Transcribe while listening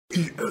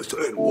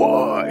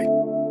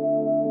PSNY.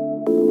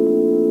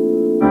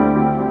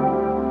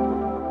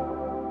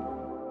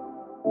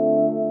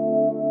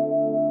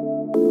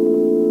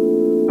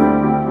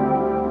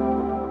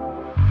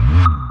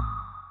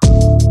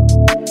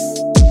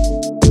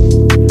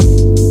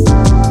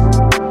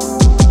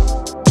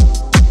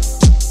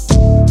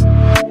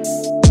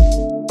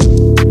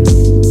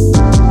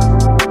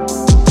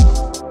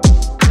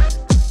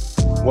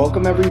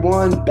 Welcome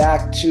everyone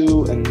back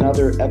to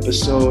another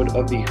episode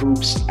of the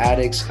Hoops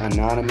Addicts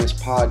Anonymous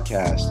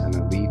podcast,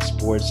 an Elite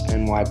Sports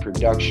NY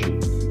production,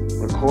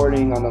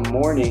 recording on the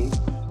morning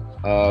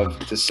of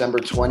December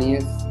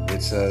 20th.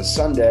 It's a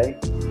Sunday,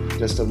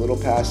 just a little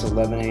past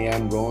 11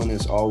 a.m. Rolling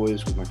as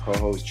always with my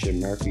co-host Chip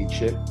Murphy.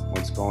 Chip,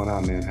 what's going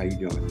on, man? How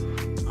you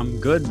doing? I'm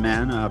good,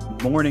 man.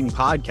 Morning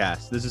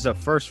podcast. This is a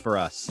first for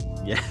us.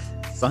 Yeah.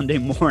 Sunday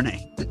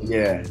morning.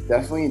 Yeah,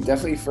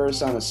 definitely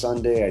first on a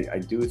Sunday. I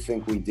do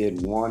think we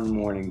did one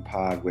morning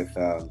pod with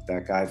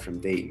that guy from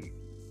Dayton.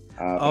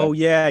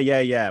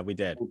 Yeah, we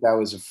did. I think that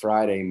was a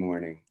Friday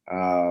morning.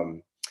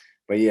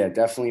 But yeah,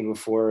 definitely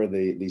before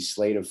the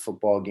slate of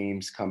football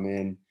games come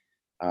in,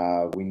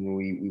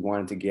 we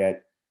wanted to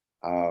get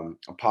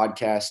a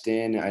podcast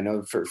in. I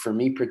know for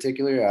me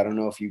particularly, I don't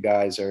know if you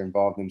guys are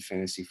involved in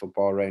fantasy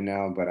football right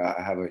now, but I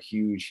have a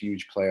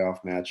huge playoff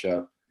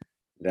matchup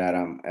that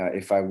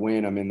if I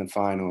win, I'm in the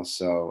finals.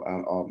 So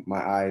my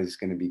eye is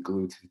going to be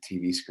glued to the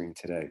TV screen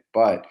today.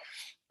 But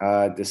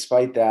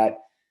despite that,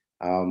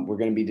 we're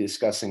going to be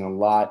discussing a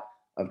lot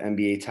of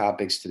NBA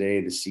topics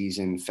today. The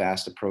season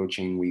fast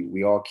approaching.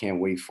 We all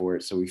can't wait for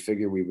it. So we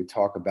figured we would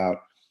talk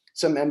about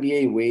some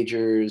NBA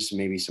wagers,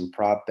 maybe some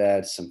prop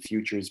bets, some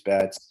futures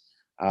bets.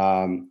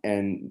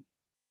 And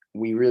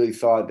we really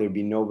thought there'd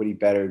be nobody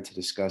better to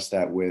discuss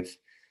that with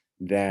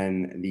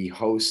than the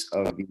host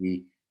of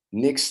the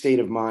Nick's State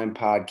of Mind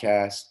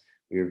podcast.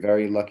 We are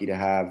very lucky to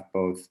have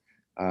both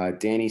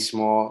Danny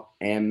Small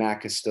and Matt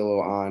Castillo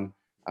on.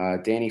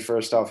 Danny,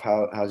 first off,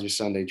 how's your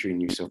Sunday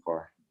treating you so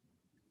far?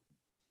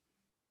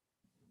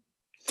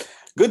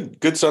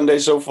 Good Sunday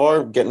so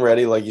far. Getting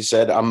ready, like you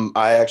said.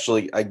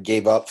 I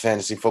gave up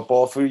fantasy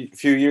football a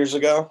few years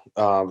ago.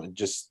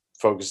 Just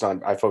focused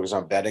on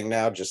betting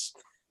now.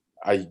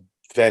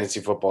 Fantasy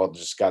football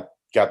just got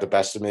the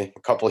best of me a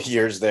couple of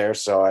years there,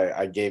 so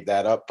I gave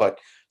that up. But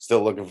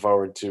still looking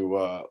forward to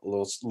a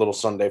little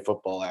Sunday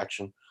football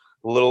action.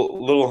 A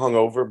little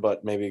hungover,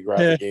 but maybe grab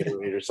a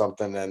Gatorade or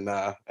something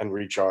and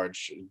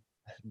recharge.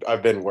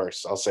 I've been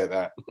worse, I'll say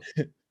that.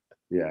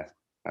 Yeah,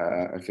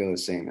 I feel the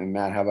same. And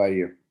Matt, how about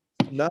you?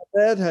 Not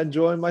bad.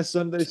 Enjoying my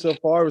Sunday so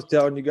far. I was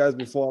telling you guys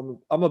before,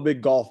 I'm a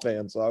big golf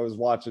fan, so I was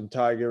watching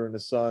Tiger and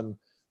his son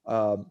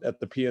at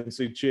the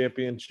PNC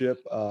Championship.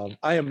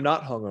 I am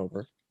not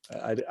hungover.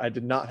 I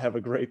did not have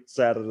a great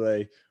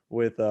Saturday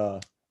with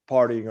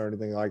partying or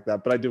anything like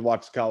that, but I did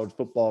watch college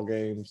football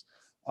games.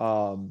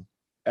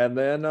 And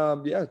then,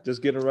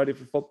 just getting ready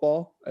for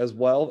football as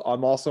well.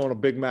 I'm also in a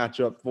big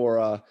matchup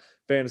for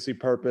fantasy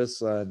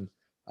purpose and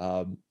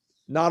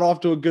not off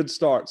to a good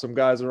start. Some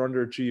guys are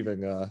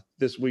underachieving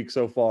this week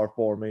so far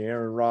for me.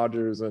 Aaron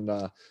Rodgers and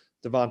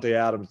Devontae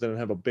Adams didn't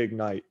have a big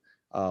night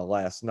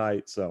last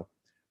night.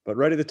 But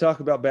ready to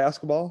talk about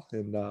basketball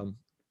and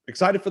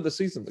excited for the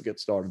season to get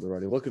started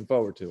already. Looking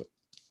forward to it.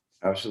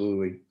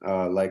 Absolutely.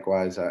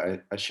 Likewise, I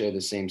share the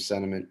same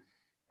sentiment.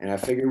 And I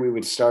figured we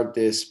would start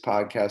this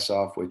podcast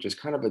off with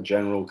just kind of a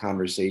general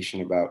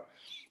conversation about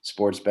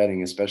sports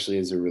betting, especially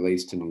as it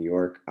relates to New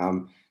York. I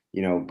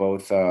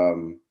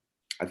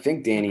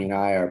think Danny and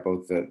I are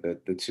both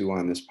the two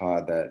on this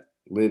pod that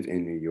live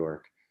in New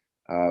York.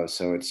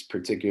 So it's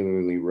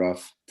particularly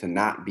rough to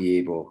not be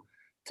able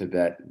to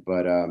bet.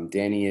 But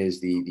Danny is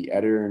the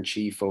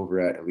editor-in-chief over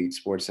at Elite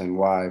Sports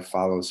NY,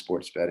 follows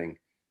sports betting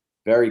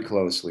very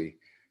closely.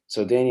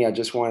 So Danny, I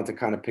just wanted to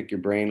kind of pick your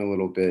brain a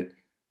little bit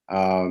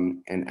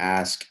and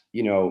ask,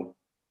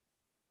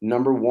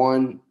 number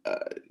one,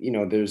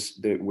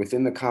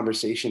 within the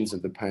conversations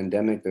of the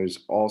pandemic, there's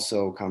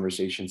also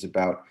conversations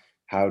about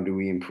how do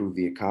we improve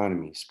the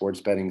economy.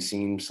 Sports betting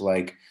seems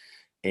like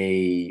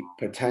a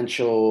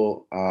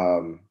potential,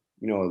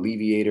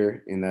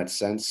 alleviator in that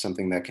sense,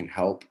 something that can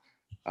help.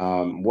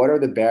 What are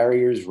the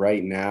barriers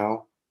right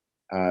now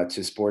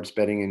to sports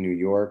betting in New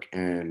York,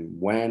 and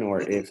when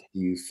or if do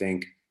you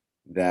think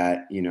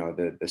that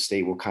the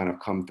state will kind of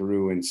come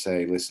through and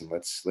say, listen,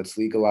 let's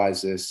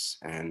legalize this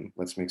and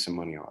let's make some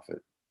money off it?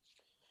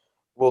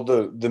 Well,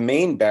 the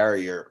main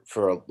barrier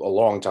for a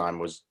long time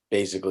was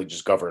basically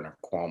just Governor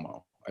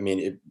Cuomo. I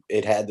mean,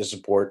 it had the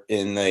support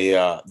in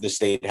the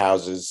state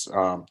houses,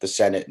 the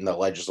Senate and the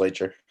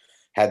legislature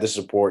had the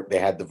support, they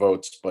had the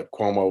votes, but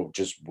Cuomo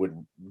just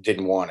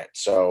didn't want it.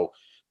 So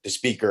the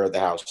Speaker of the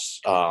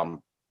House,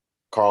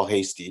 Carl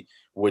Hastie,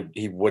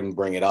 wouldn't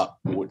bring it up.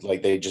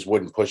 They just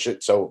wouldn't push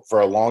it. So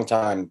for a long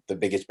time, the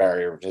biggest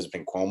barrier has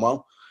been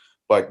Cuomo.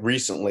 But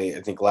recently,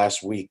 I think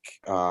last week,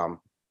 I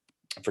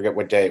forget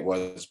what day it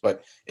was,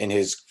 but in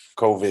his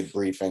COVID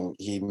briefing,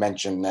 he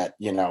mentioned that,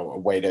 a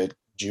way to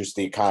juice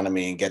the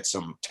economy and get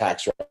some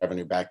tax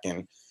revenue back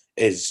in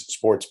is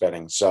sports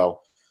betting.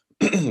 So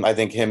I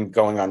think him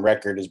going on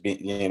record as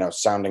being,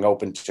 sounding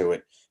open to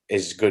it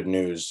is good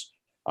news.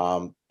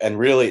 And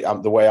really,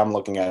 the way I'm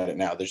looking at it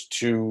now, there's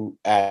two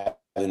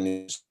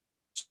avenues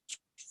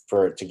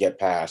for it to get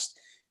passed.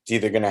 It's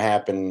either going to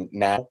happen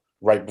now,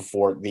 right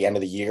before the end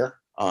of the year.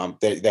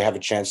 They have a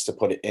chance to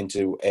put it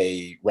into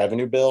a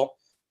revenue bill.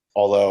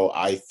 Although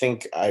I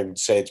think I would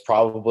say it's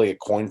probably a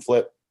coin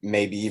flip,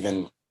 maybe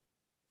even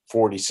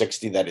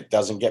 40-60 that it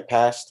doesn't get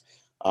passed.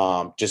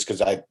 Just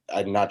because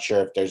I'm not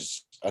sure if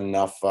there's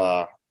enough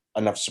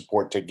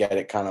support to get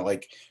it kind of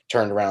like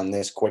turned around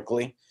this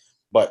quickly.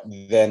 But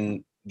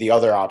then the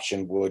other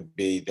option would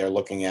be they're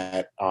looking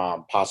at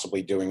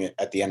possibly doing it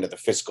at the end of the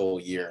fiscal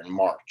year in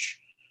March.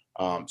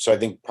 So I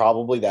think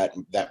probably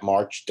that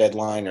March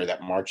deadline or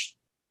that March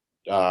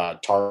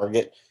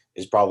target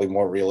is probably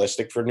more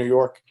realistic for New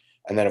York.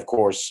 And then, of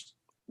course,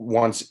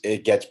 once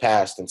it gets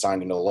passed and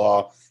signed into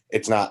law,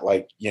 it's not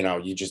like,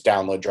 you just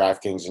download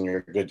DraftKings and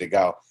you're good to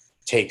go.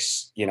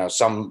 Takes,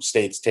 some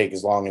states take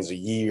as long as a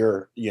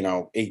year,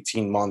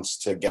 18 months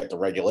to get the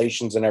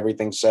regulations and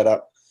everything set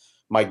up.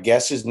 My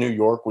guess is New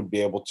York would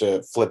be able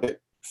to flip it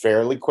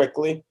fairly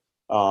quickly,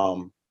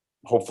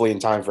 hopefully in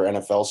time for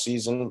NFL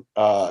season,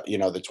 the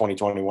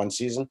 2021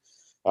 season.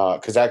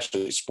 Because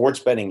actually sports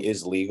betting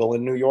is legal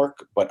in New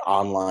York, but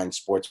online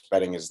sports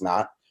betting is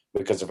not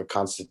because of a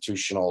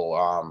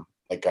constitutional,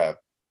 like a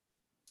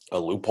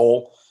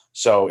loophole.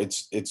 So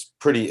it's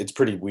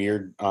pretty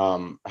weird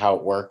how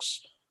it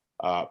works.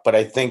 But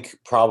I think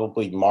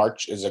probably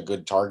March is a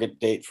good target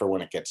date for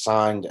when it gets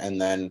signed, and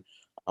then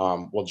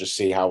we'll just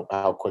see how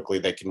quickly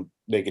they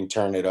can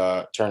turn it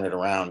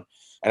around.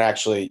 And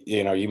actually,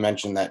 you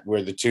mentioned that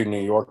we're the two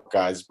New York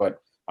guys, but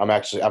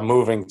I'm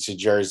moving to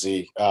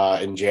Jersey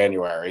in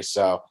January,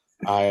 so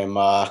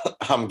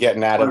I'm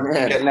getting out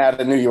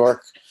of New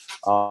York.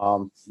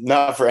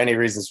 Not for any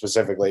reason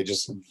specifically,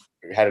 just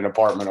had an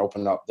apartment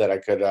open up that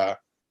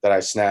I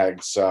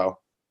snagged. So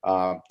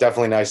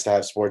definitely nice to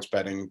have sports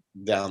betting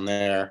down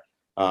there.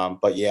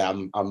 But yeah,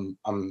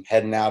 I'm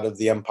heading out of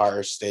the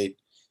Empire State,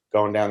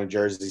 going down to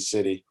Jersey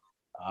City.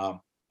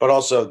 But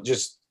also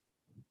just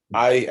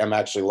I am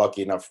actually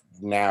lucky enough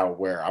now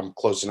where I'm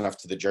close enough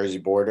to the Jersey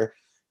border.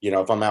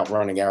 If I'm out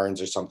running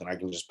errands or something, I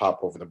can just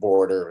pop over the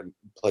border and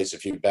place a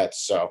few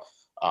bets. So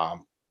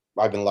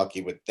I've been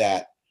lucky with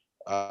that.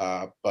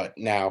 But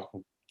now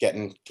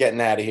getting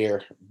out of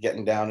here,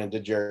 getting down into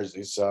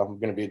Jersey. So I'm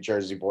going to be a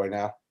Jersey boy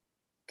now.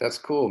 That's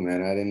cool,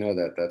 man. I didn't know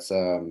that. That's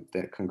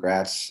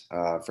congrats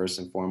first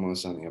and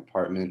foremost on the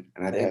apartment.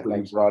 And I think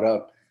what you brought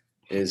up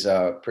is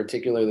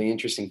particularly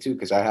interesting too,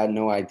 because I had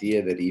no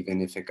idea that even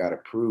if it got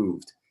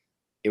approved,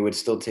 it would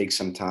still take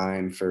some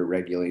time for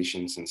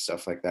regulations and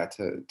stuff like that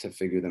to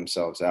figure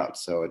themselves out.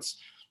 So it's,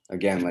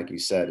 again, like you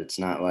said, it's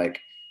not like,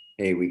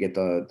 hey, we get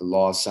the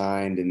law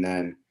signed and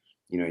then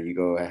you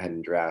go ahead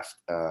and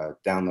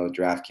download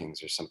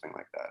DraftKings or something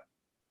like that.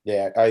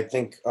 Yeah, I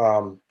think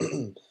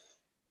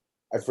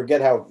I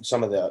forget how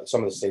some of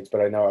the states, but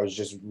I know I was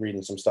just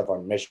reading some stuff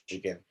on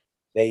Michigan.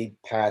 They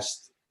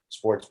passed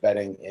sports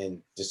betting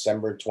in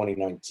December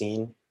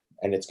 2019,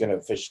 and it's going to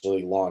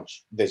officially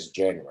launch this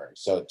January.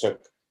 So it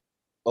took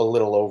a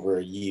little over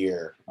a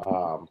year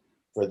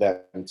for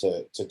them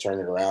to turn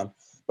it around.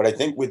 But I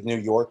think with New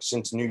York,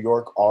 since New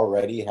York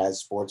already has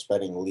sports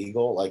betting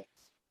legal, like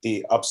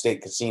the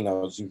upstate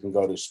casinos, you can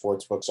go to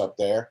sports books up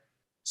there.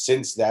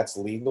 Since that's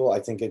legal, I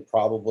think it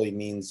probably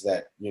means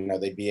that,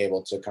 they'd be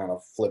able to kind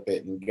of flip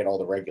it and get all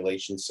the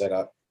regulations set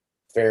up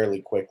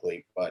fairly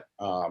quickly. But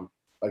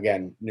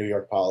again, New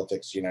York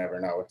politics, you never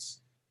know.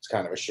 It's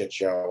kind of a shit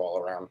show all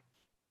around.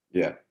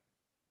 Yeah.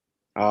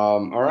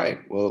 All right.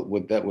 Well,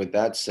 with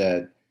that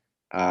said,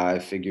 I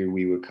figured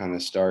we would kind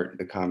of start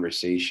the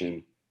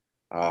conversation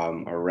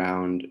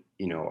around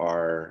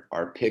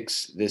our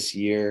picks this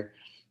year,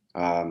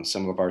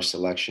 some of our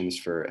selections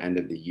for end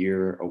of the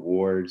year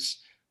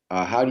awards.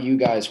 How do you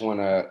guys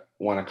want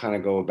to kind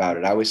of go about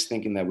it? I was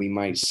thinking that we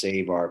might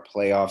save our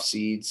playoff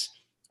seeds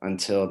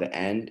until the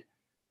end,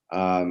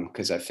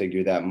 because I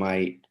figure that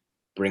might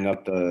bring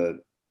up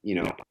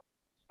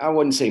I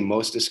wouldn't say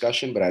most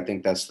discussion, but I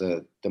think that's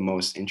the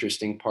most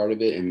interesting part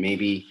of it. And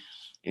maybe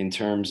in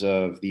terms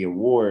of the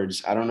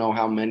awards, I don't know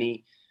how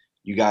many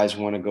you guys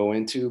want to go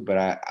into, but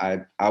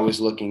I was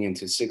looking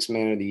into Sixth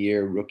Man of the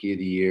Year, Rookie of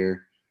the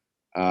Year,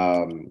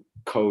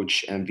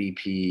 Coach,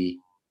 MVP,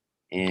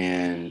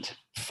 and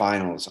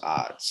Finals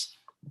odds.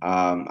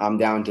 I'm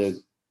down to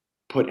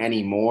put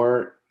any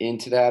more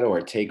into that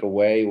or take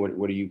away.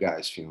 What are you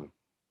guys feeling?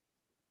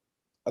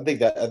 I think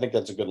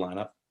that's a good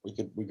lineup. We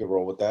could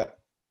roll with that.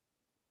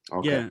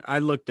 Okay. Yeah, I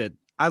looked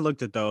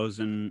at those,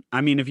 and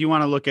I mean, if you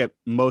want to look at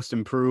most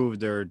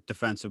improved or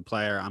defensive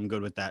player, I'm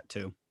good with that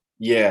too.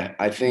 Yeah,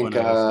 I think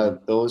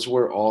those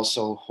were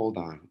also. Hold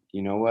on,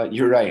 you know what?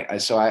 You're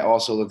right. So I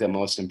also looked at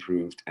most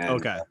improved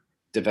and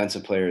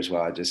defensive player as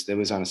well. It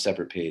was on a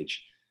separate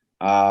page.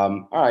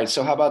 All right.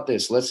 So how about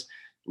this?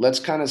 Let's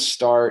kind of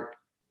start.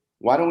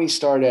 Why don't we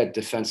start at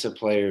defensive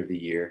player of the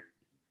year?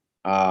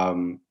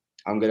 I'm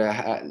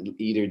gonna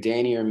either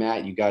Danny or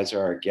Matt. You guys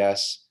are our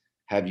guests.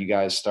 have you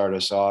guys start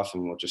us off,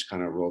 and we'll just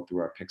kind of roll through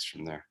our picks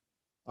from there.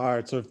 All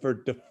right. So for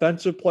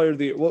defensive player of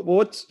the year,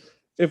 what's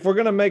if we're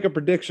gonna make a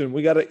prediction,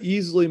 we got to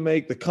easily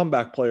make the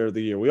comeback player of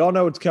the year. We all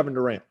know it's Kevin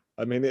Durant.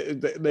 I mean,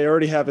 they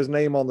already have his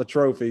name on the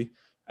trophy,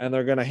 and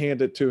they're gonna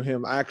hand it to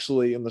him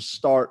actually in the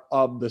start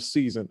of the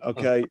season.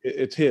 Okay,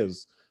 it's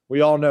his.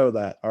 We all know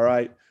that. All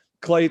right.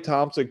 Klay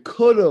Thompson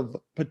could have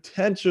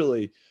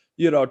potentially,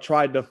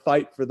 tried to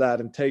fight for that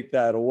and take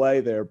that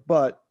away there,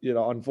 but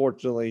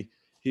unfortunately,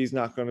 he's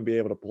not going to be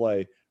able to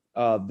play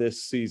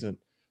this season.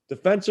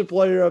 Defensive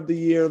player of the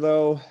year,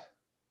 though,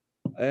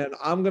 and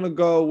I'm going to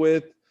go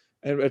with,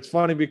 and it's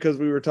funny because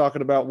we were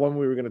talking about when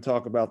we were going to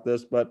talk about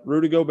this, but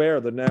Rudy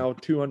Gobert, the now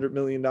 $200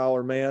 million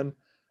man,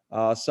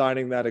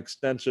 signing that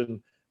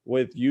extension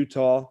with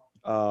Utah.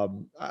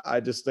 I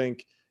just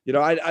think,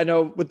 I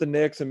know with the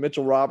Knicks and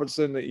Mitchell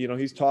Robinson, that,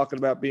 he's talking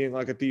about being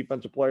like a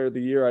defensive player of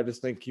the year. I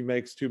just think he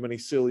makes too many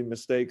silly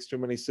mistakes, too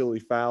many silly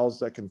fouls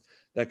that can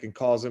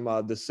cause him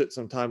to sit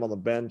some time on the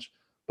bench.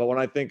 But when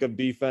I think of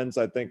defense,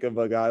 I think of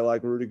a guy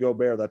like Rudy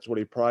Gobert. That's what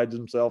he prides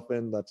himself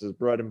in. That's his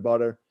bread and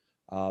butter.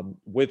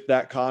 With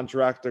that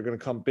contract, they're going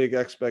to come big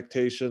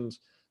expectations.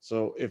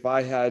 So if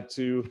I had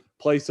to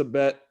place a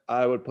bet,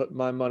 I would put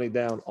my money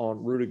down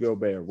on Rudy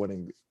Gobert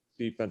winning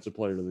Defensive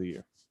Player of the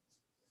Year.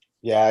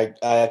 Yeah,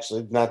 I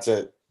actually,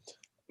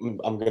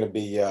 I'm going to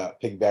be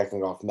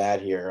piggybacking off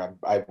Matt here.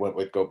 I went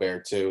with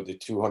Gobert too, the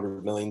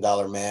 $200 million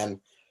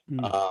man.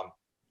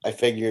 I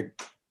figured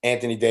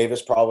Anthony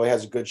Davis probably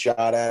has a good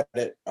shot at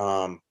it.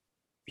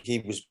 He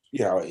was,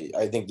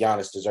 I think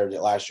Giannis deserved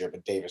it last year,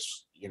 but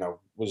Davis,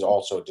 was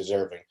also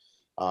deserving.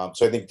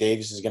 So I think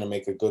Davis is going to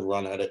make a good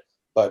run at it.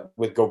 But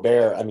with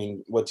Gobert, I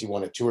mean, what's he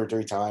won it 2 or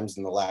 3 times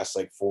in the last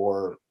like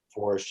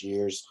four-ish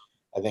years?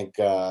 I think,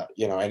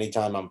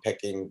 anytime I'm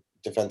picking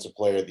Defensive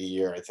Player of the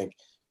Year, I think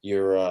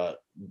you're a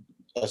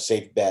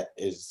safe bet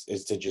is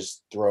to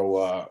just throw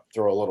a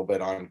little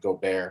bit on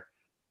Gobert.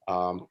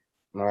 I'm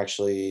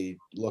actually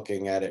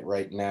looking at it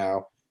right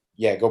now.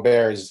 Yeah,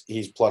 Gobert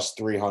he's plus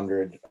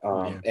 300.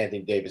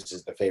 Anthony Davis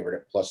is the favorite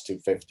at plus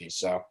 250.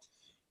 So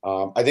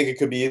I think it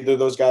could be either of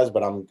those guys,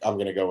 but I'm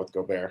going to go with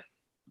Gobert.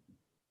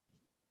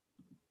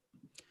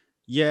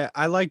 Yeah,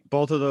 I like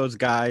both of those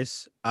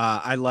guys.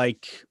 I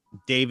like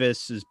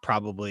Davis is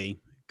probably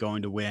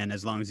going to win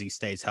as long as he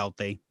stays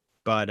healthy.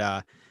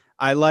 But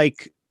I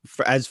like,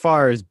 as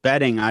far as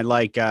betting, I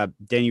like, Dan,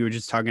 you were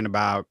just talking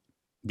about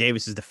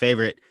Davis is the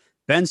favorite.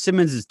 Ben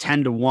Simmons is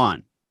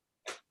 10-1.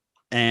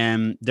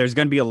 And there's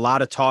going to be a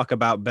lot of talk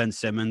about Ben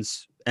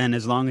Simmons. And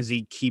as long as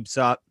he keeps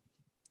up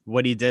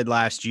what he did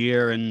last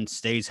year and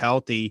stays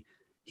healthy,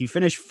 he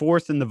finished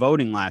 4th in the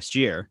voting last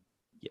year.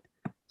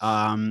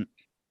 I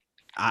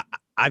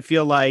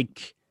feel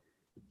like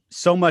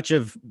so much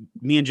of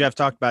me and Jeff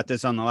talked about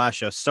this on the last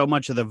show. So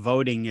much of the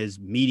voting is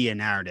media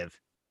narrative.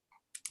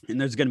 And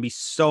there's going to be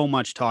so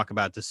much talk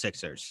about the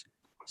Sixers,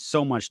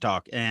 so much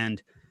talk.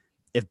 And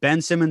if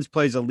Ben Simmons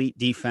plays elite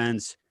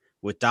defense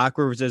with Doc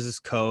Rivers as his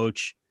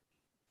coach,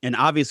 and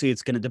obviously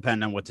it's going to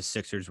depend on what the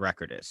Sixers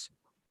record is.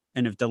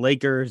 And if the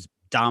Lakers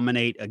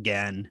dominate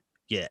again,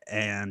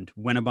 and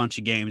win a bunch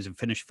of games and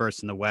finish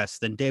first in the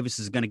West, then Davis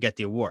is going to get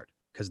the award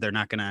because they're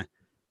going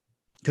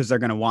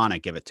to want to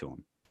give it to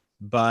him.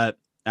 But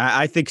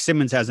I think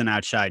Simmons has an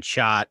outside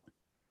shot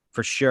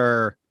for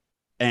sure.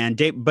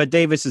 But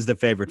Davis is the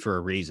favorite for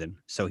a reason.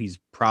 So he's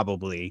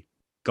probably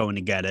going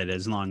to get it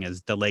as long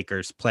as the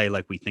Lakers play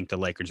like we think the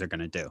Lakers are going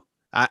to do.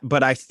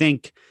 But I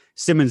think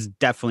Simmons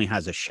definitely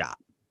has a shot.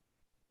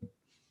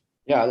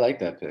 Yeah, I like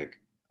that pick.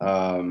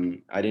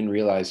 I didn't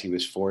realize he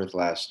was 4th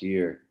last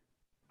year.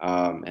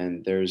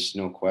 And there's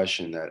no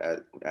question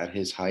that at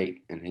his height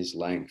and his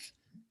length,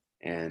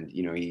 and,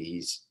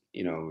 he's,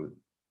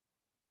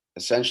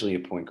 essentially a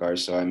point guard.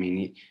 So, I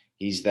mean,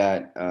 he's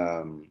that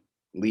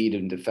lead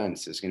in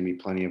defense. There's going to be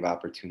plenty of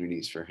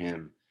opportunities for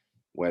him,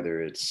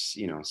 whether it's,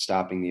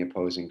 stopping the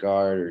opposing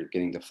guard or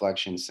getting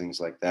deflections, things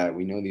like that.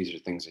 We know these are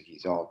things that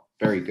he's all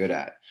very good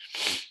at.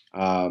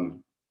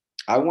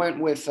 I went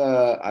with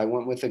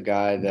a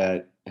guy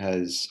that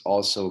has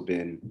also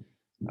been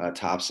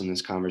tops in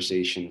this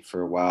conversation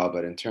for a while,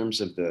 but in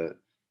terms of the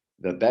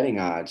betting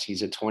odds,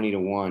 he's at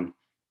 20-1.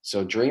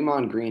 So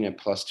Draymond Green at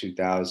plus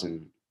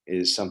 2,000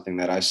 is something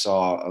that I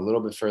saw a little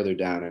bit further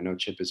down. I know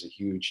Chip is a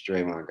huge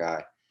Draymond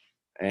guy,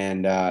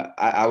 and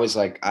I was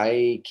like,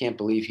 I can't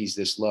believe he's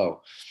this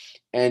low.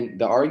 And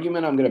the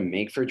argument I'm going to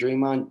make for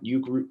Draymond,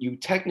 you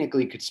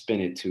technically could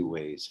spin it 2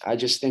 ways. I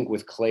just think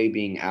with Klay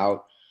being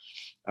out,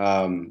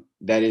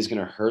 that is going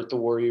to hurt the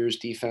Warriors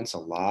defense a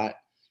lot.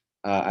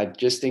 I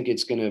just think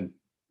it's going to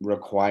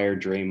require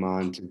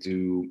Draymond to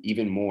do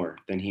even more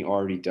than he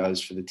already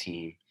does for the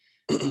team.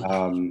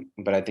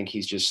 But I think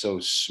he's just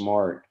so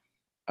smart,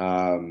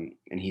 and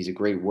he's a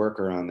great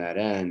worker on that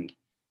end,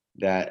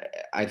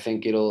 that I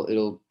think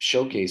it'll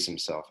showcase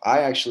himself.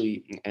 I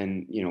actually,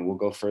 and we'll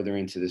go further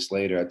into this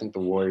later, I think the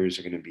Warriors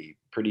are going to be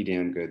pretty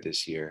damn good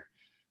this year.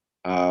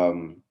 I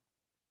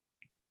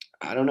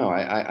don't know.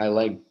 I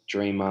like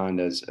Draymond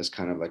as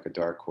kind of like a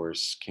dark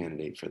horse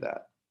candidate for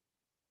that.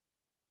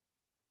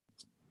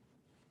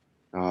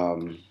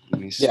 Let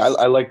me see. Yeah,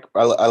 I like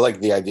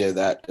the idea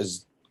that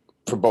is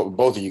for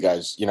both of you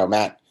guys.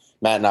 Matt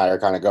and I are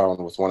kind of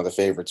going with one of the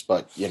favorites,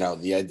 but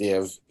the idea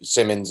of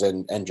Simmons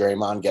and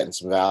Draymond getting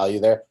some value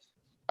there,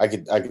 I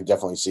could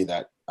definitely see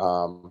that.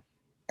 And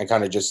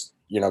kind of just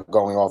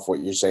going off what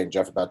you're saying,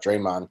 Jeff, about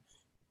Draymond,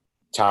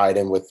 tied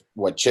in with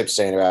what Chip's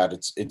saying about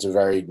it's a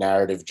very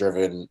narrative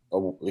driven.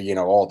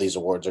 All these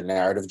awards are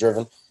narrative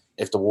driven.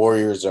 If the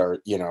Warriors are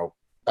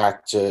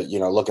back to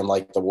looking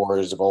like the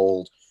Warriors of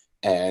old,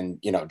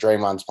 and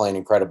Draymond's playing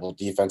incredible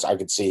defense, I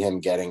could see him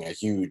getting a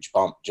huge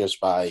bump just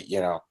by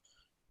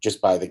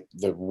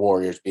the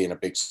Warriors being a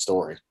big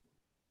story.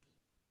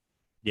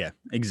 Yeah,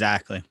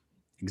 exactly.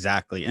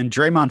 Exactly. And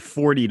Draymond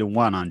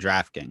 40-1 on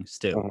DraftKings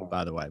too,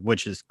 by the way,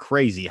 which is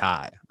crazy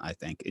high, I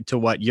think, to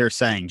what you're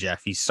saying,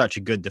 Jeff. He's such a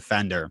good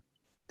defender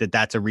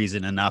that's a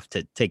reason enough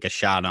to take a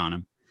shot on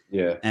him.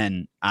 Yeah.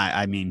 And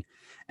I mean,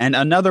 and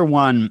another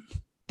one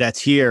that's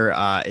here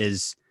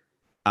is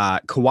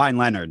Kawhi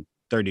Leonard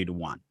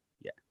 30-1.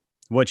 Yeah.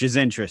 Which is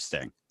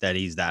interesting that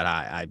he's that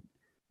high.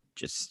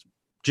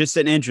 Just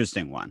an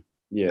interesting one.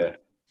 Yeah,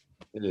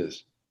 it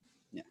is.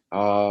 Yeah.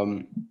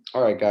 All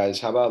right,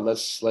 guys. How about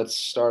let's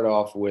start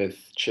off with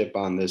Chip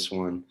on this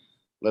one.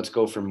 Let's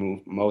go for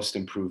most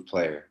improved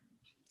player.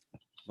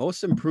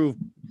 Most improved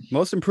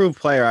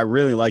player. I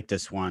really like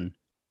this one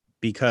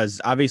because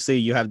obviously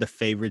you have the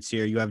favorites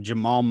here. You have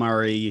Jamal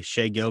Murray,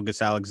 Shai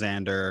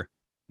Gilgeous-Alexander,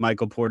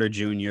 Michael Porter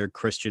Jr.,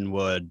 Christian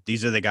Wood.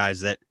 These are the guys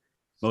that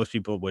most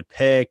people would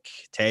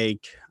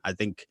take. I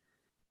think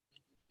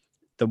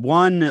the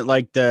one,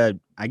 like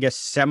I guess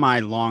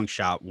semi-long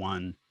shot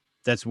one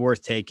that's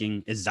worth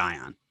taking is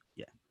Zion.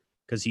 Yeah.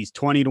 Because he's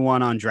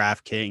 20-1 on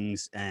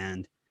DraftKings.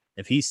 And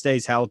if he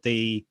stays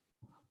healthy,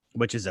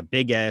 which is a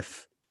big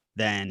if,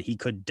 then he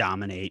could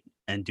dominate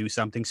and do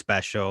something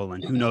special.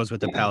 And who knows what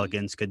the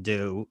Pelicans could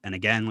do. And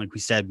again, like we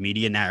said,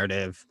 media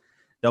narrative,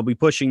 they'll be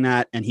pushing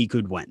that and he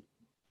could win.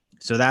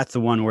 So that's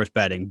the one worth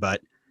betting.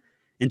 But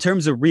in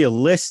terms of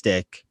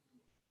realistic,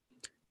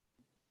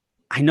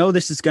 I know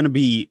this is going to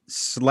be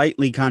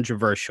slightly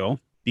controversial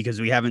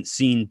because we haven't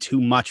seen too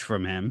much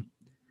from him.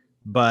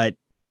 But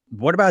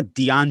what about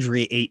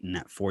DeAndre Ayton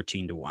at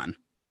 14-1?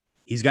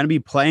 He's going to be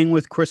playing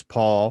with Chris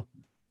Paul.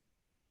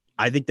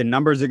 I think the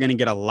numbers are going to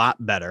get a lot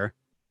better.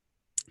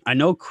 I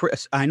know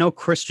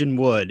Christian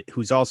Wood,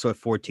 who's also at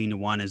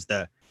 14-1, is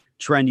the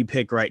trendy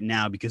pick right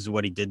now because of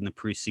what he did in the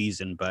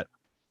preseason. But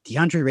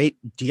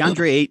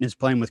DeAndre Ayton is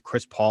playing with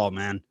Chris Paul,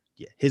 man.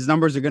 Yeah, his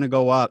numbers are going to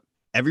go up.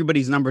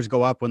 Everybody's numbers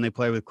go up when they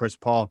play with Chris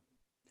Paul.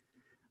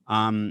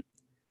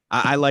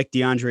 I like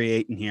DeAndre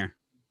Ayton here.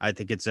 I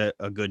think it's a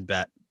good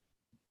bet.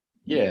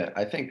 Yeah,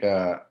 I think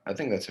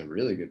that's a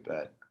really good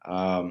bet.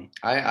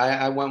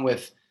 I went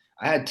with,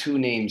 I had two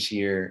names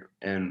here,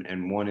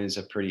 and one is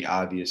a pretty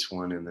obvious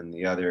one, and then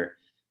the other,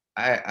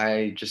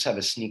 I just have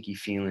a sneaky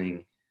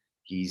feeling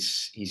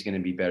he's going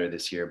to be better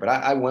this year. But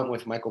I went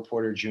with Michael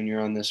Porter Jr.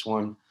 on this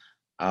one,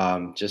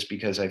 just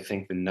because I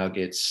think the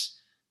Nuggets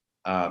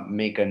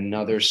make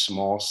another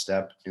small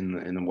step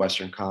in the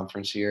Western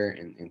Conference here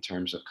in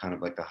terms of kind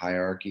of like the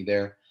hierarchy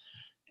there,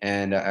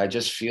 and I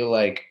just feel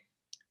like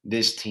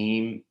this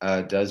team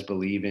does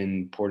believe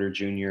in Porter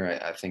Jr.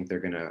 I think they're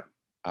going to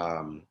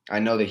I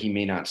know that he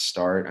may not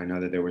start. I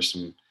know that there were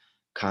some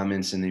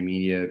comments in the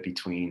media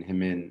between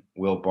him and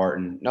Will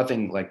Barton.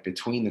 Nothing like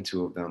between the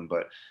two of them,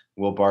 but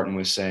Will Barton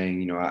was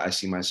saying, I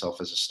see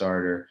myself as a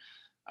starter.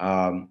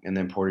 And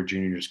then Porter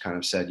Jr. just kind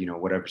of said,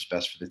 whatever's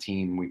best for the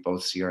team. We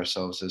both see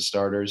ourselves as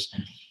starters.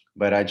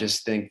 But I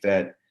just think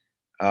that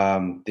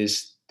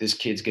this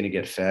kid's going to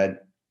get fed.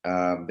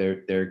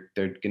 They're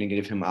going to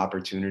give him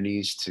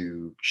opportunities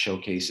to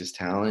showcase his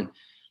talent.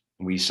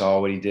 We saw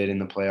what he did in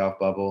the playoff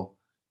bubble.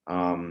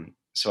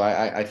 So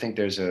I think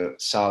there's a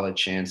solid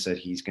chance that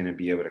he's going to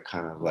be able to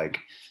kind of like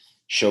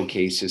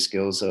showcase his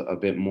skills a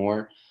bit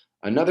more.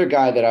 Another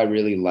guy that I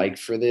really like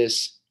for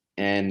this,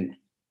 and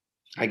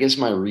I guess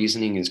my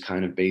reasoning is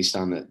kind of based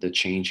on the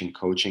change in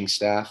coaching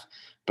staff,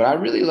 but I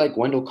really like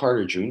Wendell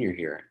Carter Jr.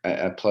 here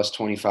at plus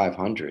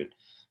 2,500.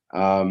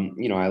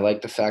 I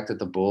like the fact that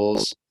the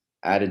Bulls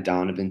added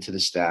Donovan to the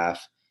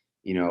staff.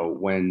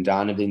 When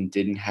Donovan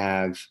didn't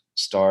have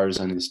stars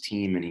on his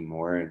team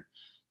anymore, and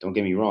don't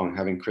get me wrong,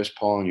 having Chris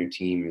Paul on your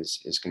team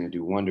is going to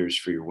do wonders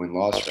for your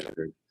win-loss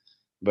record.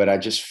 But I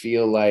just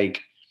feel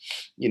like,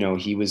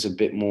 he was a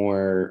bit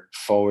more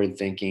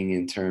forward-thinking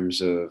in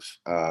terms of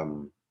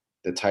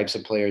the types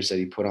of players that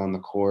he put on the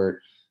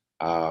court,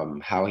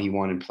 how he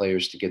wanted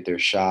players to get their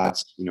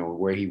shots,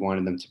 where he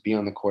wanted them to be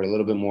on the court, a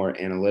little bit more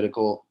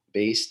analytical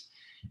based.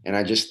 And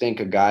I just think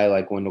a guy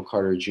like Wendell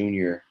Carter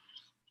Jr.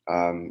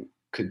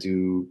 Could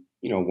do,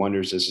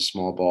 wonders as a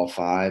small ball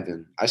five.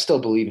 And I still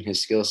believe in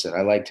his skill set.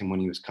 I liked him when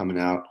he was coming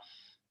out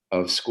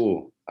of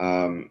school.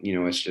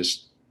 It's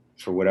just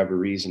for whatever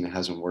reason, it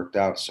hasn't worked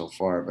out so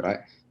far, but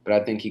I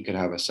think he could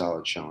have a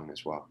solid showing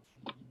as well.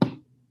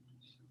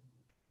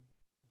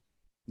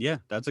 Yeah,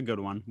 that's a good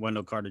one.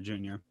 Wendell Carter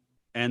Jr.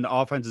 And the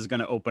offense is going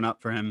to open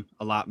up for him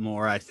a lot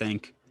more, I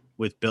think,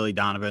 with Billy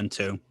Donovan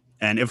too.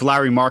 And if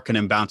Larry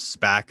Markkinen bounces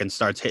back and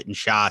starts hitting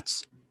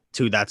shots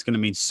too, that's going to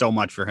mean so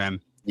much for him.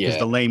 Because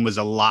the lane was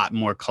a lot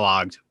more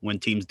clogged when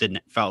teams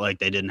felt like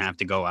they didn't have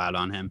to go out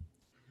on him.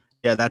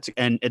 Yeah,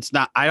 it's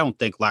not. I don't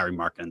think Larry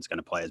Markkinen's going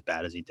to play as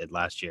bad as he did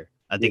last year.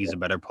 I think he's a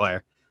better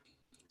player.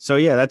 So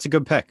yeah, that's a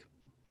good pick.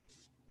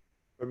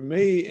 For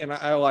me, and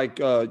I like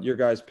your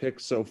guys'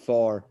 picks so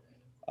far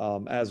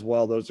as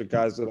well. Those are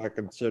guys that I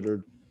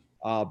considered.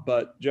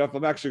 But Jeff,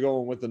 I'm actually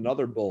going with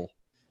another bull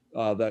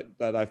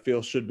that I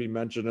feel should be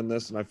mentioned in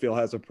this, and I feel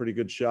has a pretty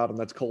good shot, and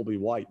that's Colby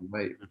White.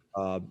 Right.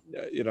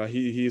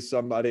 He's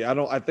somebody.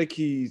 I think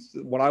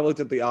when I looked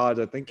at the odds,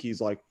 I think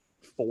he's like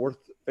 4th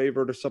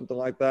favorite or something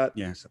like that.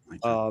 Yeah, something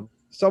like that.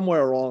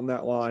 Somewhere along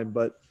that line.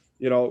 But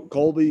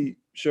Colby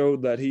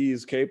showed that he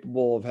is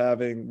capable of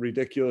having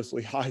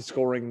ridiculously high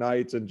scoring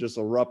nights and just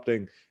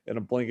erupting in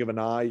a blink of an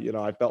eye.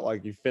 I felt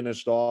like he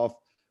finished off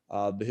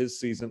his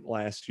season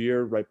last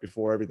year right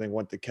before everything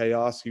went to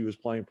chaos. He was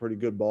playing pretty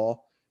good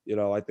ball.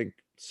 I think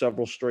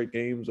several straight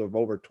games of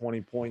over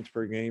 20 points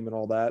per game and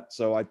all that.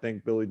 So I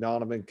think Billy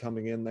Donovan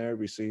coming in there,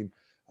 we've seen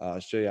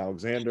Shea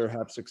Alexander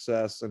have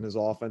success in his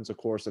offense. Of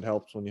course, it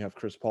helps when you have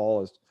Chris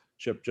Paul, as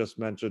Chip just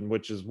mentioned,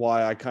 which is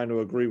why I kind of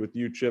agree with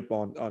you, Chip,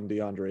 on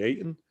DeAndre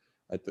Ayton.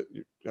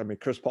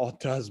 Chris Paul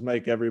does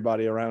make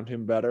everybody around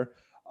him better.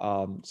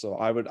 So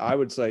I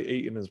would say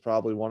Ayton is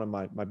probably one of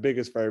my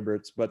biggest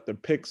favorites. But to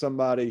pick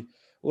somebody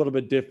a little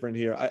bit different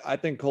here, I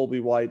think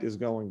Colby White is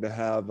going to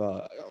have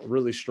a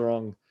really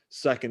strong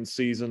second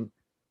season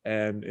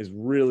and is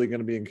really going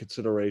to be in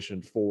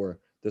consideration for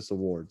this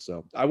award.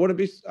 So I wouldn't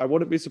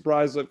be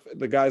surprised if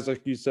the guys,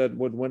 like you said,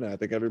 would win it. I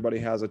think everybody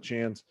has a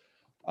chance.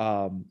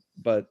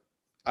 But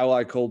I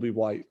like Colby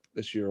White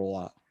this year a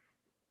lot.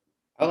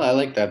 I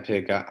like that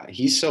pick.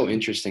 He's so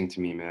interesting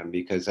to me, man,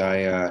 because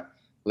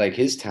like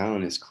his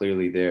talent is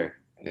clearly there.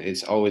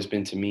 It's always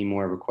been to me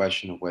more of a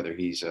question of whether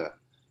he's a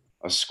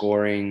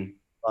scoring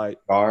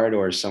guard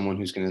or someone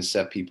who's going to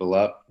set people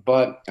up.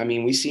 But I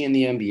mean, we see in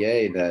the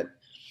NBA that,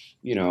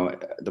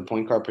 the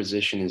point guard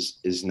position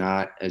is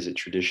not as it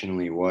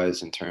traditionally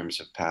was in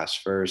terms of pass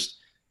first.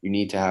 You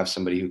need to have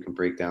somebody who can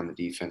break down the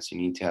defense. You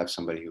need to have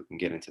somebody who can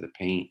get into the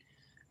paint.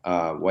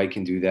 White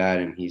can do that,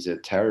 and he's a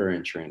terror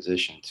in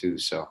transition too.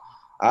 So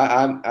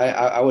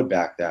I would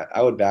back that.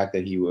 I would back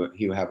that he would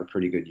have a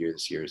pretty good year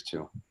this year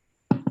too.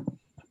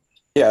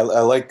 Yeah,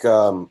 I like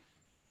all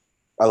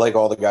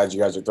the guys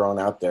you guys are throwing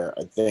out there.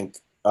 I think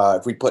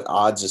if we put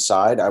odds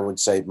aside, I would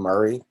say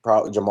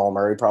Jamal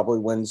Murray probably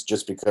wins,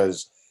 just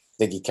because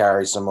I think he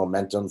carries some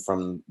momentum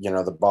from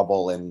the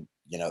bubble, and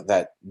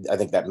that I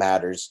think that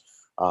matters.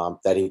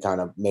 That he kind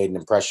of made an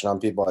impression on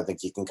people. I think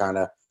he can kind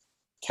of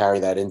carry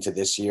that into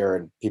this year,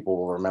 and people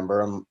will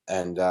remember him,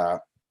 and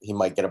he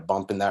might get a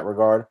bump in that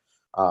regard.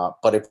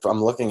 But if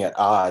I'm looking at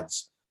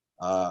odds,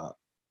 I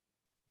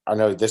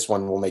know this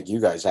one will make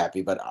you guys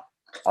happy, but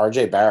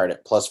RJ Barrett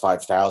at plus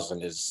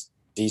 5,000 is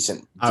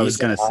decent. I was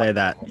going to say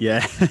that.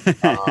 Yeah.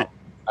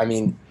 I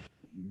mean,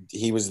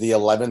 he was the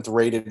 11th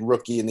rated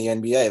rookie in the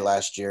NBA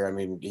last year. I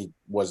mean, he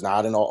was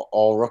not an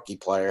all rookie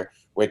player,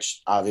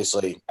 which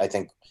obviously I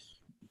think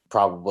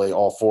probably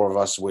all 4 of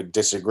us would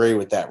disagree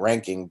with that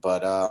ranking,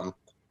 but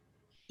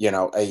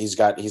he's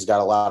got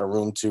a lot of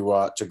room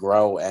to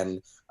grow,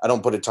 and I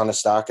don't put a ton of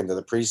stock into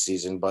the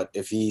preseason, but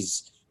if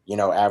he's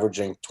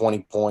averaging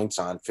 20 points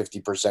on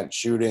 50%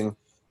 shooting,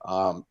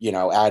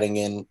 adding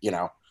in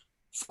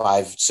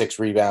 5-6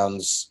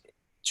 rebounds,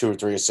 2 or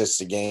 3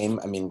 assists a game,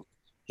 I mean,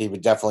 he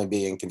would definitely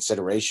be in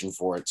consideration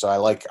for it. So I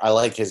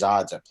like his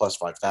odds at plus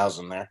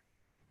 5,000 there.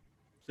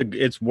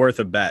 It's worth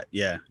a bet.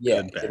 Yeah.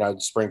 Yeah.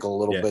 Sprinkle a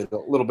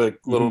little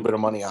bit of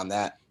money on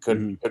that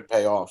could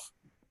pay off.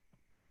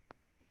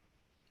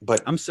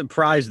 But I'm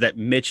surprised that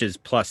Mitch is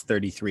plus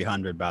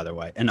 3,300, by the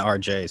way, and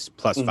RJ is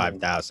plus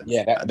 5,000.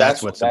 Yeah,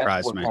 that's what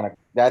surprised me.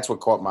 That's what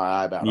caught my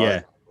eye about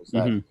RJ, was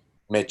that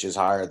Mitch is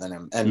higher than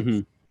him.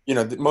 And,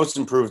 the most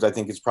improved, I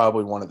think, is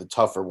probably one of the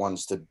tougher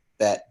ones to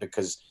bet,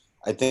 because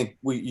I think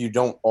you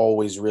don't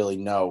always really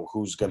know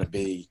who's going to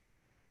be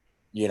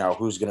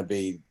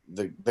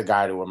the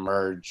guy to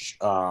emerge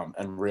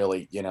and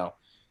really,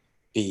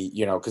 be,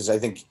 because I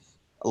think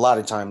a lot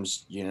of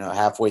times,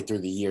 halfway through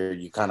the year,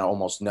 you kind of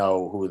almost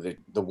know who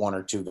the 1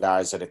 or 2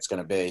 guys that it's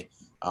going to be.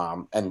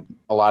 And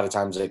a lot of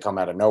times they come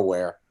out of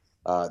nowhere.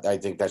 I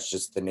think that's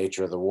just the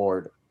nature of the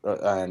award.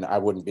 And I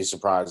wouldn't be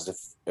surprised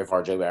if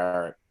RJ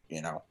Barrett,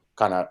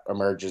 kind of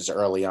emerges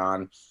early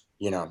on,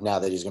 now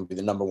that he's going to be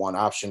the number 1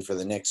 option for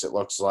the Knicks, it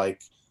looks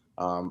like.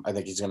 I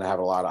think he's going to have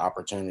a lot of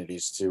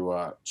opportunities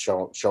to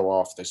show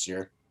off this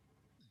year.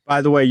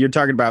 By the way, you're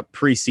talking about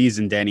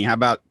preseason, Danny. How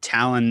about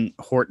Talon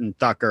Horton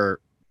Tucker?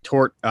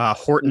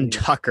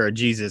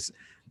 Jesus,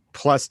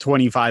 plus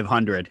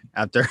 2,500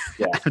 after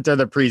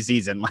the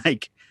preseason.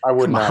 Like, I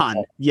would come not.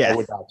 on. Yeah, I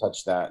would not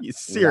touch that.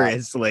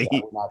 Seriously,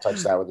 I would not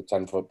touch that with a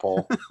 10-foot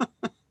pole.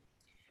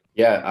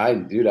 Yeah, I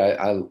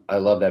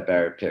love that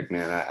Barrett pick,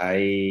 man.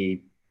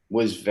 I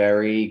was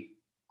very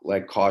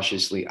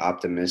cautiously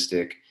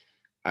optimistic.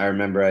 I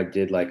remember I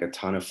did a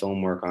ton of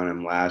film work on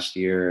him last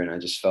year, and I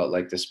just felt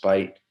like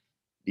despite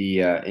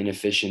the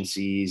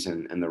inefficiencies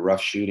and the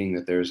rough shooting,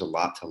 that there's a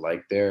lot to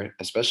like there,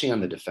 especially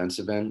on the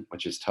defensive end,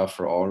 which is tough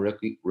for all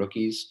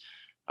rookies.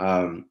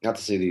 Not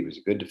to say that he was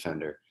a good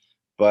defender,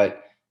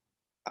 but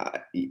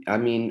I, I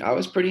mean, I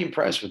was pretty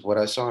impressed with what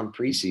I saw in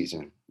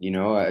preseason.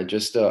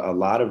 Just a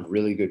lot of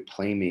really good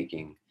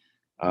playmaking.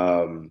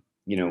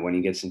 When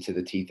he gets into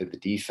the teeth of the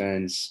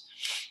defense,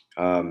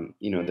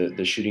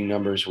 the shooting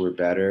numbers were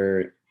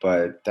better.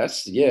 But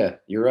yeah,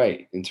 you're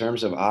right. In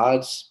terms of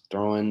odds,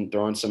 throwing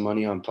some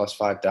money on plus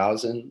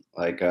 5,000,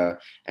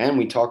 and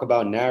we talk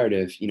about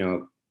narrative.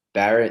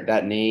 Barrett,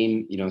 that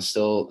name,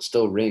 still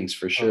rings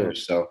for sure.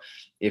 So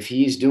if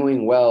he's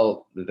doing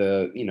well,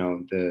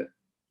 the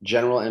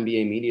general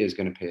NBA media is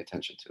going to pay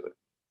attention to it.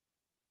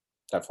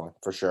 Definitely,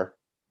 for sure.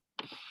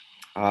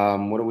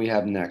 What do we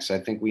have next? I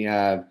think we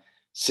have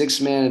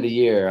Sixth Man of the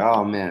Year.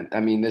 Oh man, I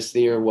mean, this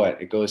year,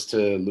 it goes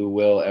to Lou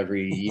Will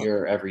every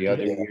year, every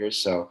other year.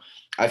 So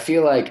I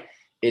feel like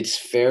it's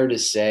fair to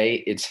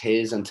say it's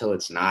his until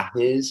it's not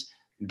his.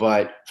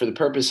 But for the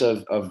purpose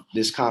of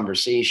this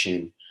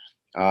conversation,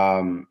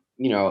 I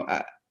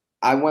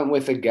went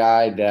with a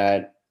guy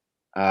that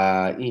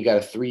he got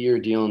a 3-year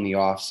deal in the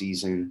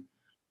offseason.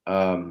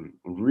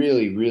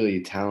 Really,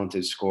 really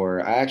talented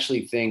scorer. I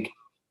actually think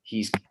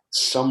he's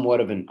somewhat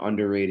of an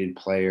underrated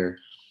player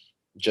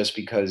just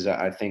because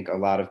I think a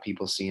lot of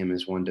people see him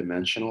as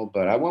one-dimensional.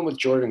 But I went with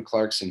Jordan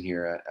Clarkson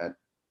here at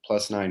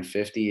plus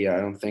 950. I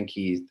don't think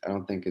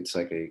it's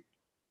like a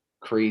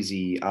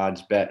crazy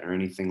odds bet or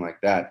anything like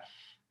that.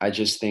 I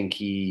just think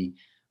he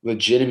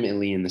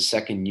legitimately in the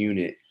second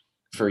unit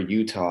for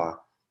Utah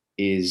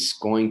is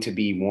going to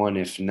be one,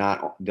 if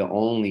not the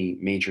only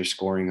major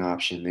scoring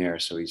option there.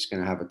 So he's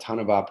going to have a ton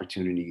of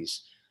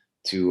opportunities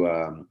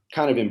to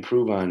kind of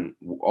improve on.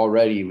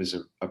 Already it was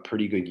a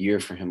pretty good year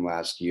for him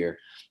last year.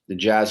 The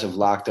Jazz have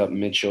locked up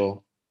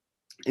Mitchell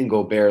and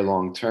Gobert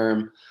long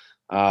term.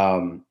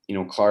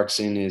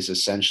 Clarkson is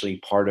essentially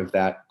part of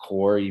that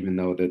core, even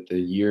though that the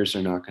years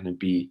are not going to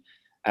be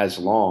as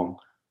long.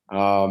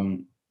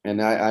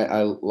 And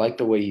I like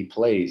the way he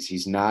plays.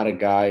 He's not a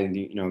guy,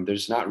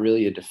 there's not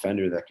really a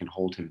defender that can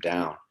hold him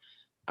down.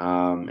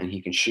 And he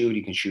can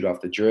shoot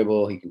off the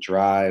dribble, he can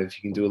drive,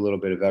 he can do a little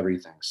bit of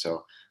everything.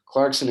 So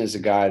Clarkson is a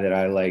guy that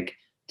I like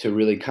to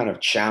really kind of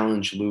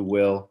challenge Lou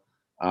Will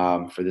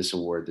for this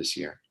award this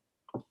year.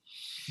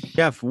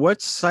 Jeff,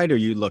 what site are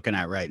you looking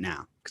at right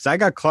now? Because I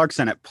got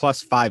Clarkson at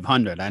plus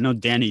 500. I know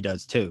Danny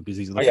does too, because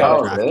he's looking at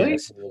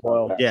DraftKings. Really?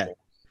 Well, yeah.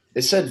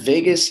 It said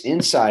Vegas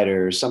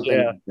Insider or something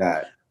like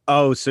that.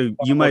 Oh, so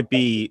you might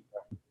be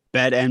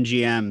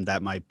BetMGM.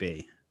 That might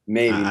be.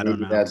 Maybe I don't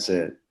know. That's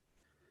it.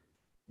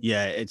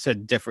 Yeah, it's a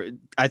different.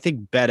 I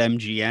think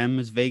BetMGM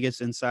is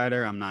Vegas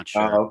Insider. I'm not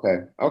sure. Oh,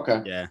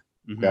 okay. Yeah.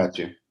 Mm-hmm. Got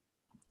you.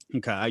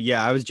 Okay.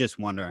 Yeah, I was just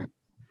wondering.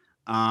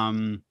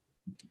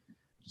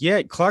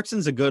 Yeah,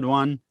 Clarkson's a good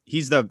one.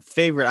 He's the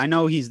favorite. I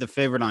know he's the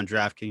favorite on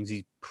DraftKings.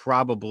 He's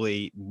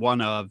probably one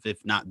of,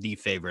 if not the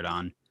favorite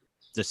on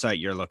the site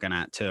you're looking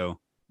at too.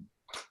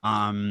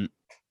 I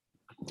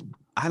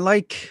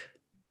like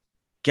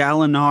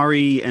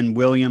Gallinari and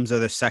Williams are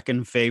the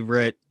second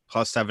favorite,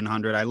 plus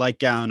 700. I like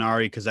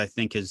Gallinari because I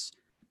think his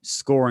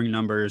scoring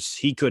numbers,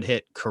 he could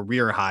hit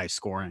career high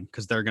scoring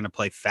because they're going to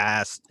play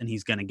fast and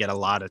he's going to get a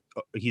lot of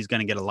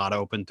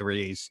open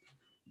threes.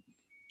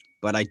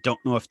 But I don't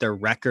know if their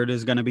record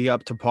is going to be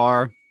up to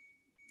par.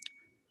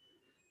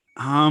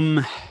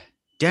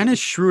 Dennis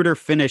Schroeder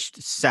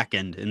finished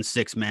second in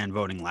 6-man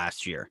voting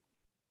last year.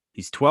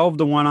 He's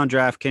 12-1 on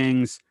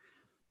DraftKings.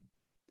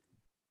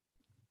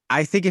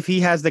 I think if he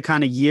has the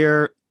kind of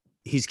year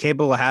he's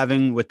capable of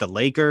having with the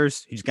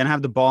Lakers, he's going to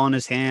have the ball in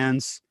his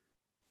hands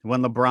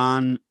when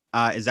LeBron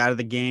is out of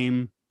the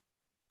game.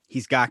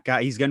 He's going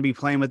to be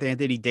playing with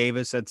Anthony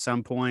Davis at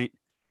some point.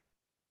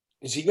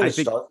 Is he going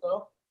to start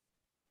though?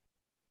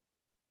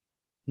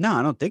 No,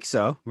 I don't think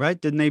so. Right?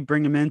 Didn't they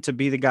bring him in to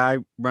be the guy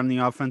running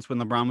the offense when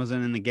LeBron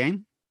wasn't in the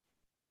game?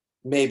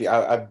 Maybe.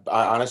 I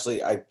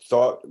honestly, I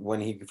thought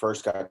when he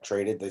first got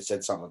traded, they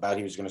said something about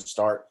he was going to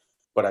start,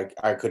 but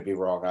I could be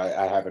wrong.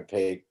 I haven't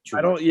paid too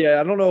much.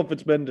 I don't know if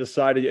it's been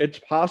decided. It's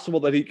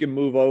possible that he can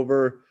move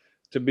over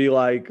to be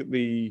like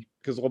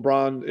because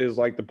LeBron is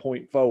like the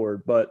point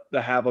forward, but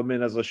to have him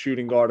in as a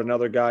shooting guard,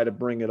 another guy to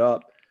bring it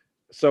up.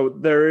 So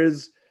there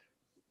is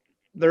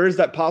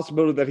that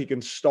possibility that he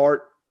can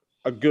start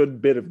a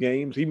good bit of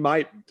games. He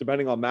might,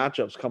 depending on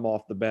matchups, come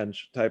off the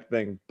bench type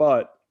thing.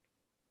 But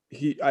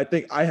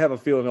I have a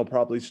feeling he'll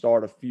probably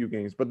start a few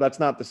games, but that's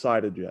not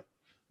decided yet.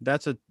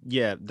 That's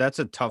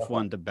a tough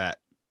one to bet.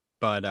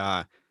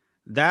 But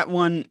that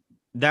one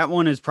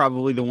is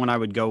probably the one I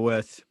would go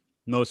with.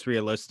 Most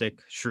realistic,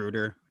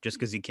 Schroeder, just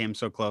because he came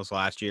so close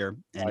last year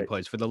and he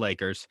plays for the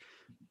Lakers.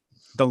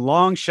 The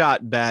long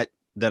shot bet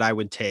that I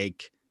would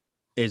take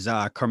is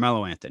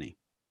Carmelo Anthony.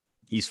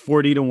 He's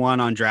 40-1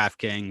 on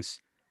DraftKings.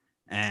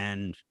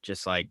 And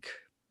just like,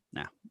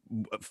 nah,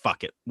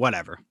 fuck it,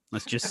 whatever.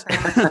 Let's just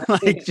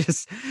let's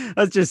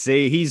just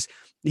see.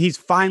 He's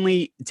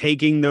finally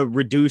taking the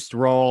reduced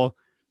role.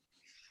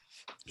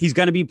 He's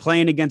going to be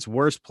playing against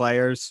worse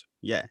players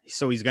Yeah.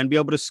 So he's going to be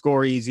able to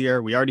score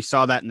easier. We already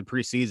saw that in the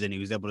preseason. He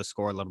was able to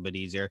score a little bit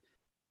easier.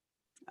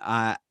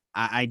 I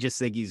just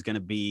think he's going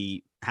to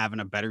be having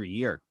a better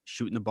year,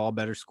 shooting the ball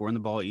better, scoring the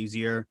ball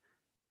easier.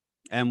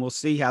 And we'll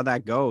see how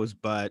that goes.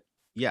 But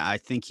yeah, I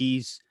think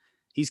he's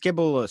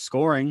capable of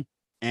scoring.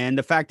 And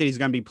the fact that he's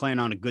going to be playing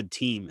on a good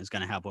team is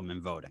going to help him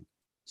in voting.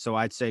 So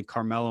I'd say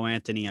Carmelo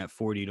Anthony at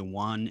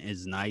 40-1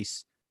 is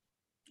nice.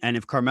 And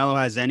if Carmelo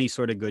has any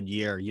sort of good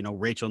year,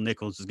 Rachel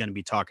Nichols is going to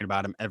be talking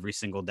about him every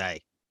single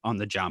day on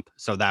the jump.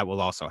 So that will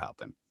also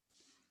help him.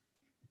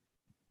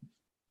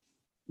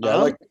 Yeah, I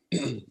like.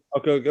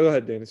 Okay, go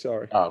ahead, Danny.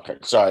 Sorry. Oh, okay,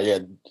 sorry. Yeah,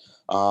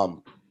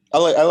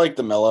 I like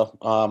the Melo.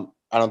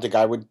 I don't think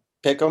I would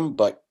pick him,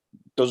 but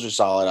those are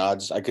solid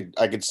odds. I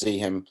could see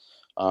him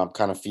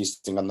kind of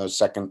feasting on those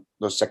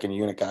second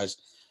unit guys.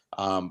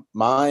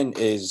 Mine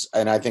is,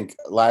 and I think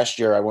last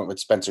year I went with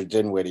Spencer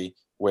Dinwiddie,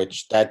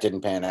 which that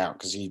didn't pan out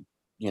because he,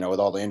 with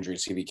all the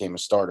injuries, he became a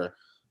starter.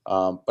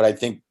 But I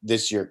think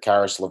this year,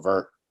 Karis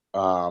LeVert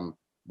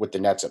with the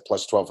Nets at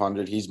plus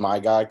 1,200, he's my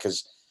guy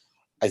because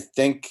I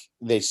think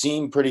they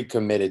seem pretty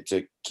committed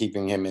to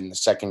keeping him in the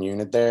second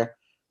unit there.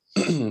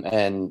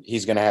 And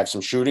he's going to have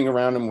some shooting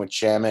around him with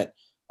Shamet.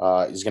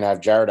 He's going to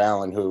have Jared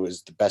Allen, who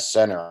is the best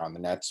center on the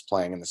Nets,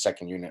 playing in the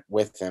second unit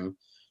with him.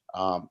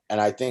 And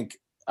I think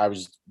I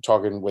was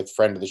talking with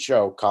friend of the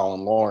show,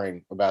 Colin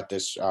Loring, about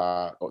this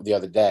the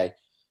other day.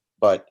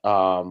 But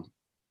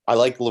I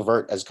like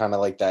LeVert as kind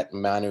of like that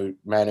Manu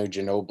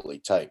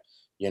Ginobili type.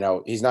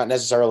 He's not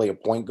necessarily a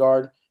point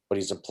guard, but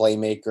he's a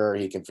playmaker.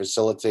 He can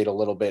facilitate a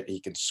little bit. He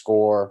can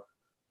score.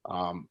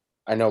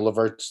 I know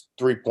LeVert's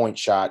 3-point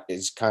shot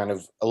is kind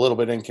of a little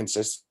bit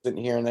inconsistent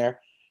here and there,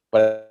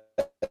 but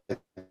I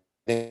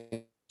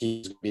think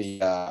he's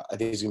going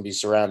to be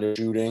surrounded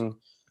shooting.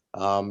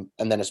 And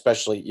then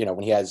especially,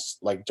 when he has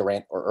like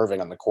Durant or Irving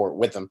on the court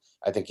with him,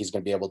 I think he's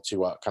going to be able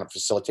to kind of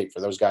facilitate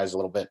for those guys a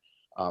little bit.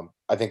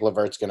 I think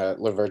LeVert's gonna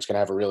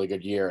have a really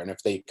good year, and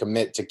if they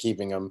commit to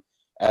keeping him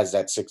as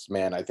that sixth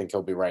man, I think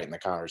he'll be right in the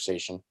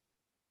conversation.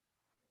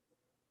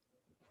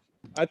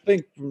 I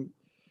think,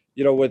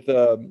 with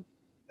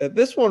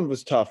this one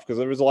was tough because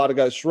there was a lot of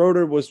guys.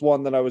 Schroeder was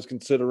one that I was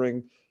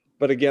considering,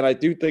 but again, I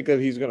do think that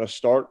he's going to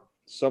start.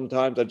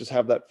 Sometimes I just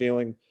have that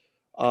feeling,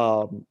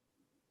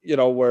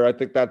 where I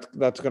think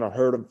that's going to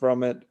hurt him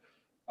from it.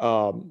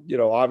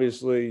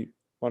 Obviously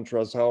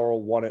Montrezl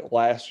Harrell won it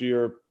last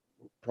year,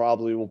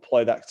 probably will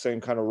play that same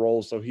kind of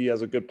role, so he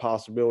has a good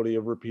possibility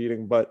of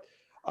repeating. But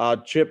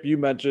Chip, you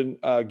mentioned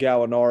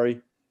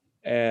Gallinari.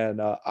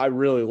 And I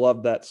really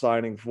love that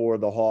signing for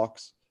the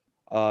Hawks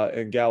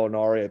and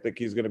Gallinari. I think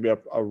he's going to be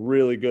a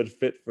really good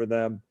fit for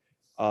them.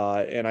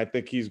 And I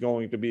think he's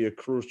going to be a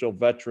crucial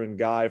veteran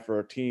guy for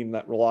a team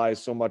that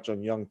relies so much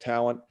on young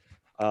talent.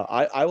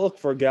 I look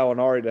for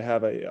Gallinari to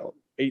have a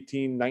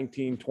 18,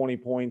 19, 20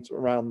 points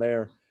around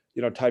there,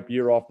 type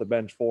year off the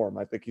bench for him.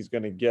 I think he's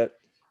going to get,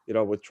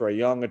 with Trae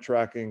Young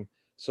attracting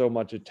so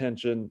much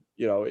attention,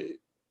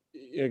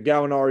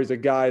 Gallinari is a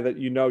guy that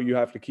you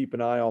have to keep an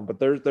eye on, but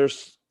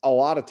there's a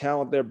lot of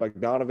talent there.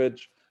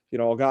 Bogdanovich,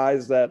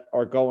 guys that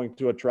are going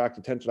to attract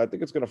attention. I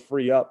think it's going to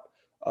free up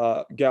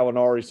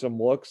Gallinari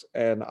some looks,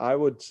 and I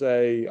would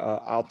say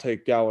I'll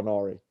take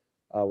Gallinari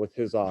with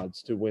his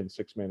odds to win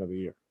Sixth Man of the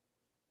Year.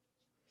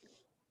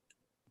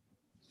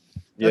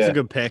 That's a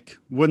good pick.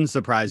 Wouldn't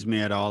surprise me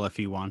at all if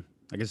he won.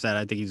 Like I said,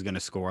 I think he's going to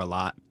score a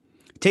lot.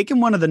 Taking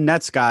one of the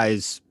Nets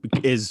guys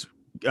is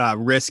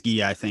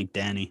risky, I think,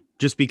 Danny.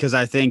 Just because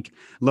I think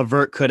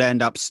LeVert could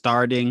end up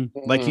starting.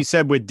 Like you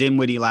said with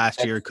Dinwiddie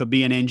last year, it could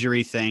be an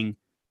injury thing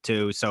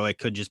too. So it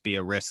could just be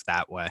a risk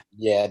that way.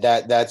 Yeah,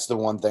 that's the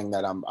one thing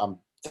that I'm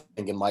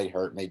thinking might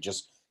hurt me,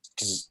 just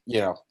because,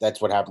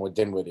 that's what happened with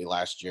Dinwiddie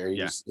last year.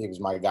 He was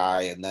my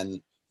guy. And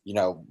then,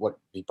 what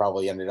he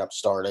probably ended up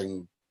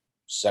starting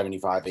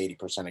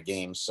 75-80% of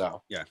games.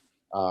 So yeah,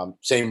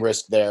 same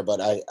risk there,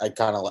 but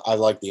I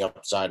like the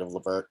upside of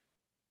LeVert.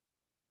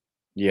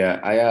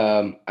 Yeah,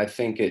 I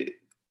think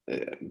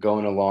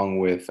going along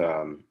with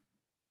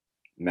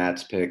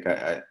Matt's pick,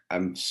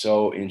 I'm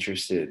so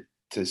interested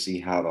to see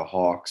how the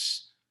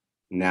Hawks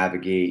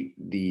navigate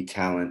the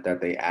talent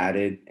that they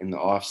added in the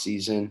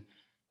offseason.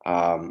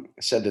 I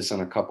said this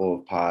on a couple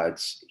of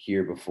pods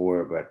here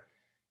before, but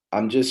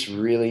I'm just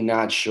really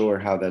not sure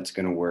how that's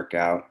going to work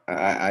out.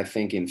 I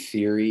think in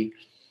theory,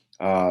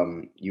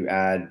 you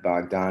add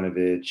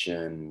Bogdanovich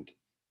and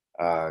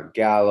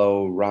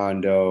Gallo,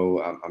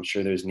 Rondo. I'm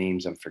sure there's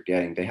names I'm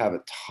forgetting. They have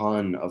a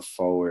ton of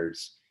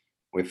forwards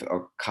with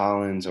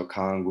Collins,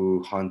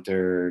 Okongwu,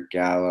 Hunter,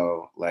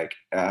 Gallo. Like,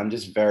 I'm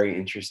just very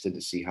interested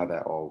to see how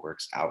that all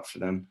works out for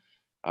them.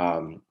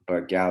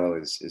 But Gallo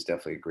is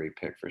definitely a great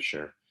pick for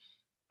sure.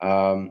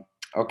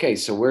 Okay,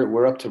 so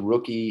we're up to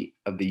Rookie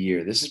of the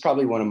Year. This is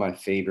probably one of my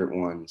favorite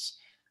ones.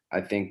 I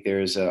think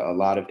there's a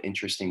lot of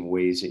interesting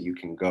ways that you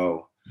can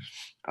go.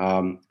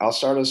 I'll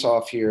start us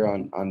off here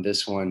on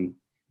this one.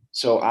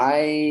 So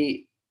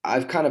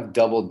I've kind of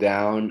doubled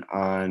down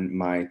on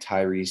my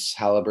Tyrese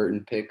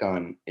Halliburton pick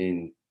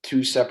in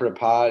two separate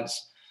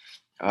pods.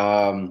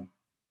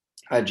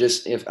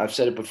 if I've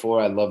said it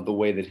before, I love the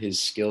way that his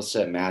skill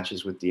set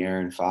matches with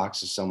De'Aaron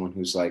Fox as someone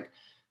who's like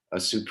a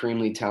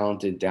supremely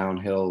talented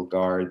downhill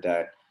guard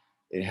that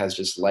it has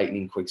just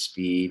lightning quick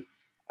speed.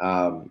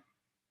 Um,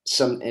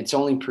 it's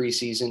only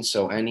preseason,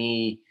 so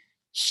any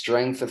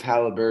strength of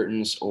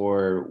Halliburton's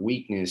or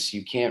weakness,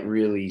 you can't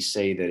really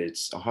say that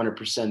it's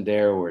 100%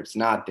 there or it's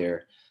not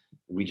there.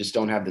 We just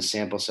don't have the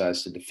sample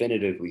size to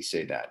definitively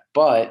say that.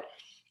 But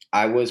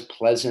I was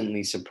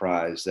pleasantly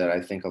surprised that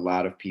I think a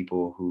lot of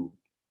people who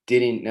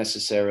didn't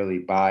necessarily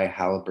buy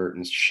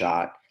Halliburton's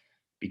shot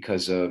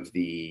because of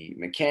the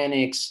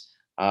mechanics,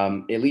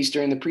 at least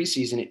during the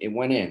preseason, it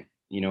went in,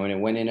 and it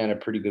went in at a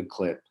pretty good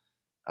clip.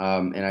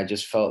 And I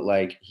just felt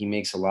like he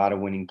makes a lot of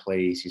winning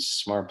plays. He's a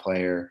smart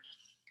player.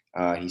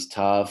 He's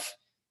tough.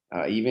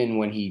 Even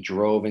when he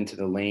drove into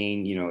the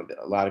lane,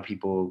 a lot of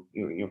people,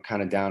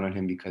 kind of down on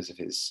him because of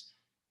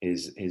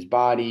his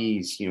body.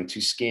 He's,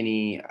 too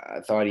skinny.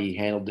 I thought he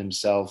handled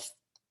himself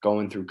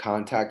going through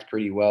contact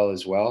pretty well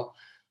as well.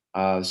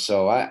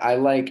 So I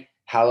like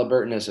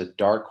Halliburton as a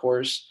dark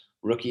horse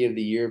rookie of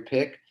the year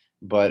pick,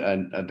 but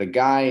the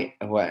guy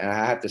who and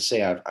I have to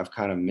say I've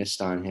kind of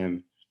missed on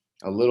him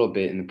a little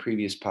bit in the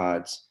previous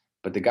pods,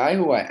 but the guy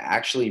who I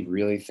actually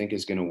really think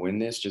is going to win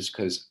this, just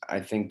because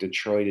I think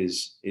Detroit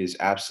is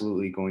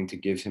absolutely going to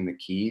give him the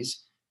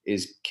keys,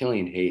 is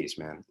Killian Hayes,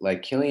 man.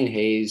 Like Killian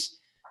Hayes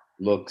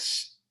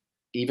looks,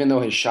 even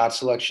though his shot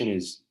selection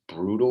is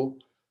brutal,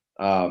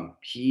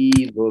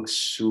 he looks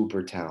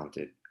super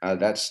talented.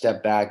 That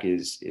step back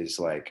is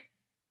like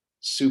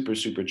super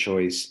super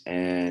choice,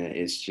 and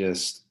it's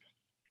just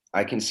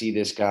I can see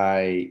this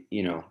guy,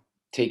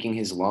 taking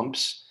his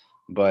lumps,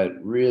 but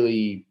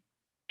really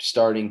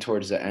starting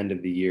towards the end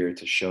of the year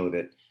to show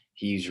that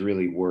he's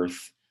really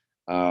worth,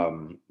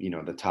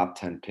 the top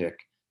 10 pick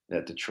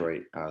that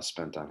Detroit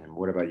spent on him.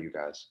 What about you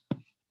guys?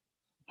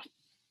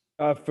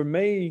 For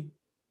me,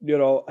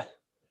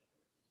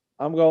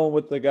 I'm going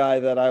with the guy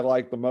that I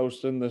like the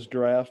most in this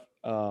draft.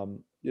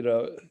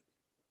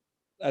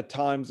 At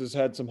times has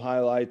had some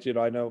highlights.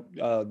 I know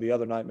the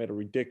other night made a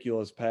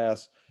ridiculous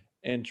pass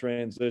in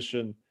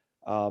transition,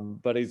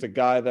 but he's a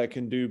guy that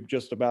can do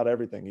just about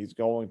everything. He's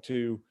going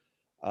to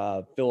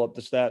fill up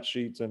the stat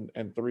sheets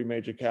and three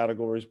major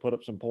categories, put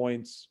up some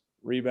points,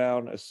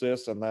 rebound,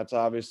 assists, and that's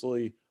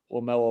obviously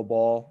LaMelo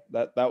Ball.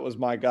 That was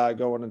my guy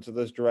going into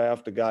this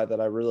draft, a guy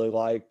that I really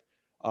liked.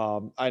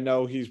 I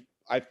know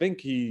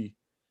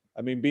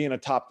being a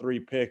top three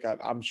pick,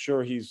 I'm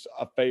sure he's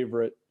a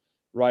favorite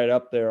right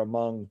up there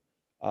among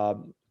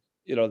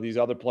these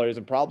other players,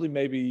 and probably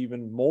maybe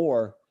even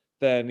more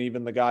than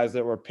even the guys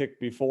that were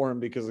picked before him,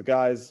 because the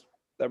guys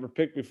that were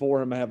picked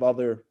before him have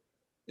other,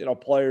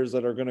 players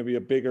that are going to be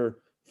a bigger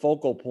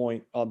focal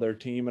point on their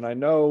team. And I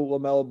know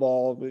LaMelo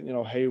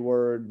Ball,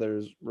 Hayward,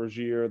 there's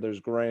Rozier, there's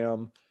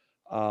Graham.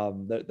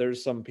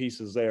 There's some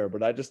pieces there,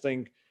 but I just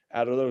think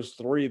out of those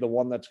three, the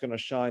one that's going to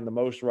shine the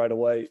most right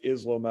away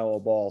is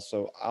LaMelo Ball.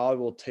 So I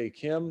will take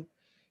him.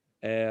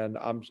 And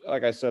I'm,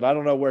 like I said, I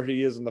don't know where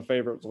he is in the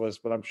favorites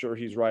list, but I'm sure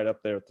he's right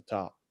up there at the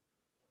top.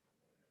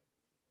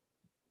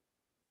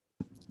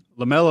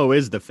 LaMelo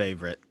is the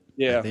favorite.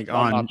 Yeah. I think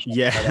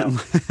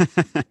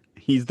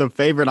he's the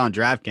favorite on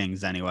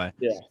DraftKings anyway.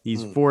 Yeah.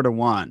 He's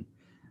 4-1.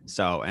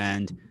 So,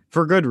 and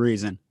for good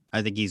reason.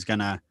 I think he's going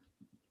to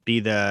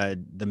be the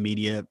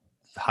media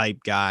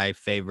hype guy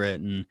favorite,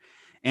 and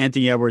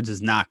Anthony Edwards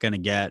is not going to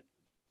get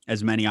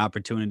as many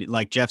opportunities.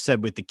 Like Jeff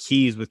said, with the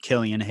keys with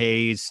Killian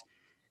Hayes,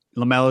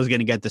 LaMelo is going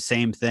to get the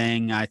same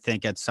thing, I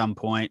think, at some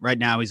point. Right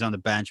now he's on the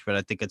bench, but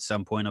I think at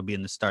some point he'll be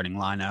in the starting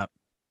lineup.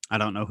 I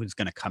don't know who's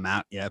going to come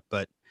out yet,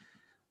 but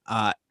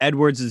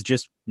Edwards is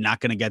just not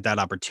going to get that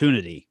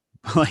opportunity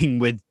playing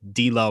with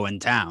D'Lo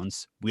and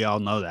Towns. We all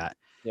know that.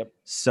 Yep.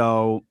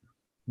 So,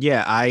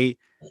 yeah, I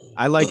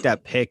like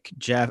that pick,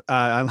 Jeff.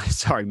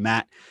 Sorry,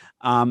 Matt.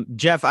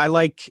 Jeff, I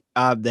like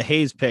the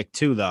Hayes pick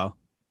too, though.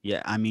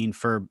 Yeah, I mean,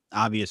 for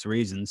obvious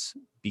reasons,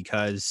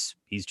 because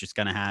he's just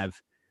going to have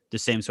the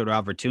same sort of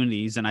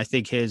opportunities. And I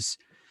think his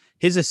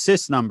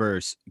assist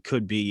numbers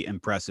could be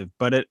impressive.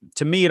 But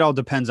to me, it all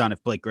depends on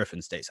if Blake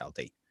Griffin stays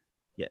healthy.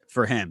 Yeah,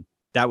 for him,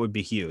 that would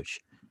be huge.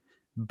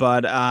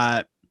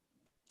 But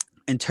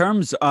in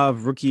terms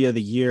of rookie of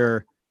the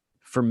year,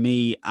 for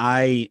me,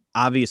 I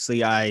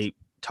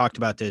talked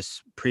about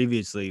this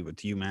previously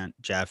with you, man,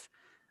 Jeff.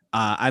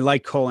 I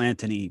like Cole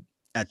Anthony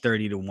at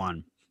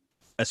 30-1,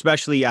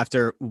 especially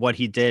after what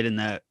he did in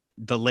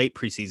the late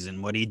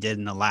preseason, what he did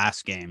in the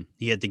last game.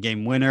 He had the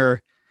game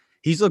winner.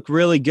 He's looked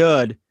really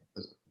good,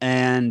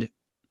 and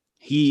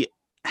he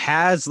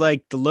has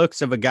like the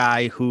looks of a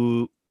guy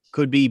who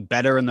could be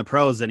better in the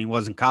pros than he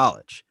was in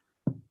college.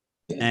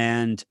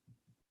 And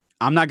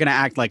I'm not going to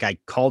act like I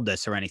called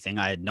this or anything.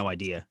 I had no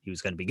idea he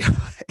was going to be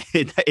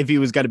good, if he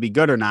was going to be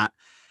good or not.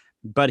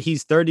 But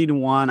he's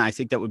 30-1. I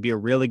think that would be a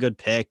really good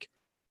pick.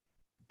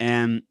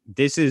 And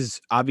this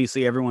is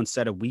obviously, everyone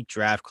said, a weak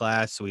draft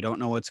class, so we don't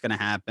know what's going to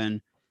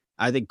happen.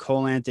 I think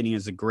Cole Anthony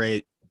is a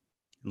great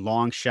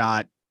long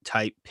shot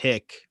type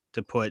pick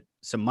to put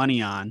some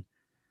money on.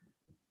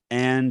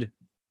 And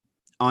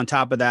on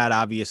top of that,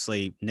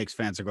 obviously, Knicks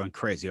fans are going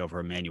crazy over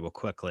Emmanuel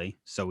Quickley.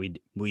 So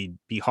we'd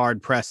be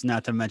hard pressed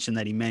not to mention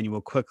that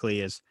Emmanuel Quickley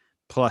is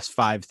plus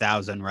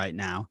 5,000 right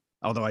now.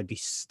 Although I'd be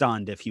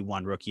stunned if he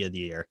won Rookie of the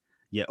Year.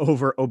 Yeah,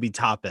 over Obi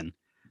Toppin.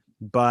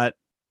 But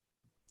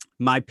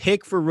my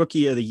pick for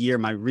Rookie of the Year,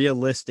 my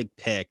realistic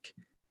pick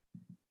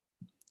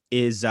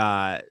is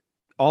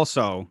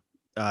also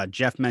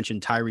Jeff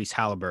mentioned Tyrese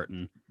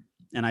Halliburton.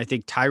 And I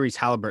think Tyrese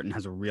Halliburton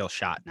has a real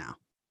shot now.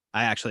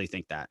 I actually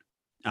think that.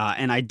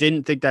 And I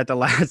didn't think that the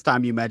last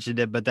time you mentioned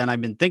it, but then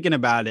I've been thinking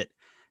about it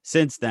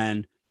since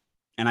then.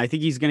 And I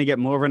think he's going to get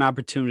more of an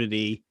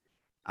opportunity.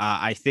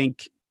 I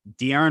think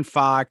De'Aaron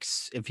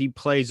Fox, if he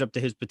plays up to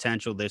his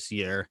potential this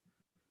year,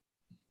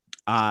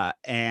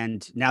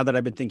 and now that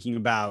I've been thinking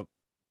about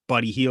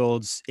Buddy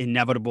Hield's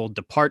inevitable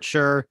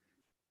departure,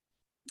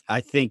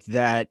 I think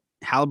that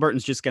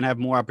Halliburton's just going to have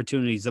more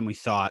opportunities than we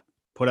thought,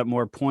 put up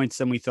more points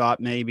than we thought,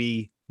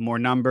 maybe more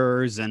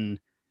numbers. And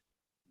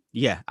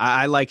yeah,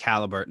 I like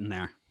Halliburton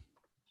there.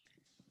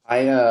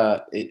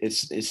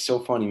 It's so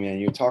funny, man.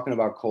 You're talking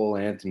about Cole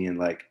Anthony, and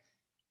like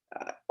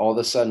all of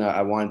a sudden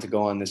I wanted to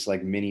go on this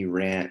like mini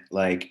rant.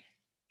 Like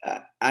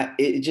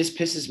it just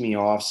pisses me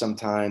off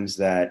sometimes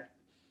that,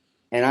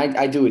 and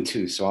I do it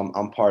too. So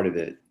I'm part of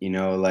it. You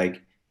know,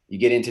 like you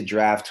get into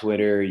draft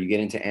Twitter, you get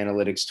into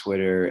analytics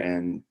Twitter,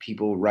 and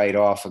people write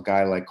off a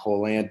guy like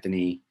Cole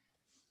Anthony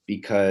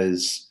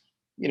because,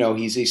 you know,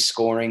 he's a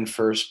scoring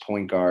first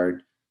point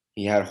guard.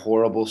 He had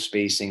horrible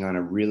spacing on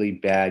a really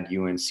bad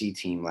UNC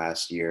team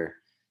last year.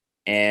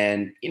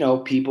 And, you know,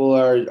 people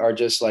are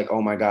just like,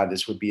 oh my God,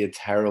 this would be a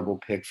terrible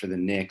pick for the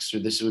Knicks, or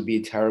this would be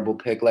a terrible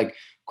pick. Like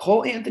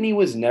Cole Anthony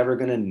was never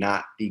going to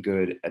not be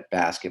good at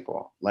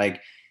basketball.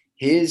 Like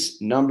his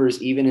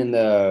numbers, even in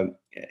the,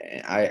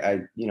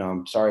 you know,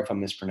 I'm sorry if I'm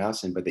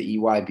mispronouncing, but the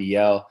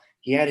EYBL,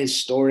 he had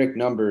historic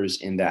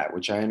numbers in that,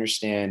 which I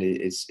understand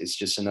it's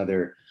just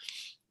another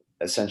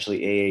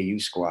essentially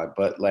AAU squad.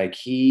 But like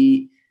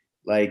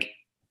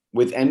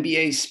with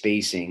NBA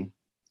spacing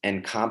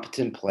and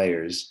competent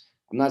players,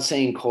 I'm not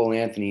saying Cole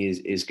Anthony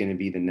is going to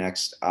be the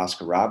next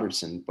Oscar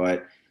Robertson,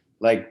 but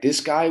like this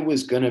guy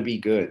was going to be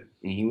good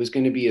and he was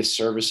going to be a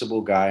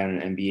serviceable guy on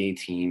an NBA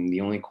team.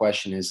 The only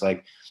question is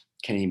like,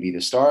 can he be the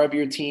star of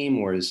your team,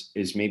 or is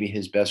maybe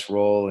his best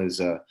role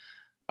as an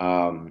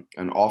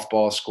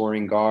off-ball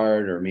scoring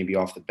guard, or maybe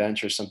off the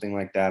bench or something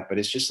like that? But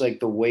it's just like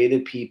the way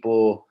that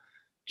people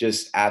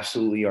just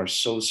absolutely are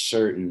so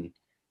certain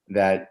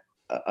that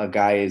a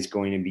guy is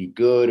going to be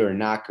good or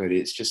not good.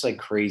 It's just like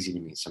crazy to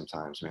me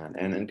sometimes, man.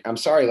 And I'm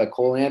sorry, like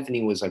Cole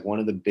Anthony was like one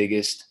of the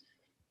biggest,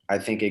 I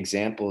think,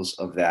 examples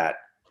of that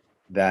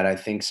I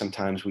think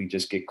sometimes we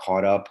just get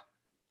caught up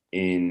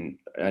in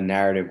a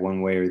narrative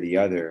one way or the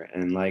other.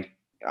 And like,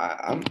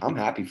 I'm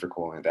happy for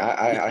Cole Anthony.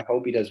 I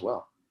hope he does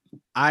well.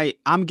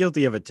 I'm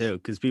guilty of it too,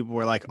 because people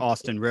were like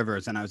Austin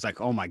Rivers, and I was like,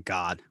 oh my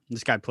God,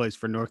 this guy plays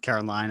for North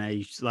Carolina.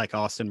 He's like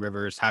Austin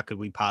Rivers. How could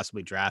we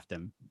possibly draft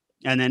him?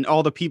 And then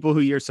all the people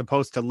who you're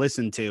supposed to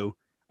listen to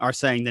are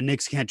saying the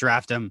Knicks can't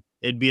draft him.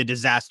 It'd be a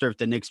disaster if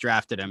the Knicks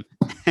drafted him.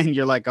 And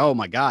you're like, oh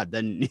my God,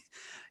 then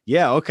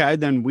yeah, okay,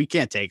 then we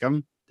can't take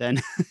him. Then,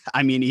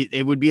 I mean,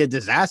 it would be a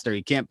disaster.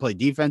 He can't play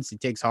defense. He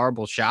takes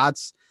horrible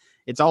shots.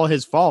 It's all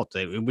his fault.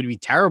 It would be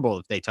terrible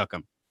if they took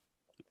him.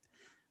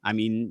 I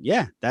mean,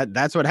 yeah,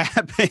 that's what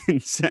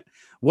happens.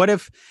 What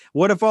if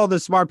all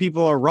the smart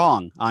people are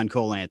wrong on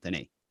Cole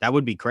Anthony? That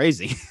would be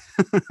crazy.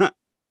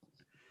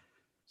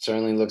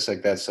 Certainly looks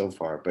like that so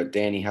far. But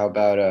Danny, how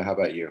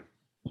about you?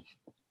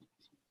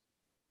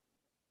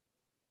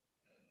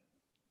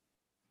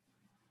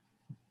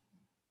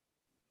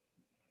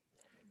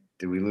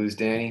 Did we lose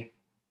Danny?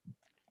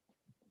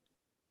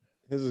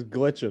 His is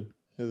glitching.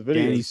 His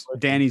video.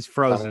 Danny's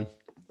frozen.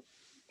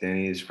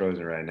 Danny is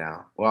frozen right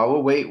now.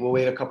 Well, we'll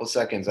wait a couple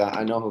seconds.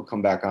 I know he'll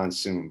come back on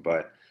soon,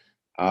 but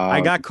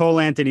I got Cole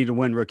Anthony to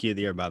win Rookie of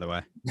the Year, by the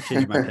way.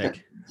 Change my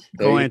pick.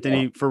 Cole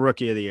Anthony for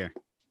Rookie of the Year.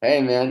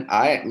 Hey man,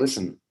 I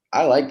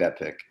like that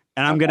pick.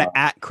 And I'm gonna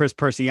at Chris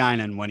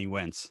Persianen when he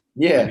wins.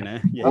 Yeah.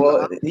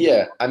 Well,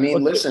 yeah. I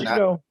mean, listen, I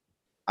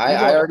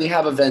already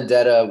have a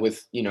vendetta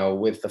with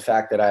the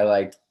fact that I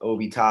liked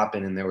Obi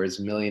Toppin, and there was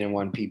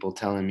 1,000,001 people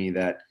telling me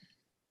that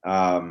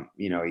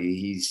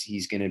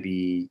he's gonna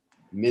be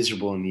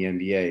miserable in the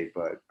NBA,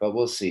 but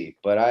we'll see.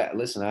 But I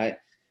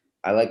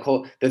like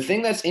Cole. The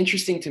thing that's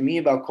interesting to me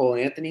about Cole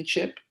Anthony,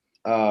 Chip,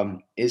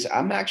 is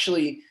I'm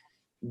actually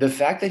the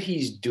fact that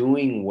he's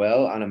doing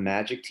well on a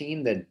Magic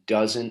team that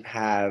doesn't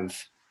have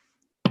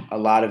a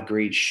lot of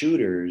great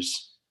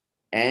shooters.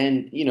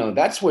 And,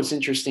 that's what's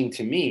interesting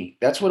to me.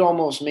 That's what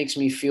almost makes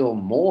me feel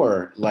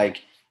more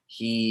like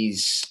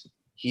he's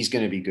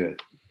going to be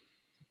good.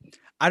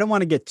 I don't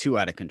want to get too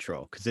out of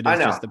control because it is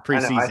just the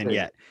preseason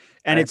yet.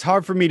 And it's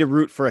hard for me to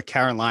root for a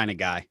Carolina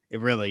guy. It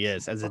really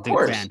is, as a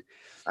Duke fan.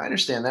 I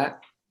understand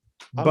that.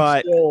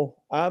 But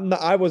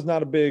I was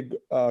not a big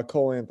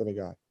Cole Anthony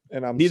guy.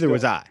 And neither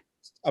was I.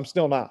 I'm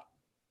still not.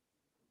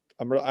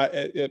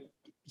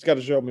 It's got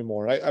to show me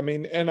more. I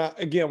mean, and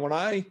again, when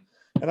I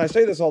And I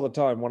say this all the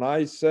time. When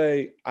I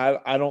say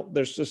I don't,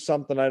 there's just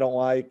something I don't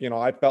like.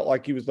 I felt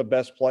like he was the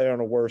best player on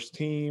a worse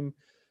team.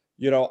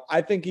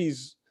 I think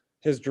his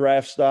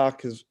draft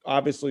stock has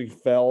obviously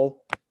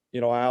fell,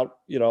 out,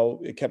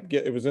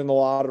 it was in the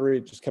lottery.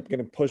 It just kept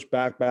getting pushed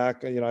back. I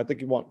think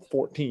he won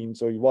 14,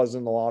 so he was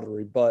in the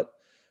lottery. But,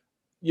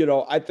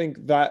 I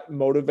think that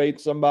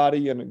motivates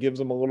somebody and it gives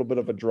them a little bit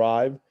of a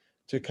drive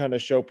to kind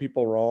of show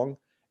people wrong.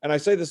 And I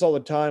say this all the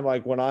time,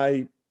 like when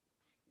I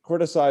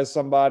criticize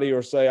somebody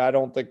or say I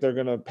don't think they're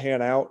going to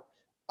pan out,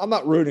 I'm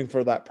not rooting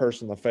for that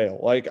person to fail.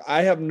 Like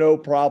I have no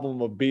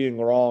problem of being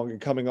wrong and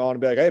coming on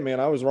and be like, hey man,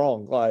 I was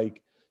wrong.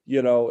 Like,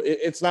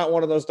 it's not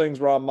one of those things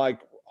where I'm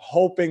like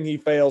hoping he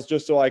fails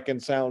just so I can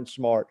sound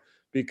smart,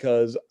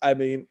 because I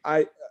mean,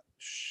 I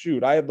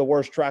have the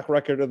worst track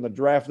record in the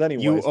draft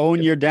anyway. You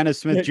own your Dennis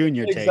Smith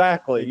Jr. take.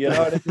 Exactly. You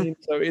know what I mean?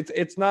 So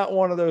it's not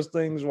one of those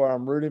things where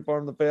I'm rooting for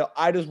him to fail.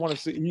 I just want to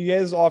see, he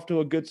is off to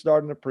a good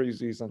start in the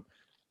preseason.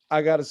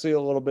 I got to see a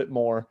little bit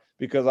more,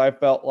 because I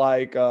felt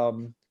like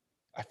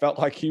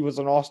he was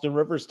an Austin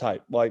Rivers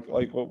type, like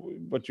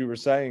what you were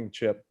saying,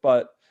 Chip.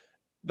 But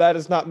that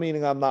is not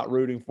meaning I'm not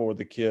rooting for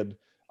the kid.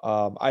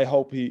 I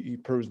hope he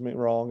proves me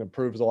wrong and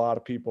proves a lot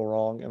of people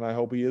wrong, and I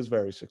hope he is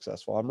very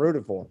successful. I'm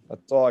rooting for him.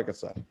 That's all I can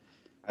say.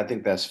 I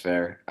think that's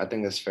fair.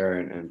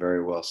 And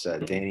very well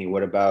said. Danny,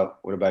 what about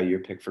your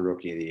pick for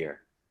Rookie of the Year?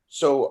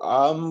 So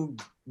I'm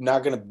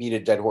not going to beat a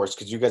dead horse,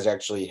 because you guys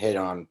actually hit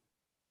on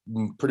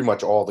pretty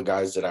much all the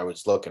guys that I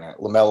was looking at.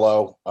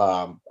 LaMelo,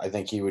 I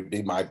think he would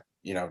be my,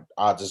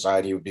 odds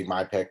aside, he would be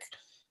my pick.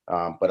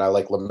 But I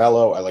like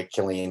LaMelo. I like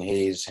Killian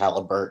Hayes,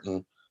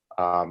 Halliburton.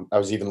 I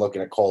was even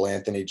looking at Cole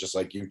Anthony, just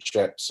like you,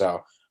 Chip.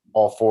 So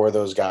all four of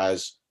those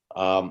guys.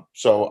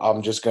 So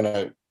I'm just going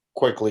to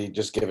quickly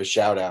just give a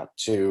shout out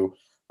to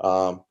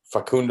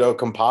Facundo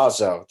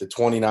Campazzo, the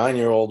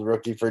 29-year-old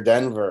rookie for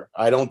Denver.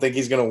 I don't think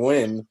he's going to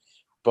win,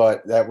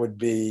 but that would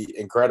be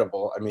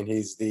incredible. I mean,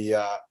 he's the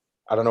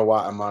I don't know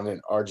why I'm on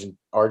an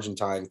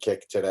Argentine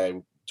kick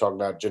today, talking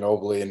about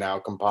Ginobili and now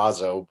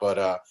Campazzo,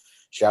 but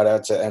shout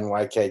out to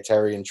NYK,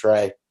 Terry and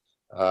Trey.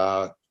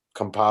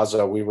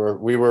 Campazzo,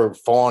 we were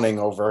fawning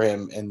over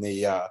him in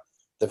the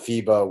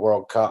FIBA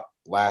World Cup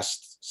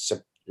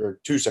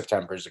two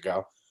Septembers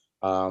ago,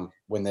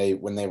 when they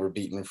were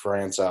beating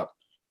France up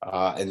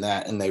in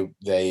that, and they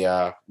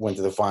went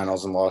to the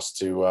finals and lost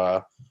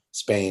to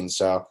Spain.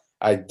 So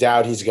I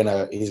doubt he's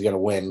gonna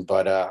win,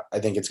 but I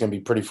think it's gonna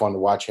be pretty fun to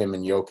watch him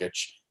and Jokic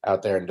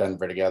out there in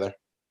Denver together.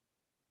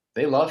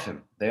 They love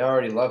him. They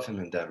already love him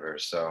in Denver.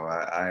 So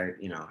I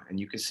and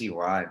you can see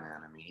why,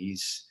 man. I mean,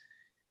 he's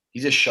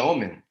a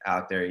showman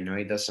out there.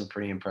 He does some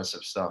pretty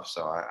impressive stuff.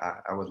 So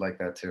I would like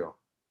that too.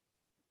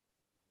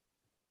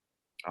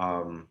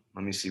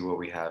 Let me see what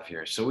we have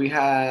here. So we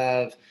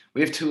have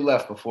two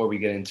left before we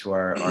get into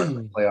our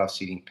playoff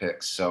seeding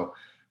picks. So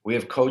we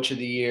have Coach of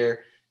the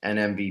Year and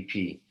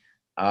MVP.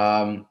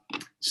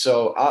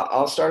 So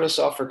I'll start us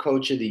off for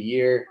Coach of the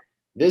Year.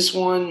 This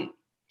one,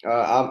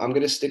 I'm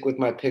going to stick with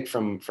my pick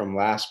from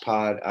last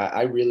pod.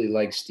 I really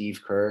like Steve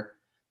Kerr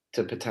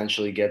to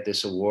potentially get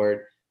this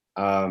award.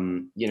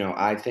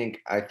 I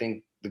think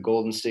the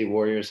Golden State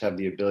Warriors have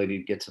the ability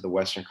to get to the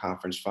Western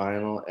Conference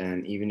Final,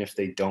 and even if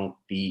they don't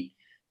beat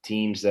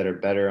teams that are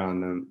better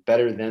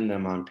than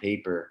them on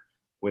paper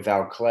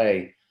without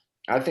Clay,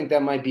 I think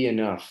that might be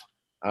enough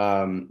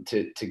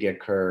to get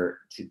Kerr,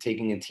 to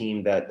taking a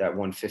team that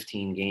won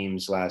 15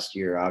 games last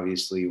year,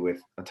 obviously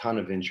with a ton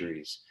of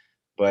injuries.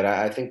 But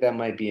I think that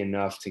might be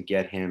enough to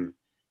get him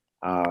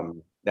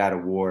that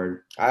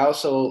award. I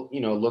also,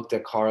 looked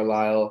at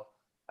Carlisle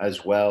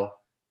as well.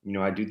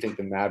 I do think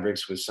the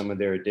Mavericks, with some of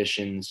their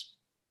additions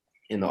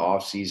in the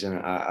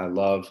offseason, I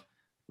love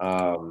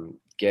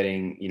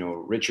getting,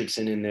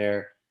 Richardson in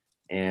there.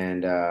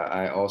 And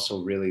I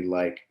also really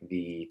like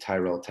the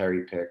Tyrell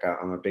Terry pick.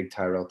 I'm a big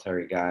Tyrell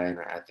Terry guy, and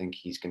I think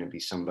he's going to be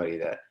somebody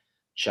that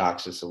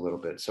shocks us a little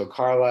bit. So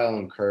Carlisle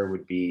and Kerr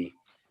would be,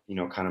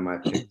 kind of my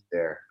pick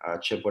there.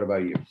 Chip, what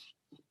about you?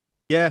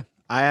 Yeah,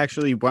 I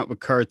actually went with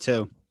Kerr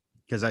too,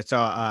 because I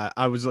saw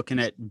I was looking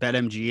at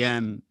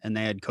BetMGM and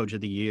they had Coach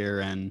of the Year,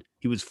 and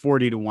he was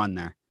 40-1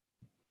 there.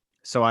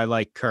 So I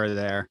like Kerr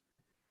there.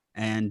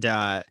 And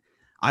I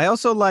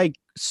also like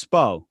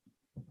Spo,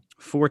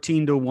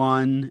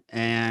 14-1.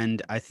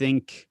 And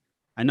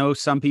I know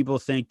some people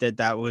think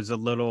that was a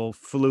little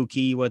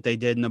fluky what they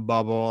did in the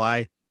bubble.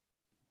 I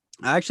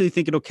actually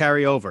think it'll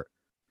carry over.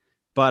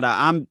 But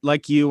I'm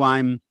like you,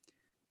 I'm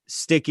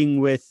sticking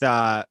with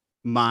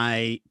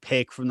my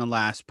pick from the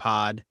last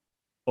pod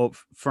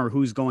for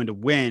who's going to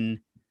win.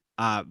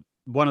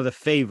 One of the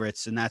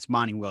favorites, and that's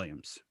Monty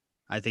Williams.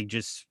 I think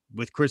just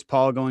with Chris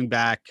Paul going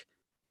back,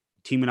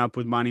 teaming up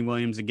with Monty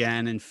Williams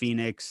again in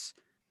Phoenix,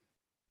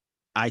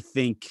 I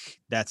think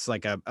that's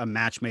like a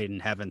match made in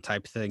heaven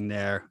type thing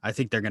there. I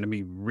think they're going to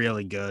be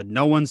really good.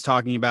 No one's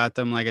talking about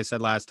them, like I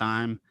said last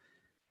time.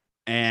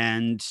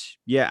 And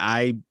yeah,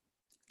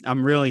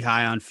 I'm really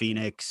high on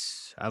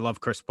Phoenix. I love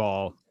Chris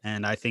Paul,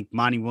 and I think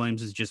Monty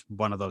Williams is just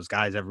one of those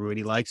guys.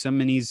 Everybody likes him,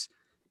 and he's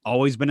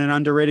always been an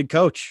underrated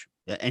coach.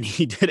 and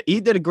he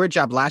did a great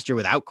job last year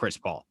without Chris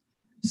Paul.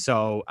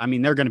 So I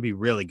mean, they're going to be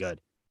really good.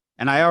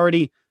 And I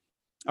already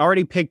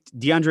picked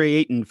DeAndre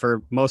Ayton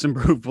for most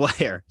improved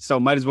player, so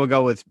might as well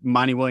go with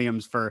Monty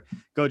Williams for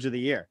coach of the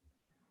year.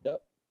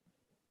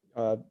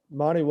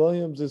 Monty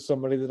Williams is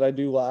somebody that I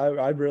do. I'm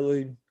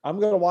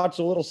going to watch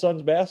a little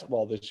Suns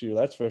basketball this year.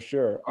 That's for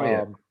sure. Oh,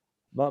 yeah.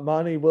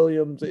 Monty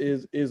Williams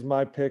is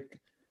my pick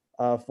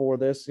for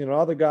this.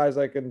 Other guys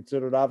I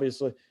considered,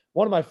 obviously,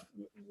 one of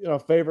my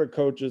favorite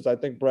coaches. I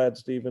think Brad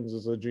Stevens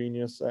is a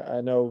genius.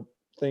 I know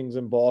things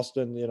in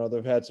Boston.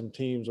 They've had some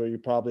teams where you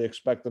probably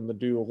expect them to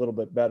do a little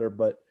bit better,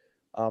 but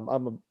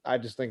I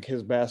just think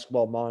his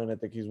basketball mind. I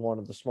think he's one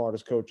of the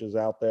smartest coaches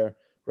out there.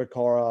 Rick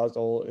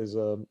Carlisle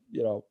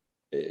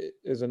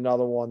is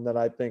another one that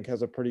I think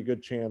has a pretty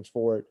good chance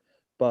for it.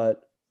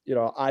 But,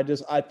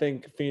 I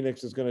think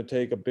Phoenix is going to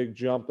take a big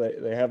jump.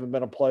 They haven't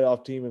been a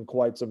playoff team in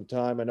quite some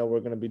time. I know we're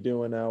going to be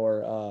doing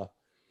our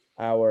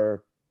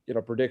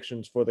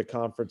predictions for the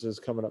conferences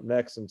coming up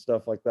next and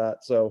stuff like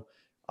that. So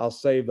I'll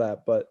save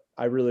that, but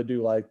I really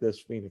do like this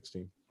Phoenix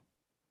team.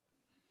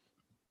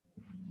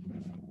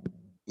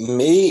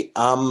 Me,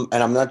 and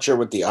I'm not sure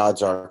what the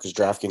odds are because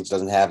DraftKings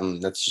doesn't have them.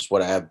 That's just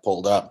what I have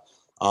pulled up.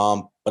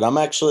 But I'm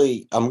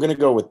going to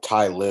go with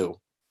Ty Lue.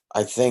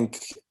 I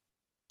think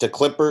the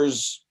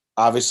Clippers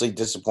obviously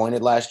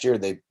disappointed last year.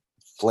 They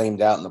flamed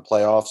out in the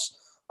playoffs.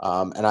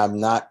 And I'm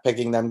not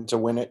picking them to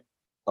win it.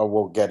 Or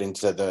we'll get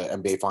into the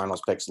NBA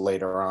Finals picks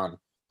later on.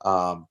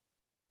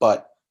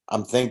 But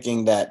I'm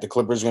thinking that the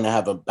Clippers are going to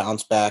have a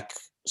bounce back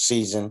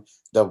season.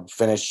 They'll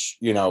finish,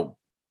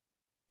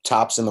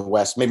 tops in the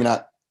West. Maybe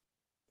not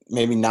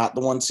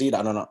the 1 seed.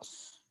 I don't know.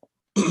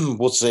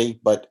 We'll see,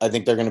 but I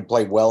think they're going to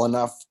play well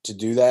enough to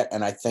do that.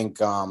 And I think,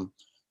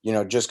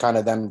 just kind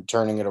of them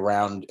turning it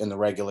around in the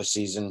regular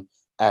season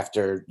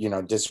after,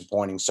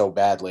 disappointing so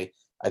badly.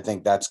 I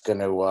think that's going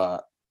to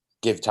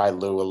give Ty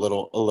Lue a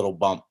little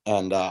bump.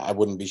 And I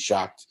wouldn't be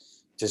shocked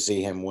to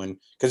see him win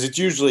because it's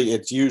usually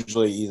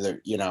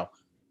either,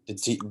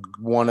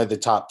 one of the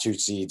top 2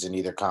 seeds in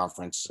either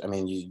conference. I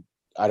mean, you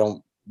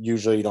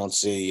don't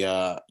see,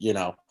 a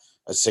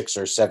 6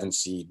 or 7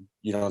 seed.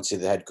 You don't see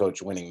the head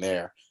coach winning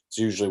there. It's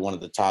usually one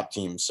of the top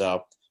teams.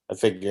 So I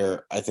think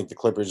the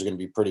Clippers are going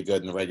to be pretty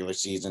good in the regular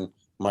season.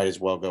 Might as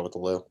well go with the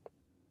Lue.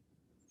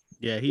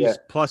 Yeah, he's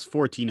plus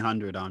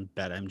 1,400 on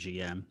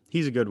BetMGM.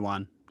 He's a good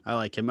one. I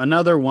like him.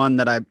 Another one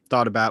that I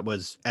thought about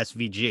was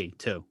SVG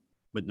too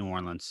with New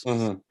Orleans.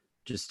 Mm-hmm.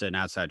 Just an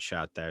outside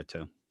shot there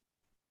too.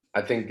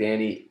 I think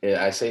Danny,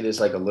 I say this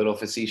like a little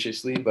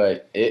facetiously,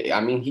 but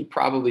he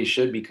probably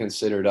should be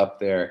considered up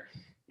there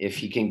if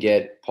he can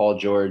get Paul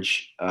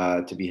George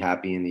to be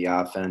happy in the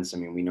offense. I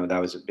mean, we know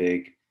that was a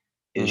big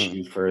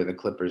issue for the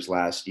Clippers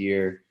last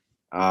year.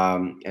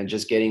 And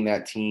just getting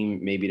that team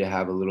maybe to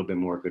have a little bit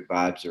more good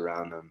vibes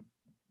around them.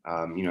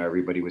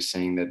 Everybody was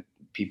saying that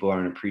people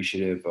aren't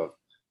appreciative of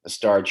the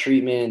star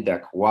treatment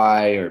that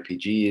Kawhi or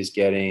PG is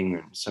getting.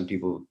 And some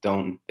people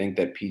don't think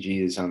that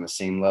PG is on the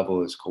same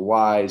level as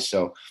Kawhi.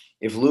 So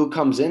if Lue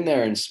comes in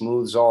there and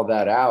smooths all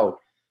that out,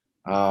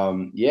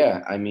 I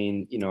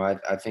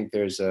think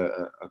there's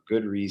a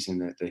good reason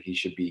that he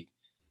should be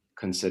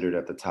considered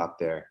at the top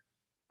there.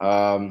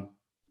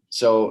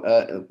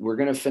 So we're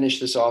going to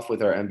finish this off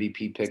with our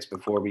MVP picks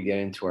before we get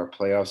into our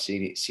playoff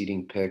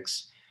seeding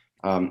picks.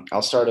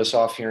 I'll start us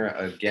off here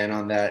again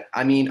on that.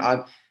 I mean,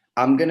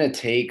 I'm going to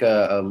take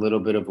a little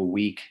bit of a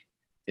weak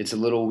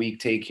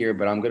take here,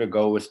 but I'm going to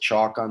go with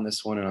chalk on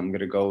this one, and I'm going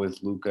to go with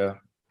Luka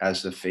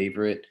as the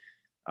favorite.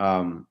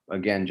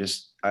 Again,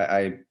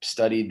 I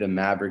studied the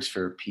Mavericks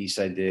for a piece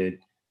I did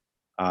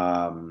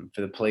for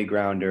the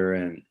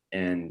Playgrounder,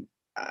 and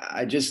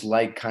I just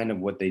like kind of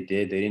what they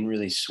did. They didn't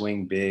really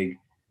swing big.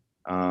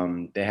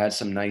 They had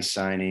some nice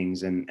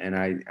signings, and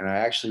I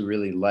actually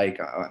really like.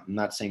 I'm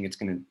not saying it's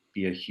going to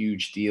be a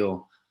huge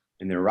deal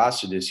in their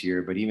roster this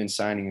year, but even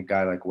signing a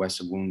guy like Wes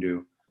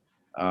Iwundu,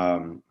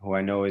 who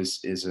I know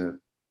is a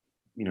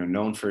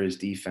known for his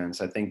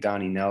defense. I think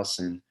Donnie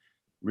Nelson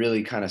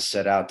really kind of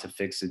set out to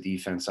fix the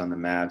defense on the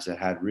Mavs that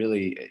had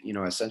really,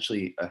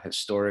 essentially a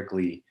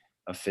historically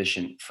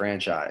efficient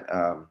franchise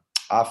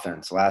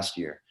offense last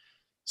year.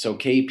 So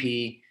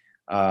KP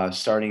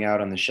starting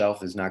out on the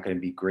shelf is not going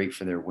to be great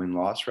for their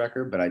win-loss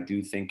record, but I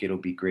do think it'll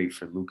be great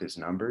for Luka's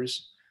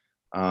numbers.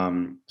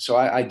 So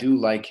I do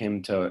like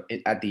him to,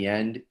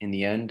 in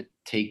the end,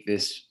 take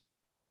this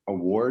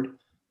award.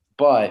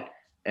 But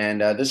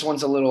this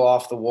one's a little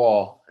off the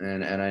wall,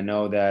 and I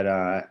know that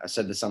I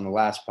said this on the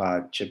last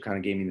pod. Chip kind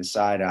of gave me the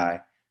side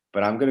eye,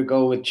 but I'm going to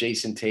go with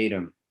Jason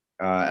Tatum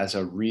as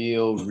a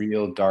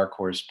real dark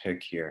horse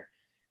pick here.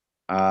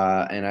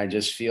 And I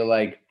just feel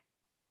like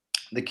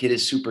the kid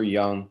is super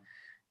young,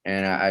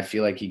 and I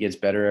feel like he gets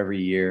better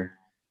every year.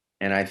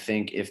 And I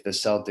think if the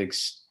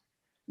Celtics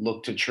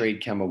look to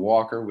trade Kemba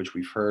Walker, which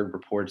we've heard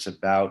reports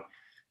about,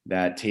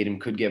 that Tatum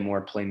could get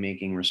more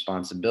playmaking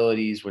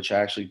responsibilities, which I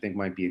actually think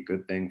might be a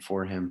good thing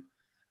for him.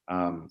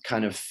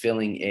 Kind of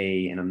filling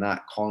and I'm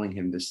not calling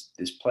him this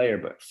player,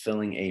 but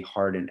filling a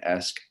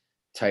Harden-esque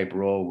type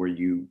role where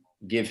you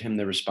give him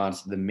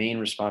the main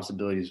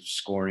responsibilities of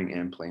scoring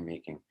and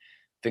playmaking.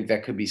 I think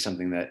that could be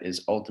something that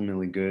is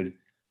ultimately good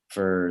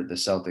for the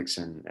Celtics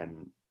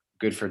and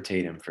good for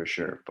Tatum for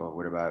sure. But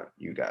what about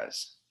you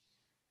guys?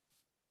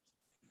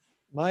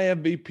 My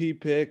MVP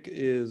pick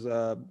is,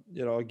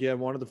 again,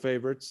 one of the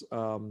favorites.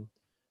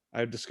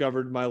 I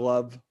discovered my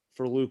love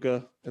for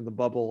Luka in the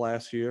bubble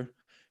last year,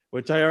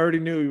 which I already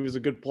knew he was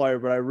a good player,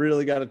 but I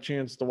really got a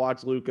chance to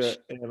watch Luka.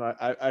 And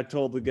I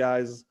told the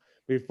guys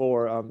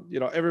before,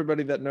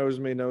 everybody that knows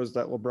me knows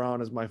that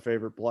LeBron is my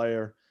favorite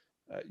player.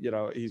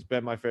 He's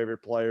been my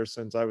favorite player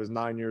since I was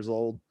 9 years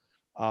old.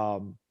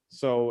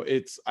 So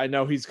I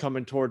know he's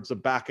coming towards the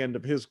back end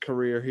of his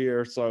career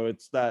here. So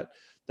it's that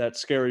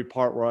scary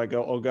part where I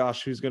go, oh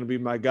gosh, who's going to be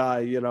my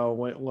guy?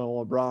 When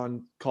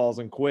LeBron calls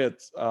and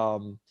quits.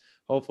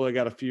 Hopefully I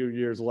got a few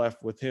years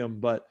left with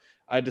him, but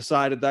I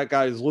decided that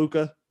guy is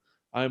Luka.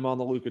 I'm on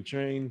the Luka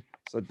train.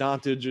 So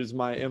Doncic is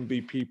my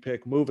MVP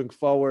pick moving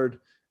forward.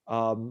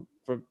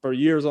 For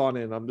years on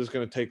in, I'm just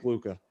going to take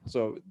Luka.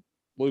 So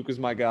Luka's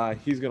my guy.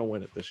 He's going to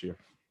win it this year.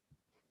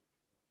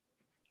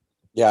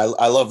 Yeah,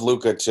 I love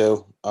Luka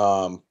too.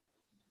 For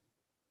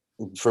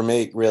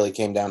me, it really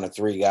came down to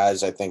three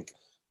guys. I think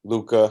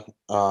Luka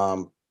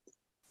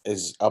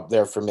is up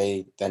there for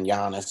me. Then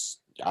Giannis.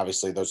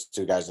 Obviously, those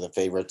two guys are the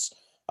favorites.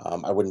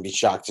 I wouldn't be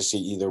shocked to see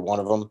either one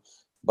of them,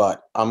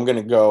 but I'm going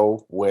to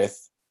go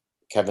with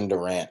Kevin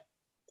Durant.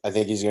 I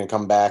think he's going to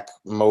come back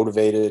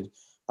motivated.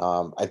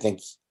 I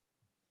think,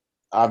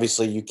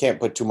 obviously, you can't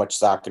put too much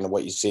stock into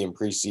what you see in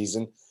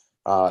preseason,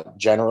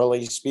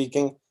 generally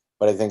speaking,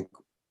 but I think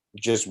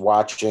just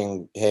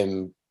watching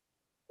him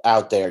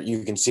out there,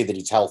 you can see that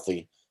he's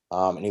healthy,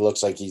 and he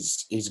looks like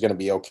he's going to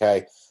be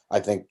okay. I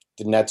think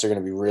the Nets are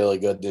going to be really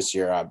good this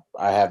year.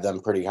 I have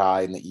them pretty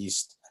high in the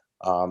East.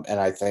 And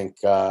I think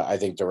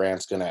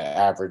Durant's going to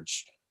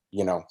average,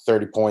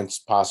 30 points,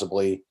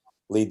 possibly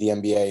lead the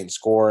NBA in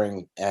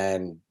scoring,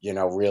 and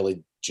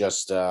really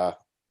just I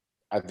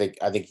think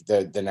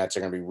the Nets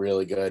are going to be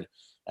really good,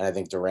 and I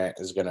think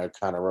Durant is going to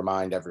kind of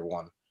remind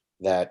everyone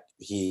that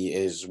he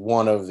is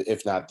one of,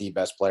 if not the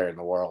best player in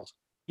the world.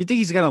 You think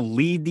he's going to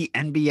lead the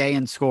NBA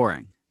in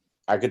scoring?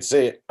 I could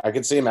see it. I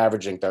could see him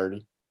averaging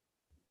 30.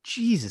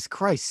 Jesus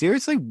Christ!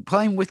 Seriously,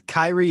 playing with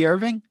Kyrie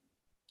Irving?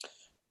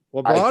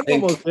 LeBron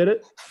almost did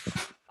it.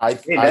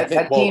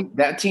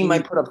 That team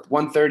might put up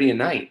 130 a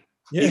night.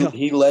 Yeah,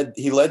 he led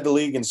the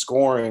league in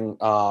scoring.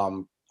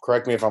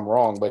 Correct me if I'm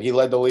wrong, but he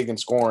led the league in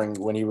scoring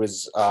when he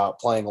was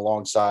playing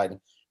alongside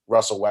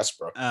Russell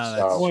Westbrook. Oh,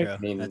 that's so, true. I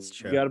mean, That's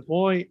true. you got a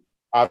point.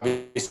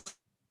 Obviously,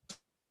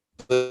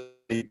 a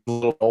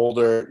little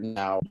older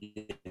now.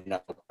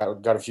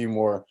 Got a few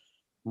more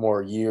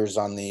years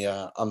on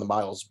the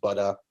miles,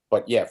 but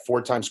yeah,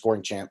 4-time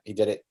scoring champ. He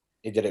did it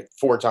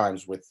 4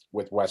 times with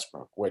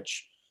Westbrook,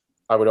 which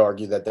I would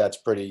argue that's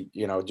pretty,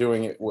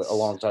 doing it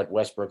alongside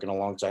Westbrook and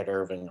alongside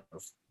Irving are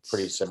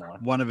pretty similar.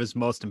 One of his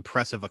most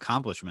impressive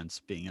accomplishments,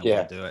 being able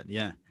Yeah. to do it.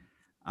 Yeah.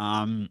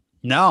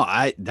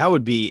 That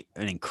would be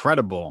an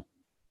incredible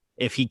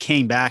if he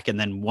came back and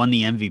then won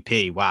the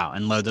MVP. Wow.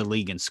 And led the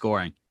league in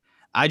scoring.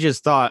 I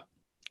just thought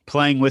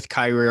playing with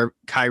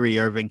Kyrie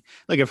Irving,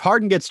 like if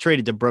Harden gets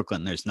traded to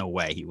Brooklyn, there's no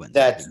way he wins.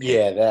 That's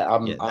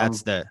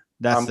MVP.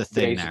 That's I'm the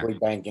thing basically there.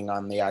 banking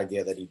on the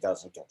idea that he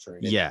doesn't get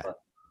traded. Yeah. But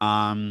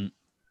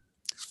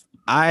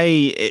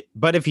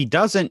But if he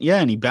doesn't,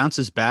 and he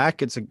bounces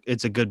back, it's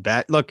a good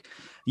bet. Look,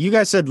 you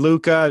guys said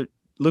Luka's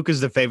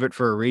the favorite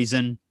for a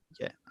reason.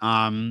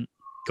 Yeah.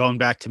 Going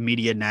back to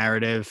media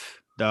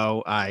narrative,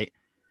 though, I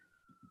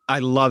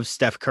love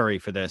Steph Curry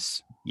for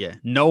this. Yeah.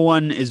 No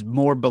one is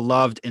more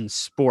beloved in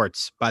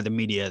sports by the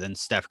media than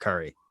Steph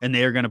Curry, and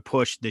they are going to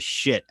push the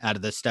shit out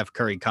of the Steph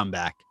Curry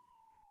comeback.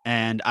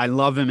 And I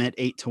love him at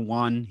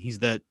 8-1. He's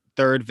the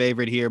third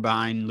favorite here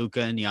behind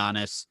Luka and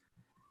Giannis.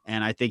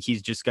 And I think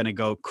he's just going to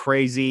go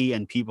crazy,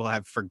 and people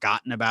have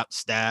forgotten about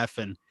Steph.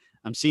 And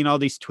I'm seeing all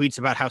these tweets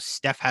about how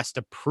Steph has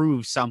to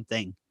prove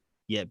something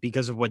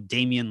because of what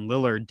Damian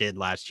Lillard did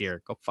last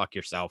year. Go fuck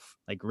yourself.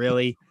 Like,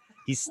 really?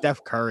 He's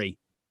Steph Curry.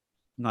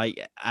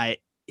 Like,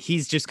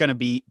 he's just going to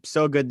be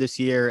so good this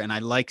year. And I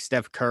like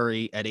Steph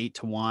Curry at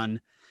 8-1.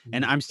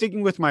 And I'm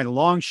sticking with my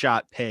long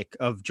shot pick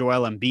of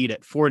Joel Embiid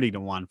at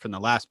 40-1 from the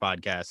last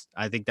podcast.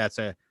 I think that's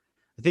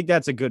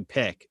a good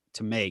pick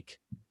to make.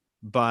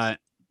 But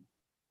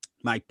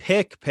my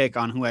pick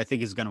on who I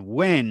think is going to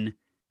win,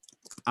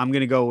 I'm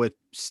going to go with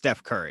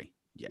Steph Curry.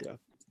 Yeah.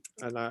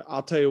 And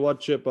I'll tell you what,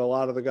 Chip, a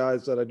lot of the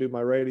guys that I do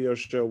my radio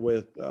show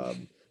with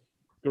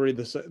agree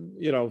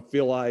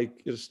feel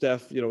like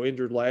Steph,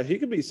 injured last. He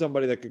could be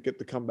somebody that could get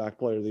the comeback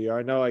player of the year.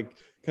 I know I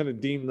kind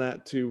of deemed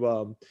that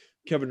to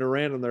Kevin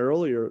Durant in the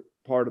earlier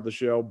part of the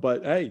show,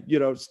 but hey,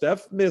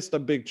 Steph missed a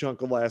big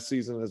chunk of last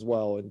season as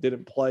well and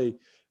didn't play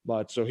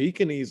much. So he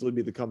can easily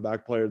be the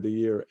comeback player of the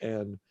year.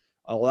 And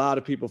a lot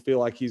of people feel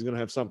like he's going to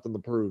have something to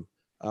prove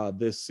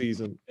this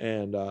season.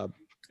 And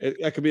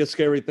it could be a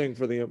scary thing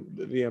for the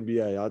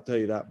NBA. I'll tell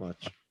you that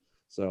much.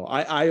 So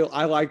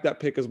I like that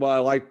pick as well. I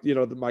like,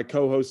 my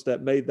co-host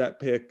that made that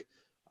pick.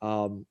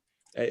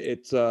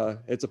 it's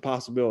a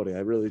possibility. I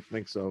really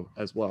think so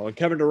as well. And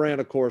Kevin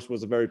Durant, of course,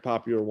 was a very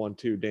popular one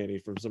too, Danny,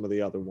 from some of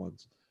the other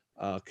ones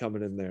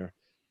coming in there.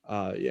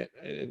 Yeah,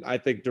 and I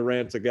think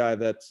Durant's a guy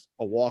that's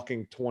a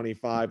walking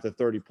 25 to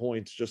 30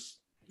 points just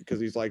because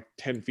he's like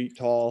 10 feet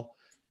tall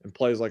and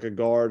plays like a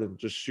guard and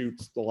just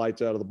shoots the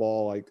lights out of the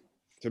ball. Like,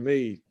 to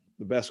me,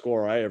 the best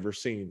scorer I ever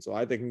seen. So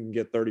I think he can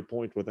get 30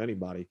 points with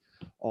anybody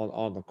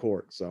on the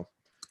court. So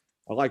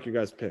I like your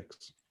guys'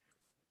 picks.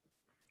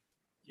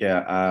 Yeah,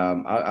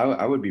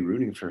 I would be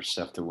rooting for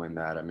Steph to win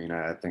that. I mean,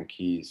 I think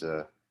he's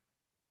a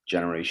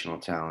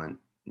generational talent.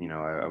 You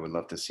know, I would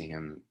love to see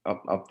him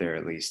up there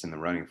at least in the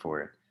running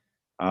for it.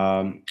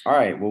 All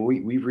right, well,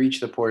 we've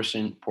reached the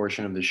portion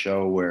of the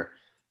show where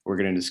we're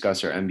going to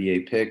discuss our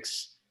NBA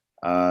picks.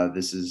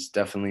 This is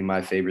definitely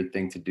my favorite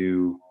thing to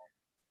do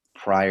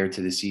prior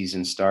to the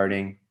season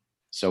starting.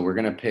 So we're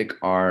going to pick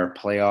our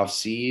playoff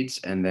seeds,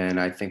 and then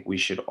I think we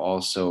should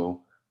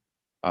also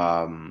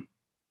um,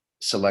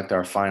 select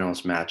our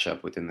finals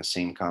matchup within the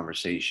same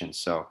conversation.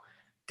 So,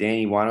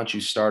 Danny, why don't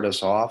you start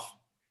us off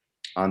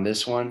on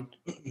this one,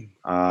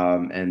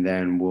 and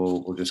then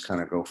we'll just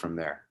kind of go from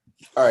there.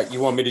 All right, you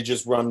want me to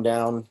just run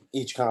down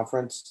each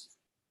conference,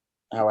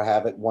 how I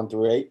have it, 1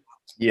 through 8?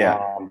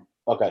 Yeah.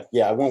 Okay.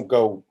 Yeah, I won't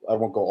go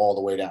all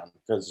the way down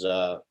because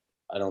I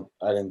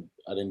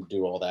didn't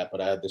do all that,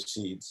 but I had the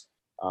seeds.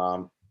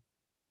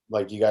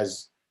 Like you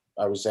guys,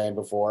 I was saying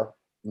before,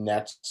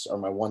 Nets are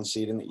my 1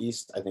 seed in the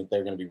East. I think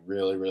they're going to be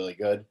really, really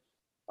good.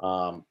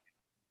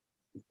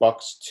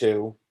 Bucks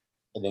 2.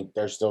 I think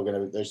they're still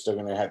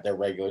gonna have their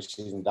regular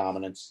season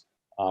dominance.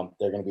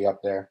 They're going to be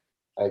up there.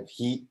 I have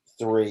Heat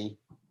 3.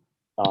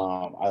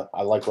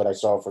 I like what I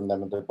saw from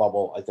them in the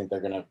bubble. I think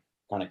they're going to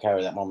kind of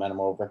carry that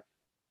momentum over.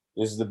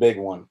 This is the big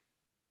one.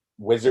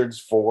 Wizards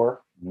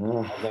 4.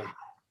 I think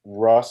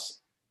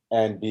Russ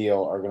and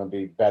Beal are going to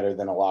be better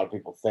than a lot of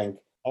people think.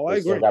 Oh, I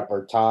They still agree. got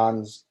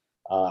Bertans.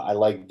 I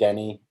like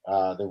Denny,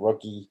 the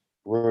rookie.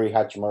 Rui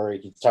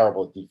Hachimura. He's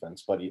terrible at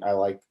defense, but I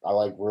like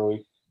Rui.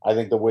 I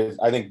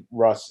think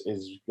Russ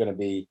is going to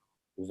be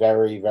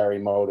very, very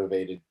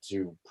motivated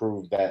to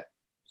prove that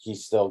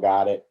he's still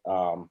got it.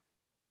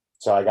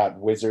 So I got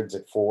Wizards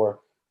at 4,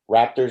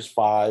 Raptors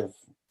 5.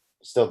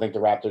 Still think the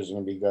Raptors are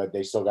going to be good.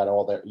 They still got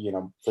all their,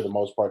 for the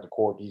most part, the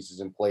core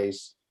pieces in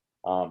place.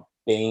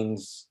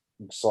 Baines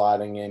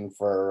sliding in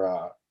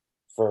for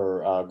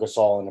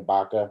Gasol and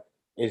Ibaka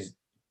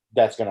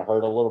that's going to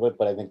hurt a little bit,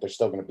 but I think they're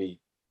still going to be,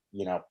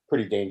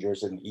 pretty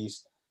dangerous in the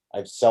East. I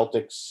have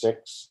Celtics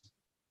 6.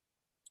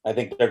 I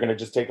think they're going to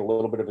just take a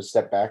little bit of a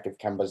step back if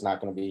Kemba's not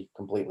going to be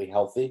completely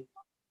healthy.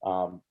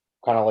 Kind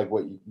of like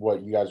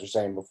what you guys were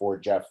saying before,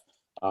 Jeff,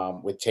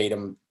 with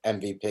Tatum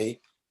MVP.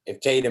 If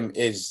Tatum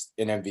is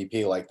an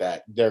MVP like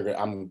that,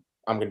 I'm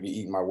going to be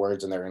eating my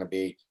words, and they're going to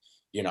be,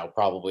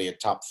 probably a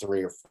top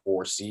 3 or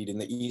 4 seed in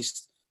the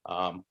East.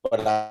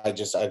 But I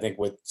think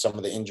with some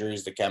of the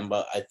injuries to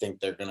Kemba, I think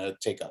they're going to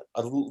take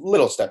a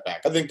little step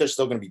back. I think they're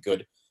still going to be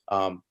good.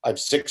 I have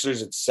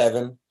Sixers at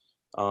 7,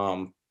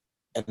 and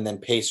then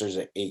Pacers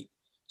at 8.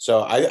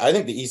 So I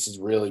think the East is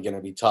really going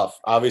to be tough.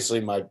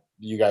 Obviously,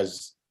 you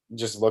guys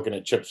just looking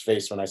at Chip's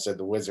face when I said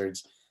the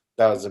Wizards,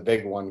 that was a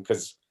big one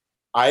because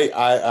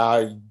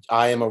I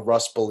am a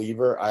Russ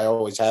believer. I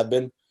always have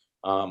been.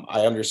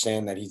 I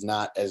understand that he's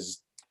not as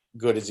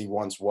good as he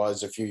once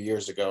was a few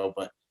years ago,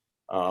 but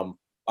I'm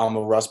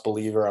a Russ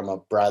believer. I'm a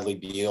Bradley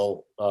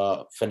Beal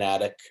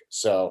fanatic.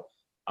 So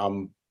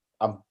I'm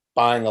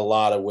buying a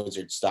lot of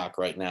Wizard stock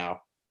right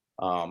now.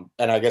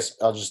 And I guess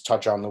I'll just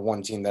touch on the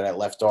one team that I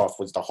left off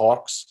was the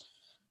Hawks.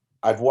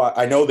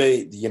 I know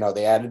they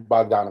added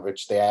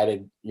Bogdanovich. They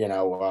added,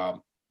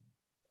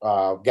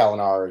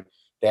 Gallinari.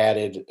 They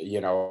added,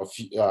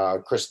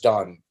 Chris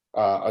Dunn,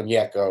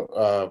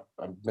 Onyeka,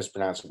 I'm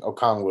mispronouncing,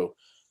 Okongwu.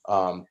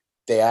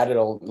 They added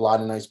a lot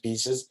of nice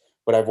pieces,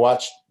 but I've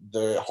watched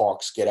the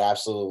Hawks get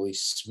absolutely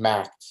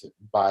smacked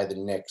by the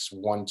Knicks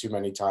one too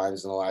many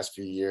times in the last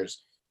few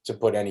years to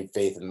put any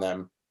faith in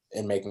them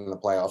in making the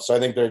playoffs. So I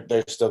think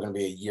they're still going to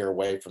be a year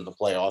away from the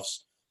playoffs.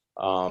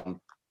 And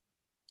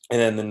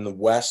then in the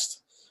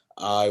West,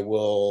 I'm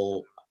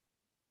going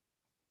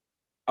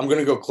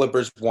to go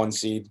Clippers 1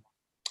 seed.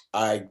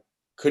 I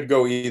could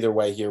go either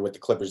way here with the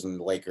Clippers and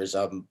the Lakers.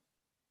 I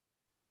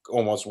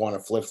almost want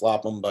to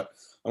flip-flop them, but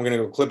I'm going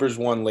to go Clippers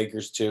 1,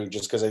 Lakers 2,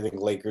 just because I think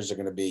Lakers are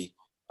going to be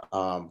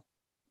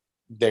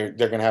they're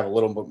going to have a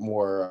little bit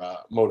more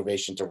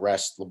motivation to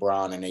rest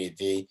LeBron and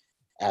AD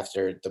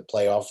after the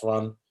playoff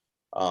run.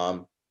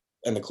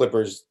 And the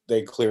Clippers,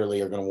 they clearly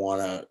are going to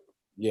want to,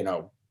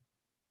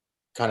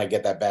 kind of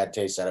get that bad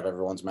taste out of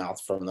everyone's mouth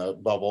from the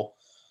bubble.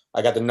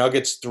 I got the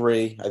Nuggets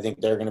 3. I think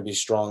they're going to be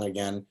strong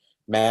again.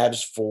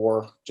 Mavs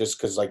 4, just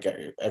because like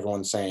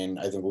everyone's saying,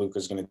 I think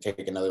Luka's going to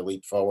take another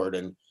leap forward,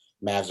 and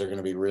Mavs are going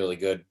to be really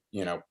good,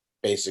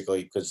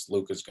 basically because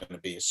Luka's going to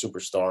be a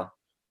superstar.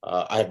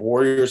 I have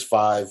Warriors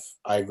 5.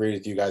 I agree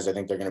with you guys. I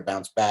think they're going to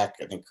bounce back.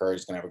 I think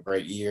Curry's going to have a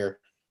great year.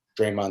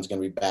 Draymond's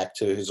going to be back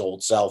to his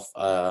old self.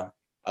 I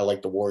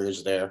like the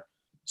Warriors there.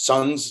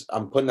 Suns,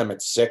 I'm putting them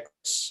at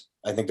 6.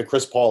 I think the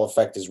Chris Paul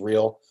effect is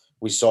real.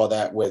 We saw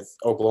that with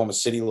Oklahoma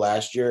City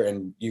last year,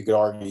 and you could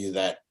argue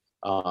that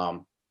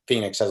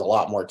Phoenix has a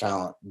lot more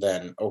talent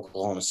than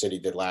Oklahoma City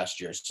did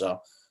last year. So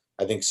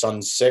I think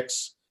Suns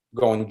 6,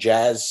 going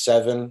Jazz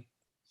 7.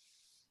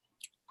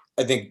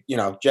 I think,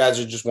 Jazz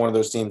are just one of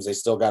those teams. They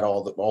still got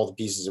all the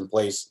pieces in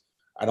place.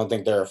 I don't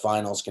think they're a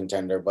finals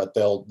contender, but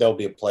they'll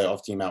be a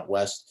playoff team out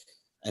west.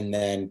 And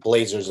then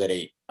Blazers at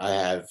 8.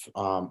 I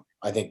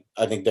think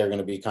they're going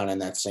to be kind of in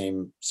that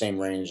same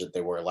range that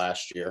they were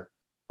last year.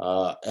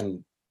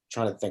 And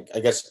trying to think, I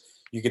guess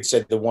you could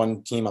say the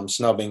one team I'm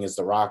snubbing is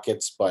the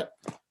Rockets, but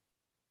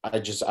I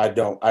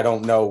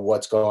don't know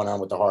what's going on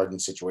with the Harden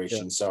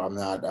situation. Yeah.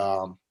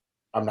 So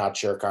I'm not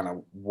sure kind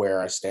of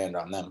where I stand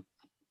on them.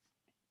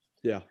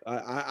 Yeah,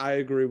 I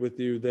agree with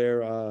you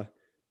there,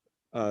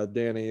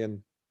 Danny,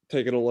 and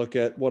taking a look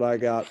at what I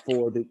got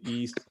for the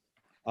East.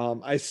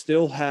 I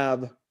still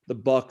have the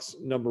Bucks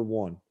number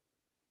 1.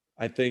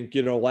 I think,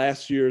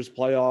 last year's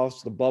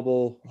playoffs, the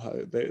bubble,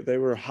 they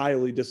were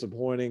highly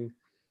disappointing.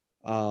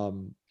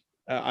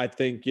 I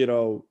think, it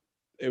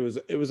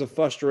was a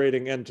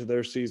frustrating end to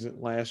their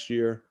season last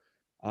year.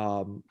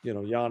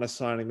 Giannis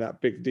signing that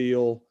big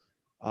deal.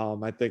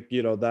 I think,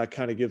 that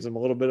kind of gives them a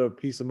little bit of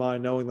peace of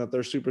mind knowing that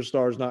their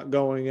superstar is not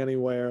going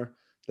anywhere.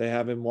 They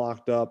have him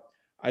locked up.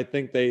 I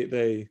think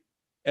they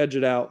edge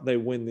it out. They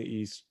win the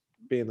East,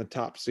 being the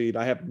top seed.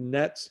 I have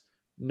Nets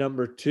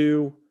number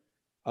 2.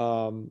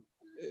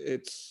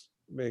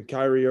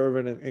 Kyrie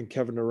Irving and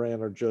Kevin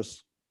Durant are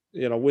just,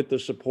 with the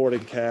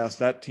supporting cast,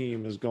 that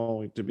team is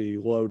going to be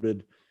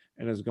loaded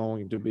and is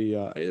going to be,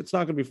 it's not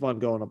going to be fun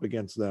going up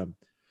against them.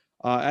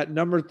 At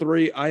number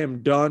 3, I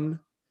am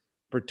done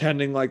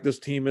pretending like this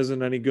team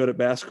isn't any good at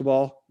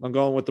basketball. I'm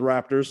going with the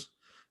Raptors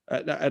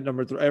at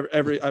number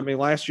 3.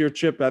 Last year,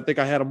 Chip, I think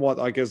I had them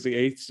as the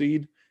 8th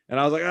seed. And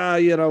I was like,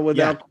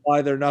 without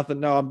Kawhi, they're nothing.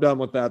 No, I'm done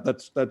with that.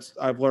 That's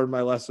I've learned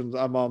my lessons.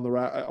 I'm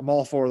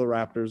all for the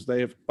Raptors.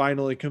 They have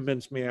finally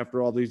convinced me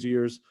after all these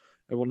years.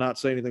 I will not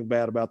say anything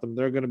bad about them.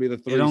 They're going to be the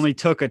 3. It only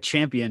took a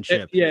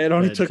championship. It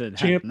only took a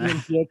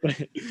championship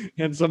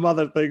and some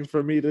other things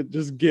for me to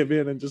just give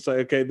in and just say,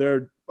 okay,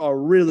 they're a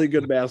really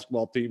good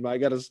basketball team. I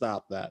got to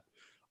stop that.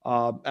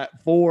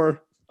 At 4,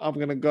 I'm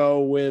going to go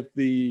with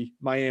the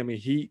Miami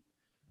Heat.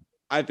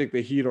 I think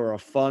the Heat are a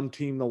fun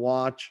team to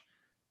watch.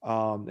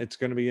 It's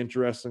going to be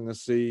interesting to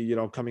see,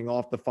 coming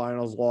off the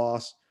finals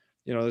loss,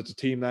 it's a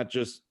team that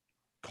just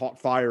caught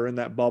fire in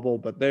that bubble,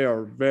 but they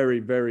are very,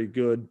 very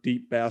good,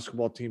 deep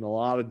basketball team, a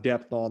lot of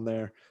depth on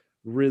there.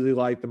 Really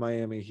like the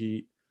Miami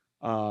Heat.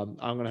 I'm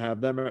going to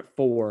have them at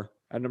 4.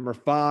 At number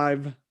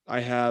 5, I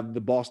have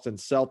the Boston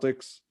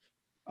Celtics.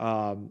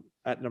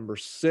 At number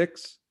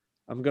 6,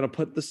 I'm going to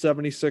put the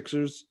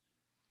 76ers.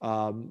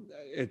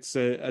 It's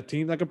a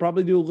team that could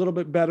probably do a little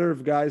bit better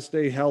if guys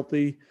stay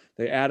healthy.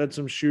 They added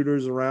some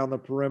shooters around the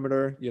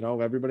perimeter.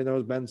 Everybody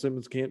knows Ben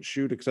Simmons can't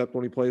shoot except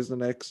when he plays the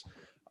Knicks.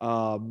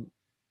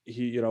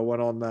 He,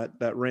 went on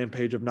that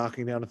rampage of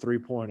knocking down a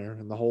 3-pointer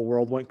and the whole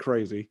world went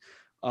crazy.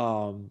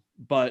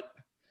 But,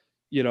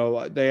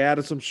 they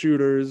added some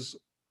shooters.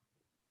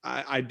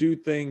 I do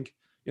think,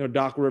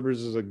 Doc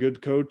Rivers is a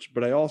good coach,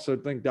 but I also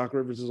think Doc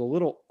Rivers is a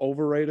little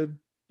overrated.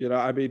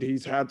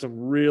 He's had some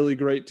really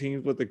great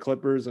teams with the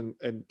Clippers and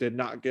did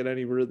not get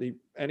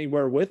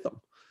anywhere with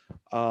them.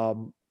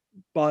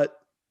 But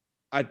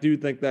I do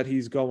think that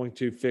he's going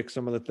to fix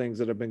some of the things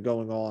that have been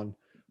going on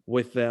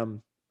with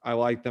them. I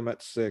like them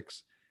at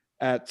 6.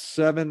 At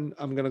 7,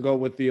 I'm going to go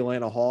with the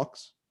Atlanta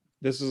Hawks.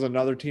 This is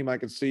another team I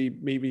could see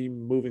maybe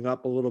moving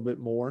up a little bit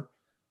more.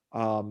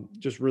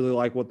 Just really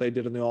like what they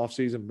did in the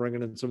offseason,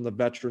 bringing in some of the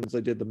veterans. They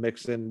did the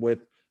mix in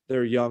with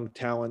their young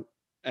talent.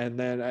 And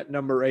then at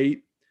number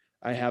 8,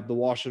 I have the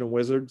Washington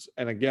Wizards.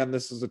 And again,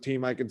 this is a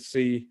team I could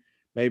see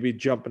maybe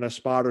jumping a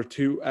spot or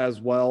 2 as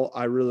well.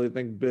 I really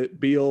think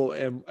Beal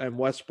and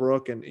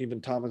Westbrook and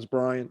even Thomas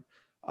Bryant,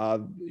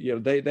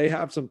 they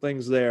have some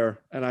things there.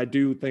 And I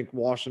do think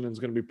Washington's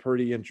going to be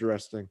pretty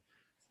interesting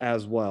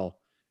as well.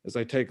 As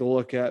I take a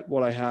look at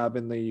what I have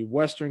in the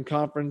Western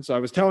Conference, I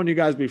was telling you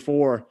guys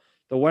before,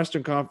 the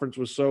Western Conference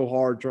was so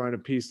hard trying to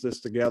piece this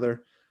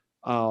together.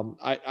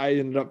 I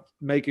ended up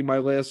making my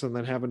list and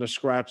then having to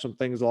scratch some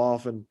things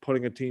off and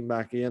putting a team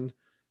back in.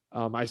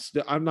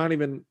 I'm not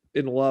even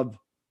in love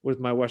with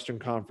my Western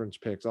Conference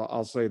picks.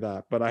 I'll say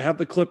that, but I have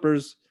the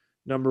Clippers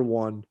number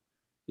 1.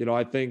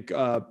 I think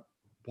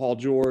Paul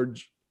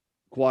George,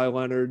 Kawhi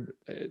Leonard,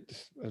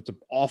 it's an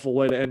awful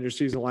way to end your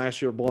season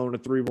last year, blowing a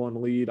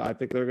 3-1 lead. I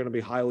think they're going to be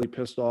highly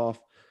pissed off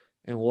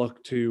and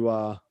look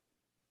to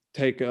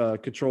take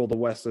control of the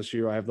West this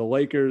year. I have the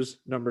Lakers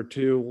number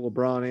 2,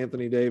 LeBron,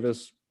 Anthony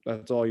Davis.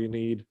 That's all you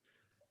need.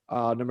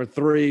 Number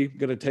 3,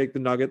 going to take the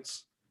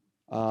Nuggets.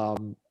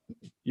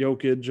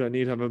 Jokic, I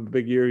need him to have a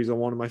big year. He's on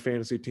one of my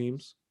fantasy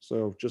teams.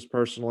 So just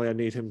personally, I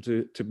need him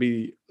to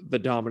be the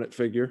dominant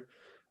figure.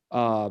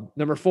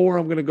 Number 4,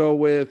 I'm going to go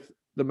with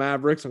the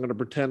Mavericks. I'm going to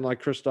pretend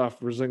like Kristaps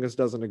Porzingis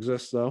doesn't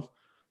exist, though,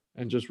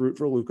 and just root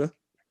for Luka.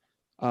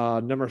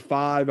 Number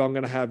 5, I'm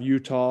going to have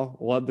Utah.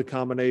 Love the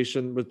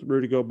combination with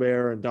Rudy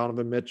Gobert and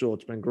Donovan Mitchell.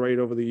 It's been great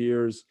over the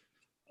years.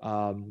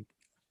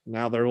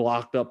 Now they're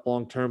locked up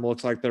long term.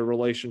 Looks like their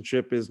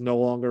relationship is no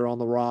longer on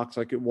the rocks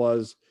like it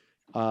was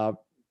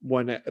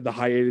when the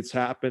hiatus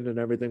happened and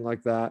everything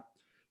like that.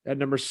 At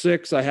number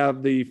 6, I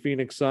have the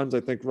Phoenix Suns.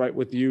 I think right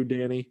with you,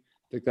 Danny.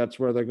 I think that's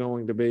where they're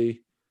going to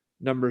be.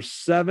 Number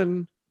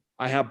 7,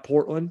 I have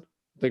Portland.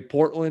 I think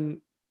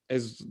Portland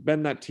has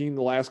been that team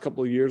the last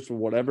couple of years for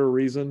whatever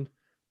reason.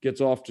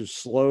 Gets off to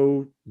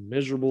slow,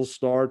 miserable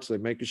starts. They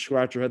make you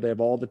scratch your head. They have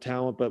all the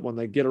talent, but when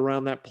they get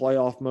around that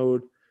playoff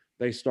mode,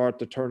 they start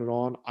to turn it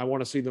on. I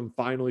want to see them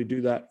finally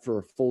do that for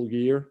a full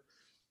year.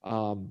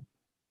 And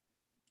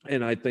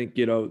I think,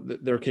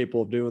 they're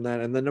capable of doing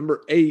that. And then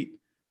number 8,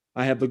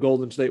 I have the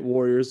Golden State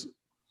Warriors.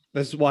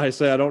 This is why I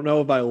say I don't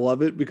know if I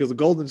love it, because the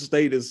Golden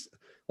State is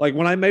like,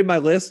 when I made my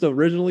list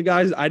originally,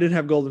 guys, I didn't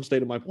have Golden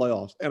State in my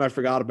playoffs and I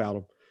forgot about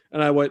them.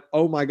 And I went,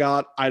 oh my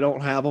God, I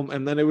don't have them.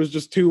 And then it was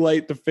just too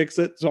late to fix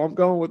it. So I'm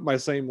going with my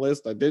same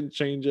list. I didn't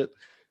change it.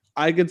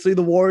 I can see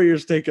the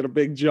Warriors taking a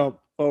big jump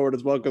forward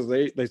as well, because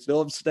they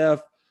still have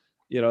Steph.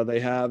 They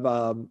have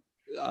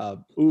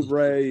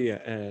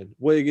Oubre and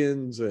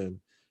Wiggins, and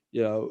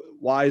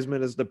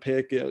Wiseman is the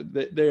pick.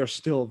 They are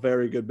still a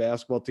very good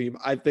basketball team.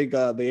 I think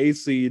the 8th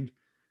seed,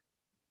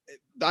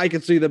 I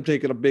could see them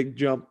taking a big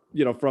jump,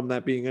 from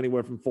that being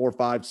anywhere from 4,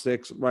 5,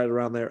 6, right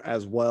around there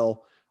as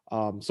well.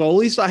 So at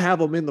least I have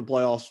them in the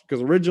playoffs,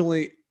 because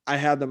originally I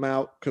had them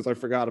out because I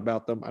forgot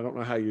about them. I don't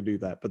know how you do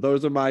that, but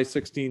those are my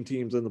 16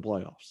 teams in the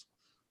playoffs.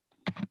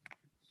 I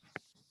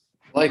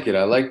like it.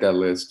 I like that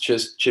list.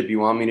 Just Chip, you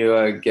want me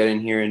to get in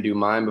here and do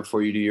mine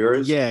before you do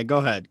yours? Yeah, go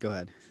ahead.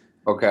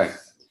 Okay.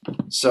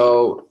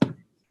 So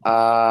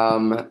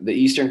the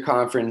Eastern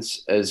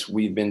Conference, as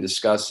we've been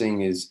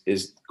discussing,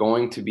 is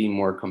going to be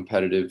more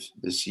competitive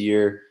this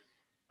year.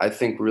 I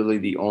think really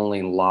the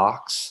only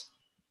locks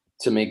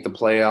to make the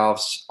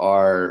playoffs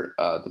are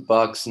the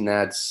Bucks,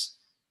 Nets,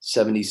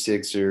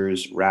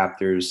 76ers,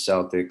 Raptors,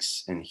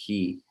 Celtics, and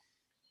Heat,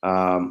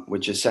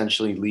 which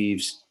essentially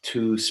leaves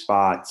 2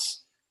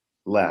 spots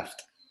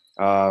left.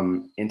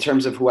 In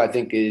terms of who I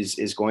think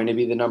is going to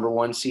be the number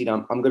 1 seed,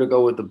 I'm going to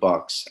go with the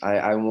Bucks.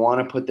 I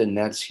want to put the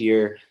Nets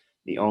here.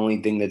 The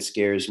only thing that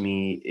scares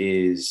me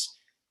is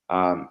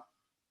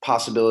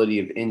possibility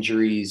of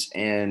injuries,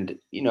 and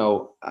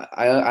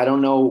I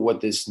don't know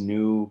what this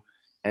new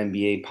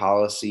NBA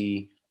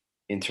policy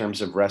in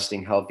terms of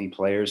resting healthy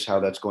players, how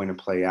that's going to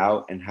play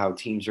out, and how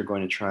teams are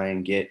going to try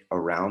and get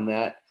around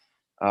that,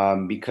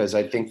 because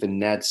I think the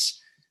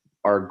Nets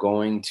are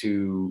going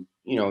to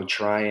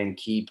try and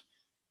keep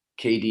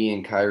KD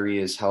and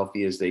Kyrie as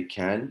healthy as they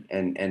can,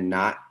 and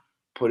not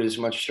put as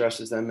much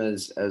stress as them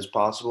as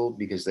possible,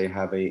 because they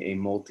have a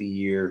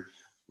multi-year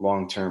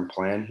long-term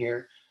plan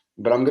here.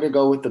 But I'm going to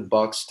go with the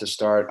Bucks to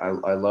start.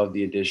 I love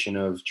the addition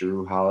of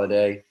Jrue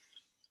Holiday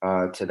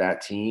to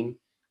that team.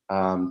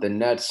 The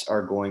Nets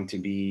are going to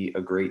be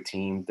a great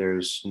team.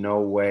 There's no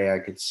way I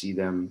could see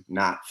them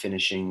not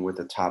finishing with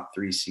a top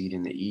 3 seed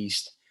in the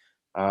East.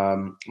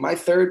 My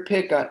third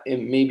pick,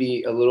 it may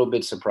be a little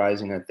bit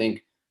surprising. I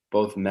think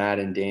both Matt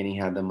and Danny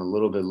had them a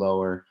little bit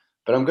lower,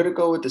 but I'm going to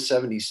go with the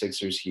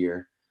 76ers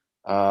here.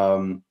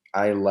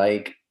 I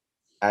like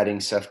adding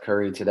Seth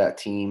Curry to that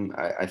team.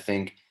 I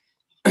think,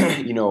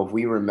 if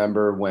we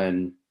remember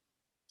when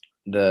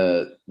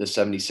the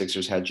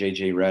 76ers had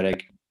JJ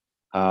Redick,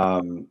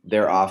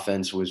 their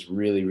offense was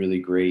really, really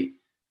great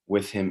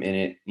with him in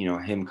it.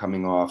 Him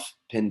coming off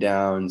pin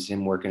downs,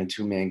 him working a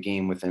 2-man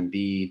game with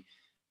Embiid.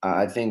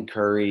 I think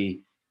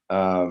Curry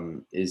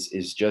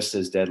is just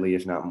as deadly,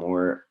 if not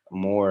more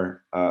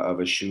of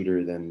a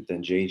shooter than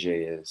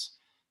JJ is.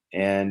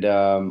 And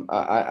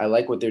I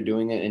like what they're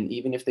doing. And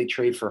even if they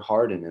trade for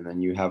Harden, and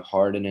then you have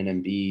Harden and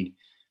Embiid,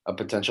 a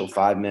potential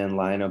 5-man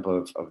lineup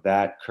of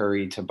that,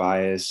 Curry,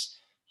 Tobias,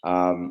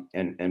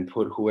 and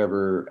put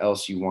whoever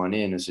else you want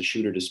in as a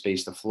shooter to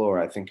space the floor,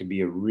 I think could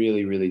be a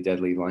really, really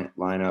deadly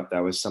lineup.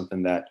 That was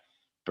something that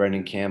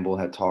Brendan Campbell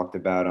had talked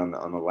about on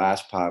the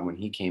last pod when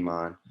he came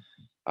on.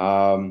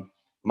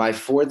 My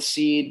 4th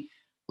seed,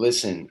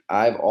 listen,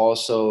 I've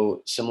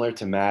also, similar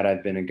to Matt,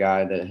 I've been a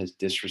guy that has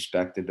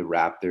disrespected the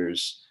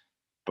Raptors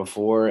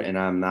before, and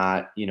I'm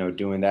not,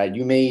 doing that.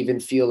 You may even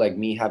feel like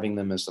me having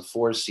them as the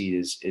 4th seed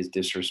is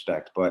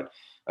disrespect, but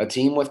a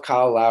team with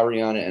Kyle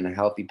Lowry on it and a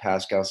healthy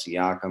Pascal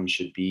Siakam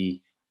should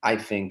be, I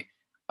think,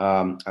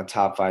 a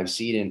top 5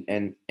 seed.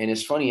 And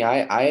it's funny,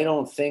 I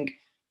don't think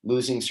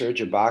losing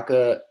Serge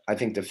Ibaka, I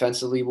think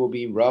defensively will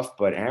be rough,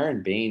 but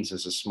Aaron Baines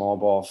as a small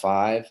ball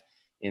 5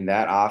 in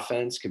that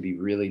offense could be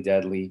really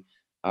deadly.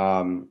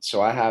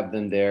 So I have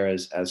them there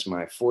as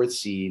my 4th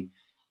seed.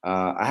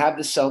 I have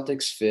the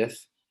Celtics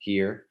 5th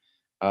here.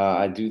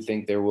 I do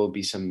think there will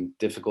be some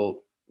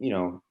difficult,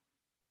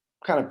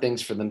 kind of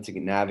things for them to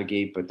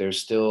navigate, but they're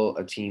still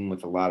a team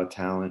with a lot of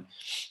talent.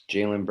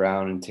 Jaylen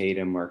Brown and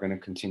Tatum are going to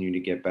continue to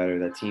get better.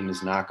 That team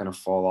is not going to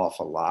fall off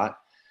a lot.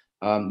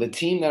 The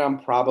team that I'm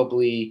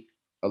probably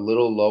a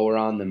little lower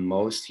on than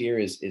most here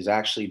is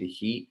actually the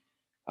Heat.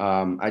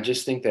 I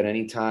just think that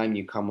anytime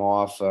you come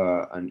off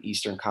an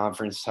Eastern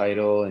Conference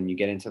title and you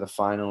get into the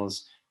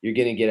finals, you're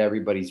going to get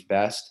everybody's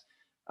best.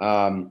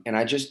 And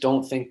I just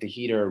don't think the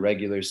Heat are a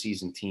regular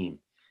season team.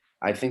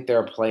 I think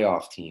they're a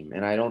playoff team,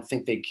 and I don't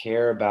think they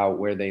care about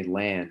where they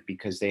land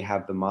because they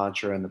have the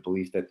mantra and the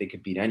belief that they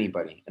could beat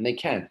anybody, and they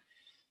can.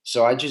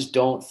 So I just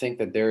don't think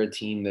that they're a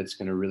team that's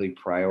going to really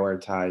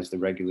prioritize the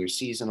regular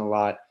season a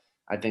lot.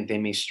 I think they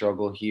may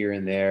struggle here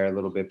and there a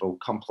little bit,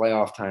 but come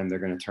playoff time, they're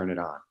going to turn it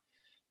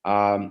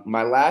on.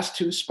 My last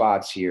two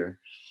spots here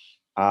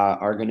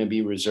are going to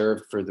be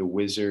reserved for the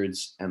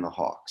Wizards and the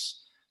Hawks.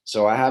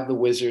 So I have the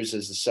Wizards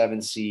as the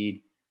 7th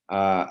seed.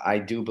 I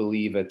do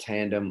believe a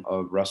tandem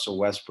of Russell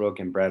Westbrook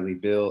and Bradley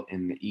Beal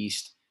in the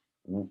East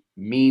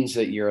means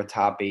that you're a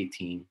top 8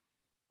 team.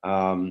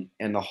 And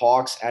the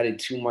Hawks added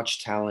too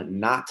much talent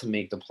not to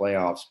make the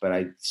playoffs, but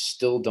I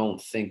still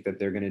don't think that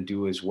they're going to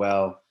do as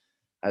well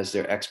as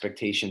their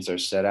expectations are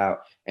set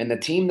out. And the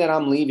team that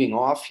I'm leaving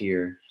off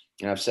here,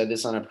 and I've said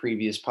this on a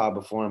previous pod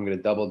before, I'm going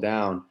to double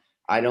down.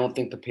 I don't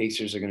think the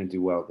Pacers are going to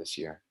do well this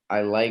year.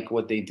 I like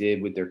what they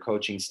did with their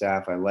coaching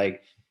staff. I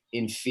like,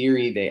 in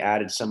theory, they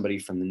added somebody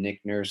from the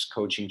Nick Nurse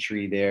coaching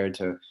tree there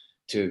to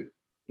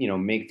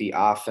make the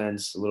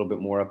offense a little bit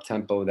more up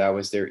tempo. That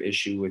was their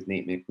issue with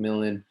Nate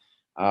McMillan.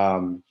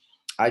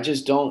 I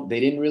just don't. They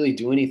didn't really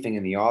do anything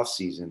in the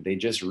offseason. They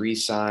just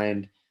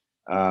re-signed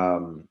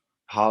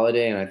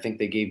Holiday, and I think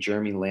they gave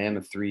Jeremy Lamb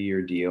a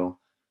 3-year deal.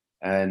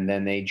 And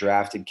then they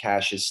drafted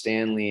Cassius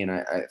Stanley, and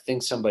I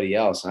think somebody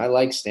else. And I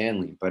like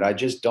Stanley, but I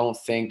just don't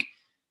think,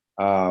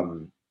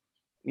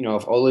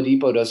 if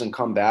Oladipo doesn't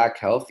come back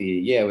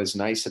healthy, yeah, it was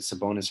nice that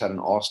Sabonis had an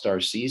all-star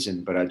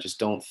season, but I just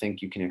don't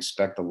think you can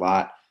expect a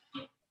lot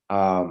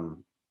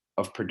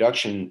of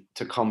production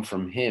to come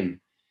from him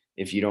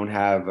if you don't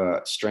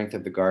have strength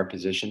at the guard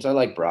positions. I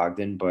like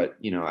Brogdon, but,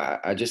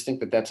 I just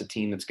think that that's a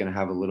team that's going to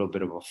have a little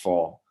bit of a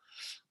fall.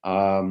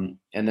 And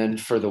then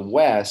for the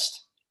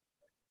West,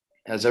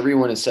 as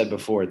everyone has said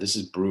before, this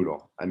is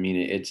brutal. I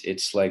mean,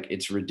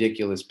 it's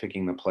ridiculous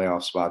picking the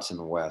playoff spots in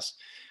the West.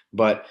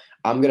 But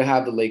I'm going to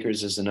have the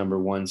Lakers as the number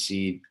 1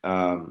 seed.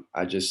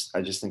 I just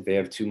think they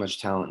have too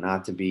much talent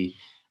not to be.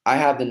 I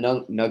have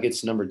the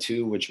Nuggets number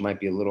 2, which might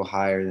be a little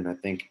higher than I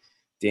think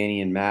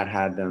Danny and Matt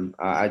had them.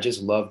 I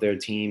just love their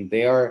team.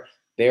 They are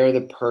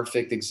the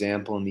perfect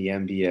example in the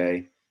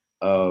NBA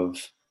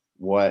of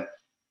what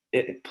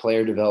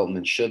player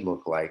development should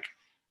look like.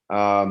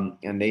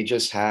 And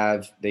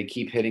they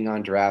keep hitting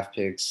on draft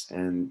picks,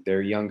 and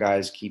their young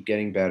guys keep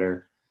getting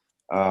better.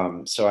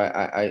 So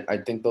I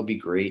think they'll be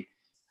great.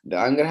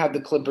 I'm going to have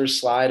the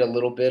Clippers slide a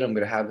little bit. I'm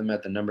going to have them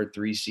at the number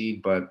 3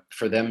 seed, but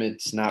for them,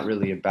 it's not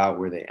really about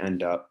where they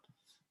end up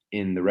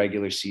in the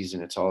regular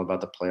season. It's all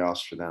about the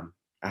playoffs for them.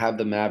 I have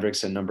the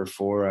Mavericks at number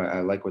 4. I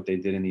like what they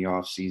did in the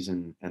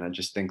offseason, and I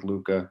just think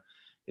Luka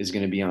is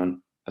going to be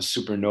on a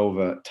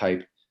supernova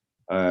type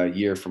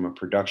year from a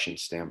production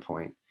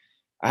standpoint.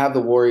 I have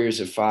the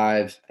Warriors at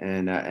 5,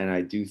 and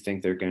I do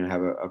think they're going to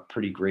have a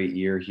pretty great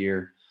year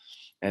here.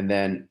 And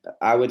then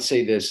I would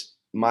say this: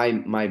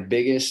 my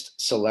biggest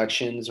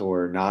selections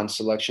or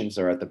non-selections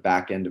are at the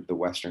back end of the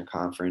Western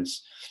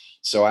Conference.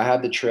 So I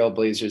have the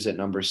Trailblazers at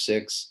number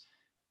 6.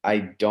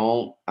 I'm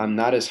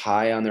not as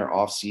high on their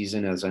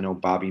offseason as I know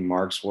Bobby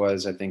Marks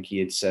was. I think he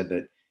had said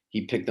that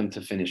he picked them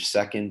to finish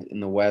 2nd in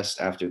the West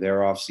after their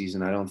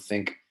offseason. I don't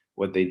think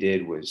what they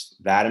did was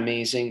that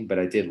amazing, but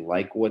I did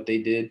like what they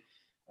did.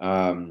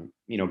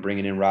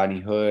 Bringing in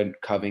Rodney Hood,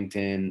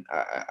 Covington,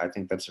 I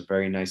think that's a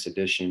very nice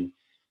addition.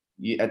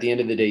 At the end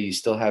of the day, you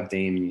still have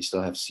Dame and you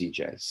still have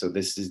CJ. So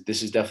this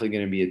is definitely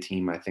going to be a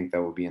team I think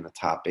that will be in the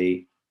top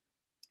 8.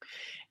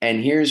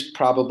 And here's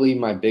probably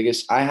my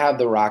biggest. I have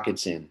the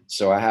Rockets in.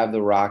 So I have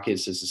the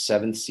Rockets as the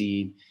 7th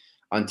seed.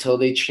 Until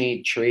they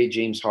trade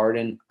James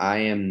Harden, I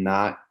am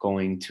not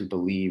going to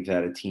believe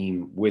that a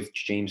team with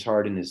James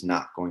Harden is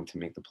not going to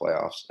make the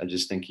playoffs. I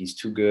just think he's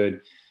too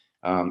good.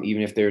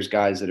 Even if there's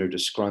guys that are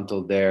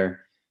disgruntled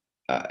there,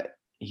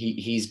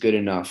 he's good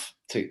enough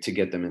to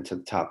get them into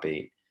the top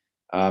 8.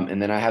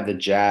 And then I have the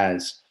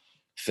Jazz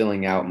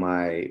filling out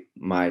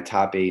my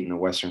top 8 in the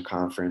Western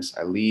Conference.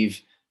 I leave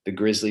the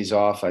Grizzlies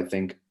off. I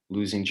think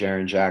losing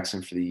Jaren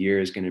Jackson for the year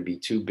is going to be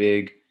too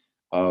big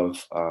for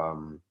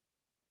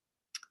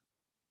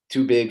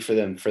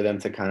them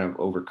to kind of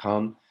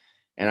overcome.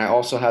 And I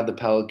also have the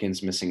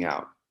Pelicans missing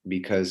out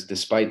because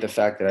despite the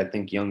fact that I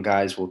think young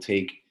guys will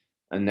take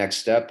a next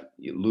step,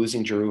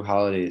 losing Jrue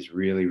Holiday is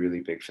really,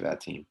 really big for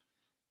that team.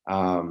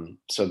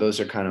 So those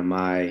are kind of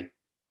my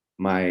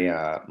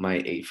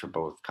 8 for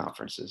both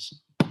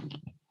conferences.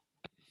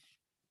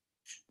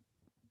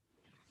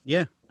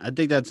 Yeah, I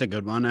think that's a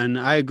good one. And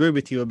I agree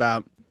with you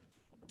about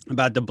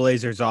the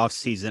Blazers off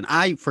season.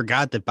 I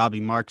forgot that Bobby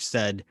Marks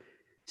said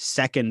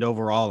 2nd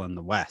overall in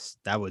the West.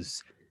 That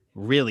was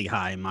really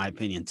high in my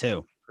opinion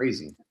too.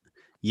 Crazy.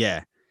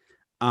 Yeah.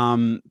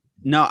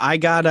 No, I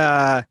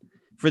got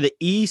for the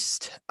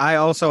East, I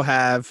also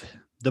have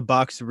the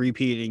Bucks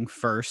repeating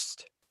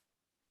 1st.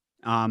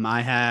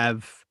 I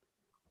have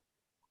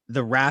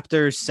the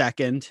Raptors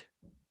 2nd.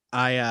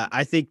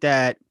 I think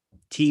that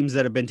teams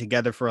that have been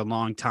together for a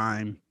long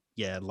time,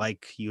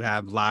 like you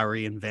have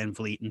Lowry and Van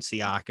Vliet and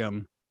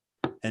Siakam,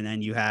 and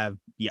then you have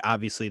yeah,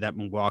 obviously that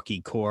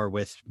Milwaukee core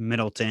with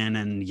Middleton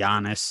and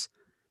Giannis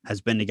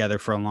has been together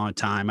for a long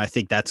time. I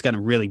think that's going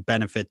to really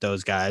benefit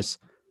those guys.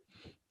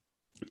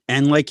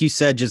 And like you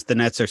said, just the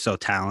Nets are so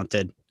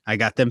talented. I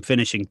got them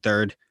finishing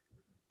third.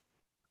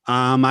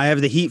 I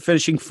have the Heat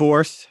finishing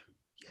fourth.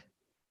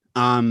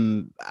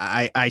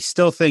 I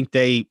still think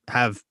they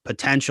have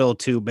potential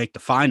to make the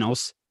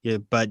finals, yeah,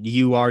 but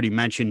you already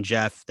mentioned,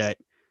 Jeff, that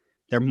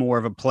they're more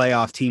of a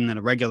playoff team than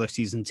a regular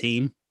season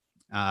team.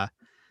 Uh,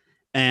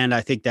 and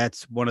I think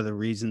that's one of the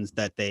reasons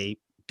that they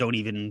don't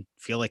even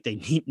feel like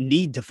they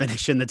need to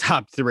finish in the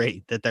top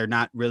three, that they're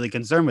not really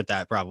concerned with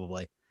that,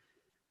 probably.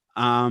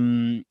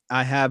 I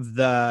have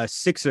the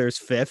Sixers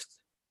fifth.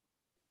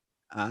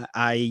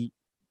 I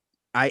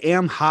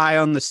am high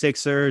on the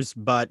Sixers,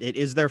 but it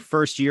is their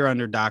first year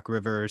under Doc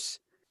Rivers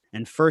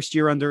and first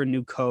year under a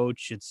new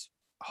coach. It's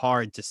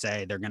hard to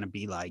say they're going to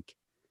be like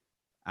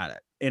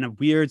in a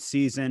weird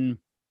season.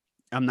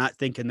 I'm not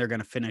thinking they're going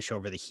to finish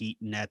over the Heat,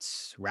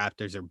 Nets,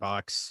 Raptors, or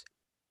Bucks.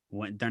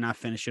 When they're not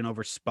finishing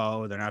over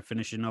Spo, they're not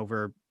finishing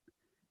over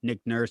Nick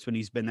Nurse when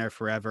he's been there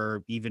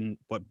forever. Even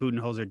what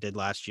Budenholzer did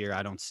last year,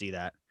 I don't see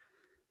that.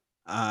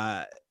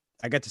 I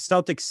got the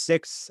Celtics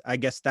 6. I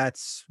guess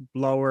that's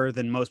lower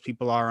than most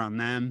people are on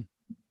them.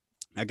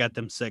 I got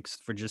them 6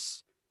 for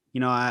just,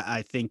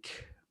 I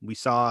think we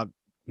saw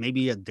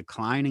maybe a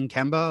decline in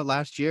Kemba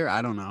last year.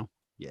 I don't know.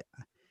 Yeah.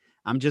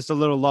 I'm just a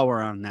little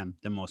lower on them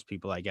than most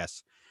people, I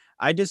guess.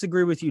 I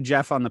disagree with you,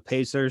 Jeff, on the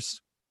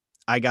Pacers.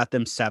 I got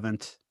them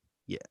 7th.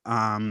 Yeah.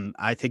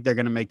 I think they're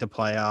going to make the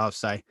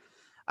playoffs.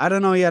 I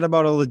don't know yet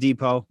about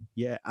Oladipo.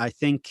 Yeah. I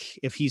think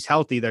if he's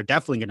healthy, they're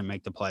definitely going to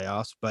make the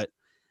playoffs, but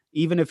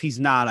even if he's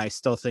not, I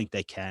still think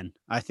they can.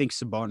 I think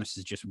Sabonis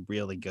is just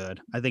really good.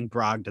 I think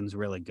Brogdon's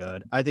really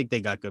good. I think they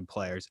got good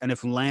players. And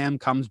if Lamb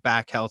comes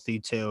back healthy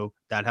too,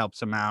 that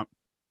helps him out.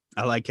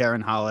 I like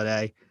Aaron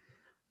Holiday.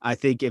 I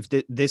think if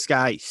this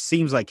guy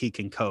seems like he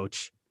can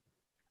coach.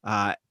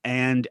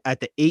 And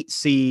at the 8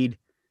 seed,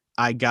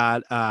 I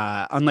got,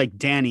 unlike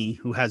Danny,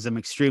 who has them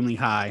extremely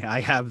high, I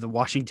have the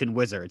Washington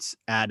Wizards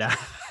at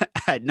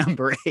at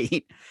number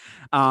 8.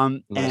 My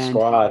and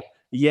squad.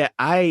 yeah,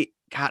 I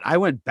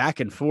went back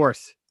and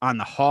forth on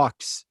the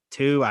Hawks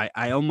too.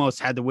 I almost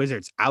had the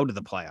Wizards out of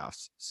the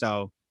playoffs.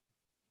 So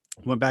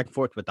went back and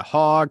forth with the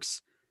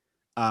Hawks,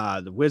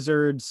 the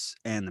Wizards,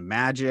 and the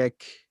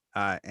Magic.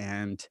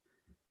 And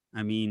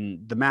I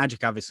mean, the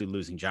Magic obviously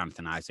losing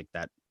Jonathan Isaac,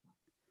 that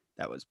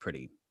was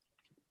pretty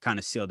kind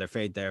of sealed their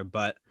fate there.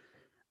 But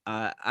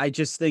I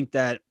just think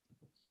that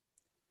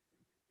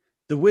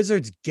the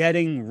Wizards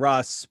getting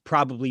Russ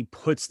probably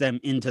puts them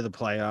into the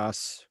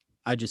playoffs.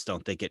 I just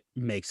don't think it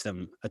makes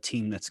them a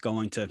team that's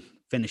going to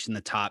finish in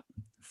the top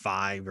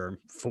 5 or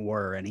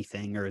 4 or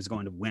anything, or is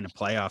going to win a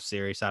playoff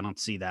series. I don't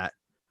see that.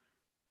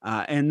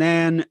 And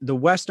then the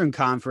Western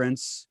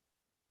Conference,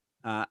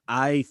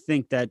 I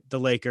think that the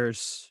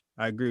Lakers,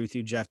 I agree with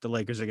you, Jeff, the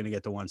Lakers are going to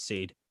get the 1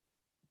 seed.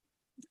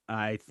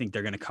 I think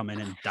they're going to come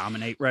in and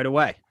dominate right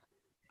away.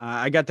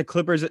 I got the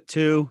Clippers at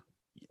 2,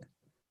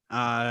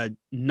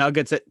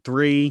 Nuggets at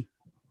 3.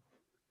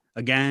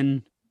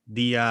 Again,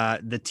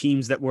 the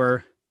teams that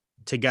were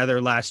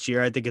together last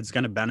year, I think it's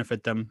going to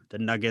benefit them. The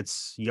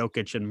Nuggets,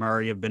 Jokic and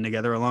Murray have been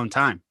together a long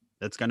time.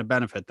 That's going to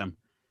benefit them.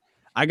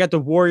 I got the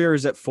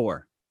Warriors at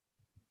 4.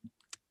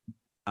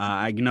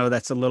 I know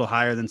that's a little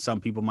higher than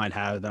some people might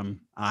have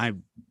them.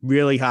 I'm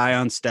really high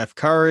on Steph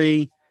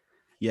Curry.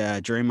 Yeah,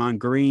 Draymond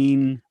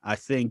Green. I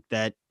think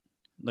that,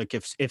 like,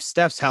 if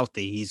Steph's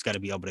healthy, he's got to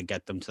be able to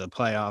get them to the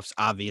playoffs,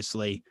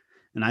 obviously.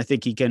 And I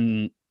think he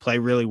can play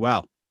really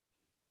well.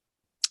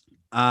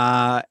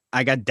 I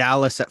got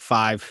Dallas at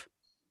 5.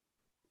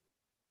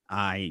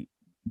 I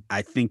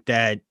think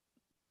that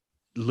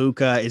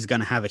Luka is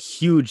going to have a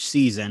huge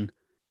season,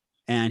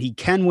 and he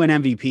can win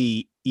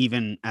MVP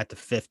even at the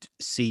 5th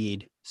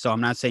seed. So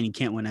I'm not saying he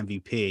can't win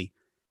MVP,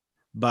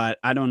 but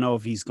I don't know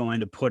if he's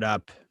going to put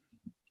up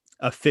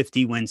a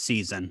 50-win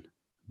season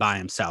by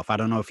himself. I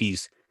don't know if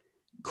he's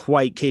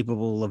quite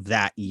capable of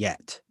that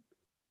yet.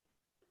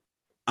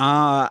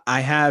 I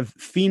have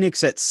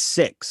Phoenix at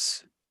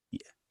 6.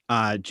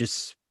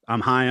 I'm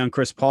high on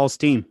Chris Paul's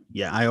team.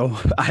 Yeah,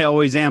 I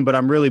always am, but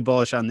I'm really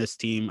bullish on this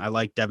team. I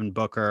like Devin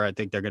Booker. I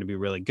think they're going to be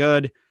really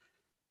good.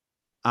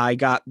 I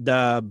got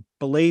the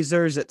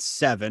Blazers at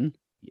 7.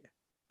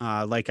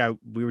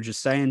 We were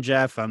just saying,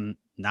 Jeff, I'm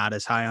not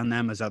as high on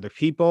them as other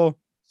people.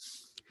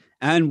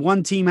 And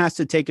one team has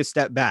to take a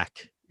step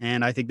back,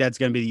 and I think that's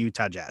going to be the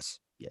Utah Jazz.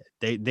 Yeah,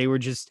 they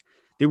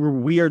were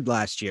weird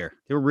last year.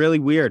 They were really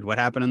weird. What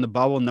happened in the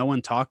bubble? No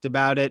one talked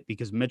about it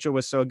because Mitchell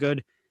was so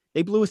good.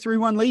 They blew a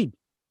 3-1 lead.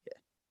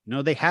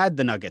 They had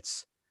the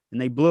Nuggets and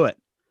they blew it.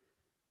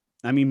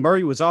 I mean,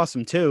 Murray was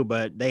awesome too,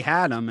 but they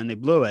had him and they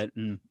blew it.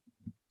 And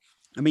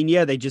I mean,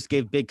 yeah, they just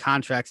gave big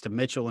contracts to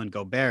Mitchell and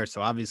Gobert.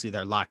 So obviously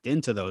they're locked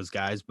into those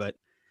guys, but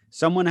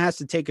someone has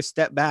to take a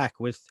step back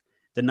with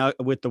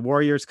the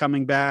Warriors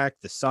coming back,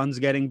 the Suns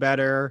getting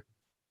better.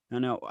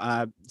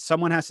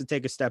 Someone has to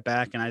take a step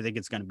back, and I think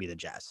it's going to be the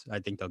Jazz. I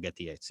think they'll get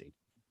the 8th seed.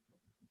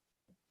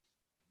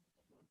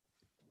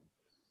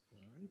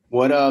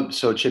 What up?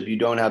 So Chip, you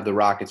don't have the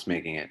Rockets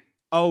making it.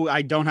 Oh,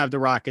 I don't have the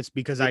Rockets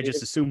because I Yeah.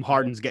 just assume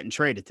Harden's getting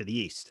traded to the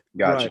East.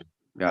 Got you. Right.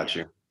 Got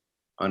you.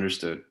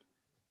 Understood.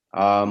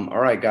 All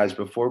right, guys.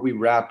 Before we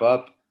wrap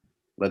up,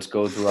 let's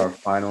go through our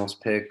finals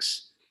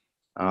picks.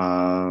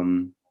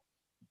 Um,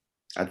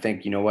 I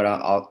think you know what.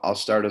 I'll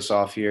start us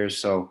off here.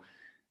 So,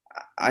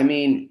 I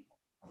mean,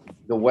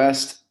 the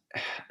West,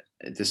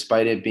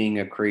 despite it being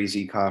a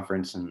crazy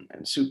conference and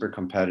super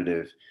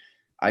competitive,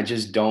 I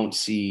just don't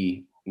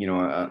see.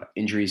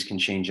 Injuries can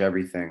change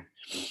everything,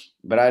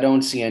 but I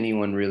don't see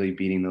anyone really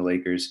beating the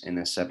Lakers in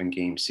a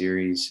 7-game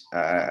series.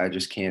 I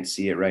just can't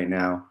see it right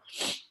now.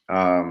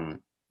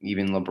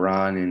 Even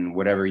LeBron in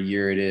whatever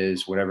year it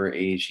is, whatever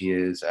age he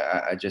is,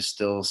 I just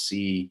still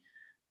see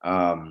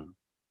um,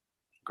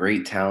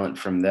 great talent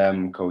from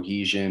them,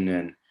 cohesion,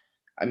 and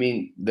I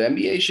mean the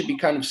NBA should be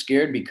kind of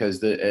scared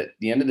because at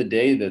the end of the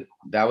day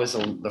that was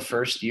the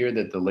first year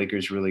that the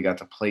Lakers really got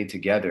to play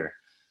together,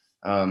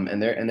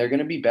 and they're going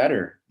to be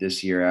better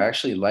this year. I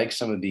actually like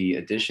some of the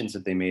additions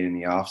that they made in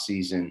the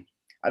offseason.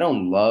 I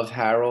don't love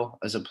Harrell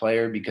as a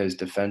player because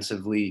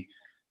defensively,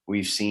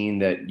 we've seen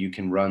that you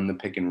can run the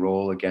pick and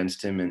roll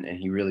against him, and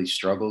he really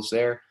struggles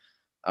there.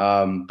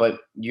 But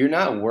you're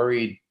not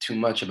worried too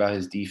much about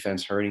his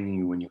defense hurting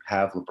you when you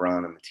have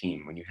LeBron on the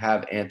team, when you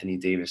have Anthony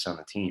Davis on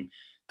the team.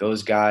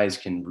 Those guys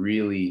can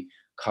really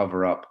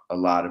cover up a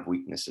lot of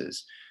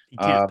weaknesses. He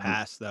can't Um,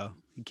 pass though.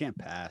 He can't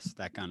pass.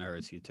 That kind of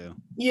hurts you too.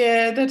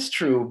 Yeah, that's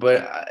true,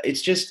 but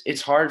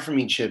it's hard for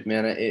me, Chip,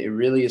 man. It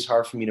really is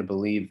hard for me to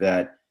believe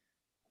that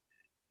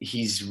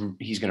he's going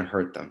to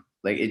hurt them.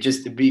 Like it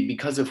just be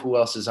because of who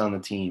else is on the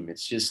team.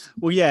 It's just,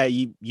 Well, yeah,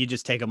 you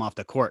just take him off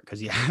the court because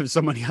you have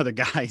so many other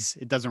guys.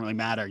 It doesn't really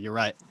matter. You're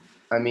right.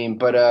 I mean,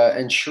 but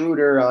and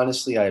Schroeder,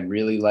 honestly, I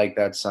really like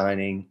that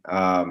signing.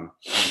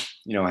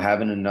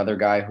 Having another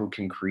guy who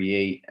can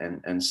create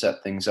and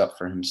set things up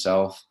for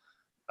himself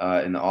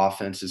in the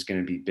offense is going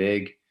to be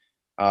big.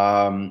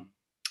 Um,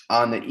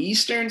 on the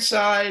Eastern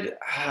side,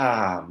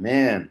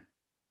 man,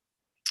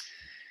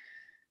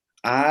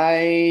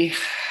 I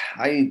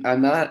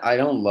I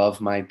don't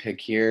love my pick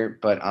here,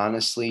 but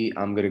honestly,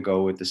 I'm gonna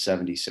go with the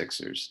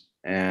 76ers.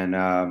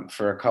 And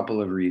for a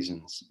couple of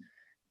reasons.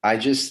 I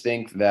just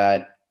think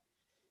that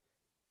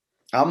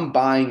I'm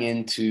buying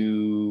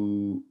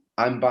into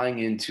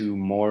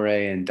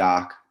Morey and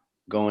Doc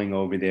going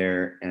over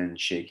there and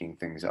shaking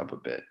things up a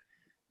bit.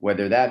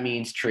 Whether that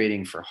means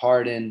trading for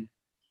Harden,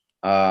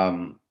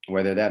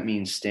 whether that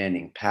means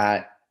standing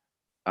pat.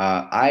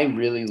 I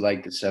really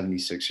like the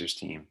 76ers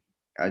team.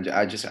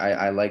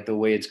 I like the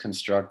way it's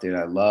constructed.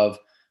 I love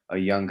a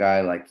young guy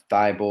like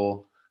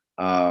Thibault.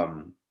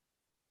 Um,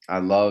 I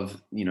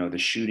love, the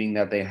shooting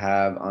that they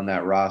have on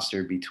that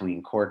roster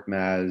between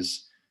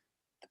Korkmaz,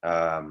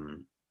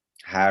 um,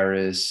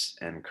 Harris,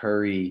 and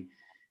Curry.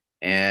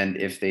 And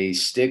if they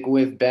stick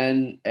with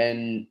Ben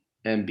and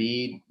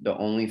Embiid, the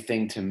only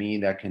thing to me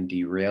that can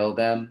derail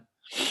them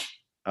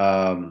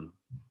um,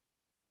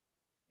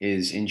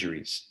 is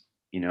injuries.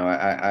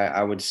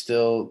 I would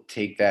still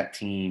take that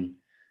team,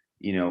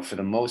 for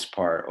the most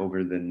part,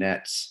 over the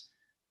Nets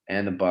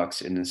and the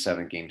Bucks in the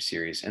 7-game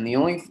series. And the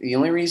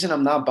only reason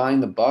I'm not buying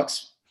the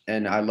Bucks,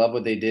 and I love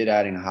what they did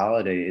adding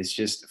Holiday, is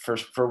just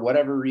for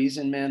whatever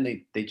reason, man,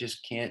 they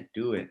just can't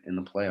do it in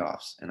the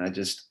playoffs. And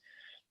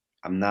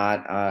I'm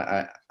not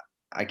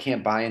I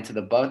can't buy into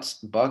the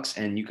Bucks,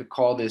 and you could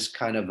call this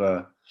kind of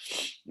a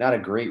not a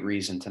great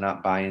reason to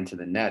not buy into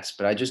the Nets,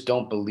 but I just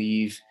don't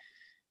believe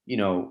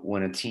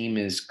when a team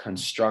is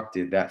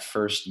constructed that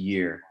first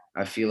year,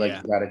 I feel like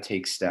Yeah. you got to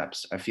take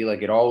steps. I feel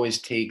like it always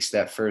takes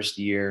that first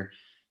year.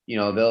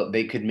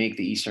 They could make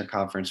the Eastern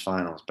Conference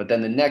Finals, but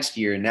then the next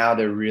year, now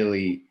they're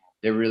really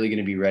going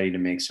to be ready to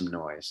make some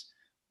noise.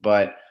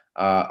 But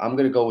I'm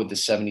going to go with the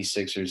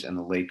 76ers and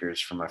the Lakers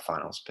for my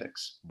finals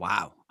picks.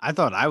 Wow. I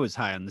thought I was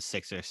high on the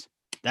Sixers.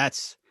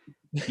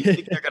 You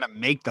think they're gonna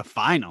make the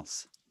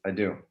finals? I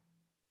do.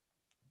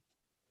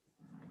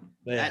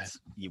 Man.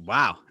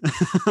 Wow.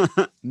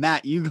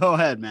 Matt, you go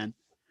ahead, man.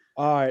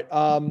 All right.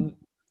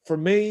 For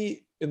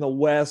me in the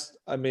West,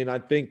 I mean, I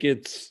think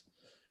it's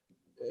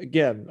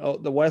again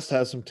the West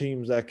has some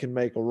teams that can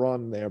make a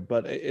run there,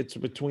 but it's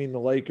between the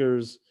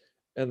Lakers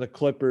and the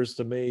Clippers.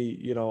 To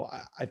me,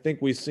 I think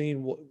we've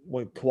seen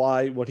what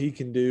Kawhi what he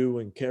can do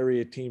and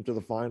carry a team to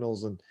the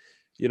finals, and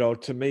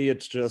to me,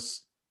 it's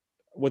just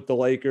with the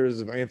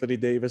Lakers if Anthony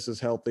Davis is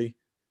healthy,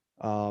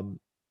 um,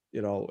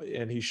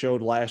 and he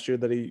showed last year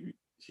that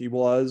he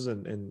was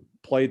and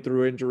played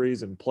through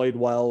injuries and played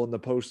well in the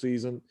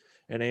postseason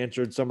and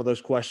answered some of those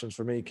questions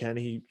for me. Can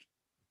he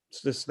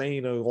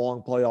sustain a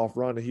long playoff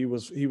run? He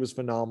was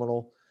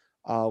phenomenal.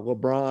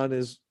 LeBron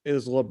is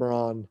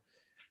LeBron,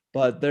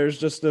 but there's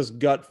just this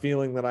gut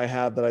feeling that I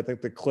have that I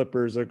think the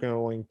Clippers are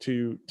going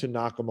to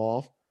knock him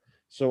off.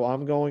 So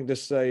I'm going to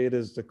say it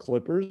is the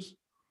Clippers.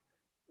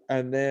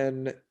 And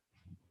then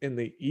in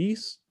the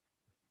East,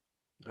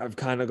 I've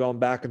kind of gone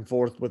back and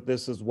forth with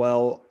this as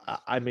well.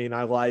 I mean,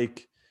 I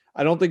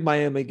don't think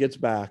Miami gets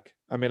back.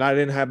 I mean, I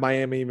didn't have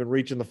Miami even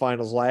reaching the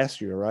finals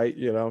last year, right?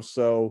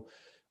 So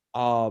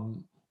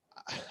um,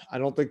 I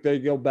don't think they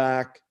go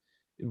back.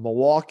 In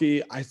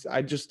Milwaukee,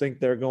 I just think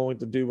they're going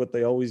to do what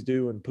they always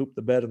do and poop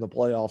the bed in the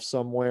playoffs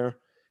somewhere.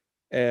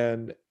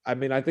 And I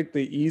mean, I think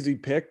the easy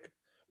pick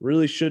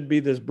really should be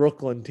this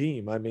Brooklyn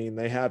team. I mean,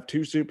 they have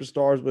two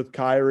superstars with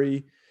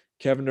Kyrie,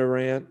 Kevin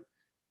Durant,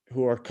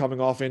 who are coming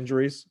off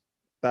injuries.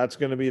 That's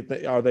going to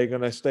be, are they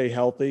going to stay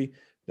healthy?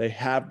 They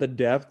have the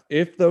depth.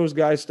 If those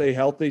guys stay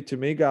healthy, to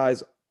me,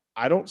 guys,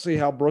 I don't see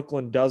how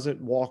Brooklyn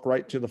doesn't walk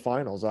right to the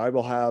finals. I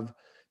will have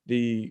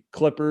the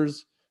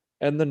Clippers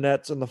and the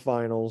Nets in the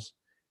finals.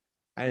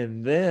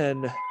 And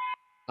then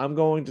I'm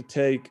going to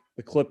take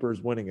the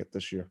Clippers winning it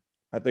this year.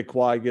 I think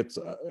Kawhi gets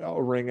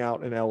a ring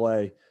out in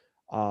LA.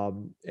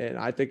 And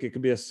I think it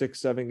could be a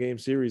 6-7 game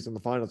series in the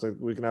finals.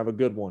 We can have a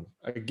good one.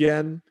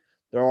 Again,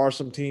 there are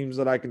some teams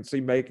that I can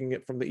see making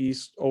it from the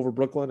East over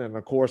Brooklyn. And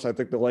of course, I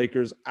think the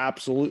Lakers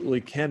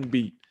absolutely can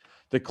beat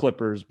the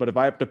Clippers. But if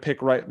I have to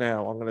pick right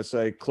now, I'm going to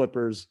say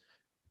Clippers,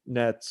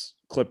 Nets,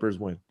 Clippers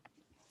win.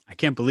 I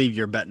can't believe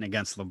you're betting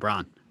against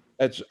LeBron.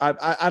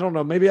 I don't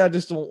know. Maybe I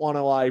just don't want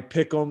to like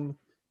pick them,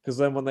 because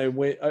then when they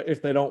win,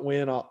 if they don't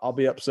win, I'll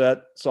be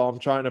upset. So I'm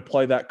trying to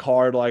play that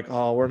card like,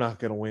 oh, we're not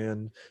going to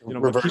win. You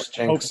know, Reverse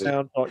jinx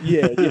down.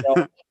 Yeah,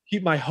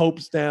 keep my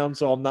hopes down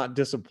so I'm not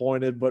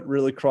disappointed, but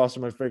really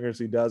crossing my fingers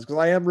he does, because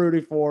I am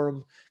rooting for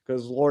him,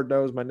 because Lord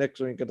knows my Knicks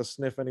ain't going to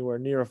sniff anywhere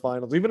near a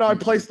finals. Even though I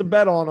placed a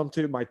bet on them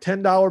too, my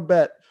 $10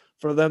 bet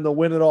for them to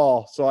win it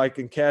all so I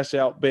can cash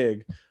out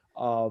big.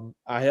 I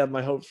have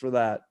my hopes for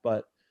that,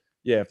 but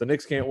yeah, if the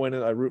Knicks can't win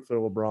it, I root for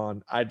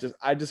LeBron. I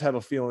just have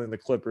a feeling the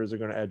Clippers are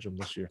going to edge them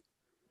this year.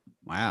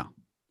 Wow.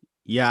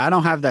 Yeah, I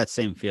don't have that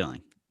same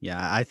feeling. Yeah,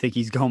 I think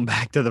he's going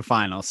back to the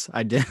finals.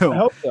 I do. I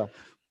hope so.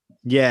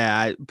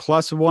 Yeah,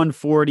 plus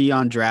 140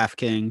 on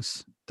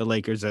DraftKings. The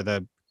Lakers are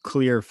the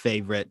clear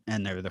favorite,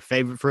 and they're the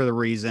favorite for the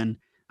reason.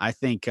 I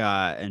think,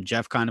 and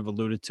Jeff kind of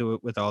alluded to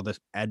it with all the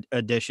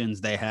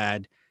additions they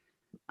had.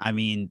 I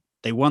mean,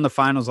 they won the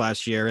finals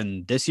last year,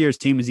 and this year's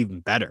team is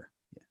even better.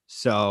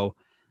 So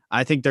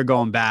I think they're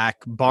going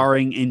back,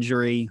 barring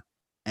injury.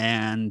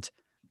 And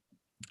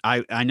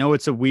I know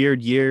it's a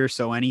weird year,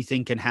 so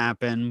anything can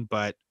happen.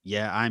 But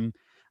yeah,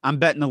 I'm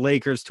betting the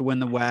Lakers to win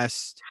the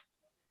West.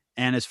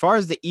 And as far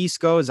as the East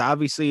goes,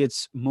 obviously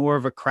it's more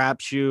of a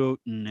crapshoot,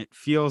 and it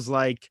feels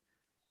like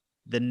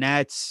the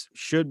Nets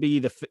should be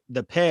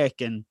the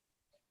pick. And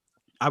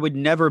I would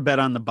never bet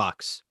on the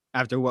Bucks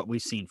after what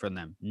we've seen from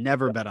them.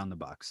 Never bet on the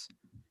Bucks,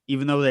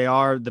 even though they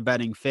are the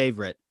betting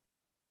favorite.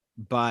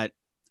 But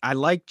I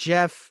like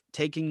Jeff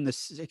taking the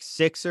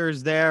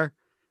Sixers there.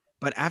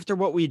 But after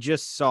what we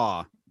just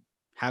saw,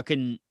 how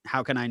can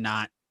I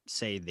not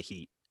say the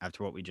Heat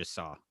after what we just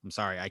saw? I'm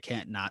sorry, I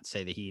can't not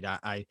say the Heat.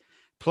 I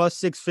plus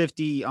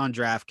 650 on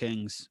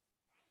DraftKings.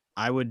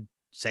 I would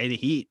say the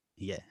Heat.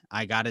 Yeah,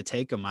 I got to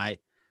take them. I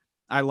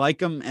like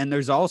them. And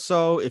there's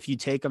also, if you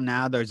take them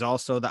now, there's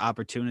also the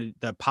opportunity,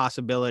 the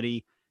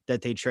possibility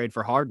that they trade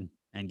for Harden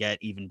and get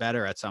even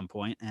better at some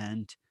point.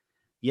 And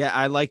yeah,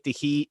 I like the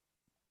Heat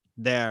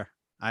there.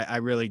 I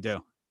really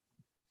do.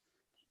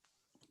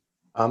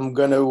 I'm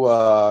going to,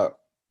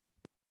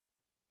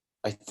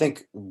 I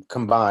think,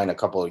 combine a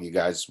couple of you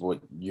guys with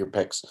your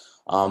picks.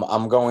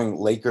 I'm going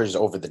Lakers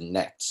over the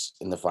Nets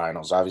in the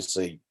finals.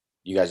 Obviously,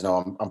 you guys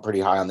know I'm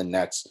pretty high on the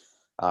Nets.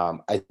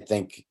 I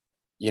think,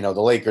 the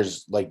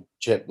Lakers, like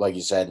Chip, like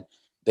you said,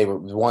 they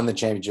won the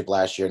championship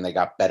last year and they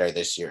got better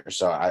this year.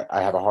 So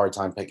I have a hard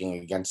time picking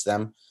against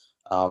them.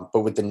 But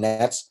with the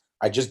Nets,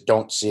 I just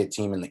don't see a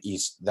team in the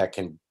East that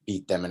can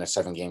beat them in a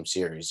 7-game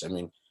series. I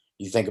mean,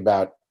 you think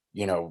about,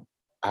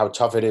 how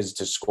tough it is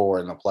to score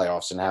in the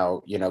playoffs and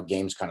how,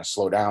 games kind of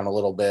slow down a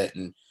little bit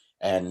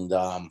and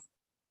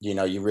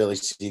you really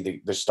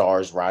see the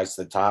stars rise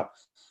to the top.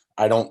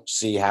 I don't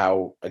see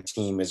how a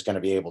team is going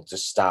to be able to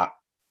stop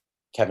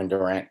Kevin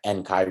Durant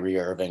and Kyrie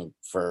Irving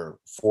for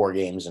 4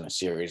 games in a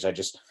series.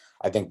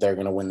 I think they're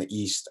going to win the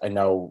East. I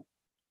know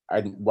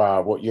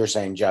what you're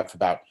saying, Jeff,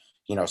 about,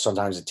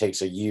 sometimes it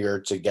takes a year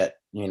to get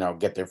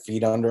their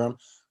feet under them.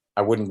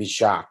 I wouldn't be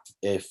shocked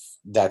if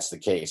that's the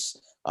case.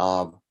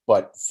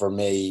 But for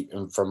me,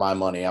 and for my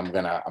money, I'm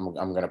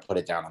gonna put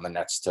it down on the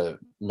Nets to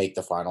make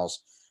the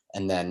finals.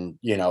 And then,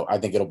 I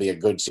think it'll be a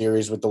good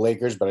series with the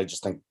Lakers, but I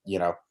just think,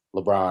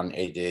 LeBron,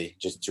 AD,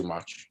 just too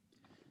much.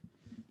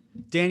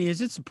 Danny,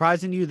 is it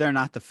surprising to you they're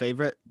not the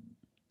favorite,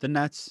 the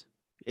Nets?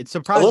 It's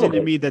surprising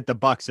to me that the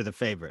Bucks are the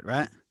favorite,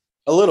 right?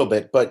 A little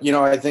bit, but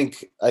I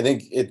think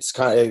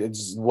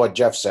it's what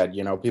Jeff said.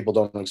 People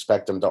don't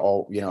expect them to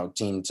all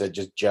team to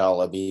just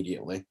gel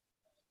immediately.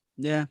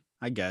 Yeah,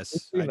 I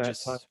guess. Time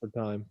for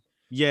time.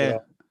 Yeah.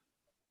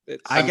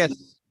 I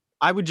guess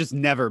I would just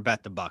never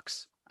bet the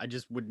Bucks. I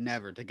just would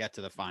never to get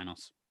to the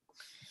finals.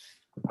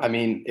 I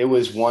mean, it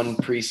was one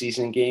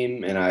preseason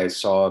game, and I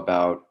saw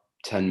about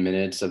 10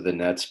 minutes of the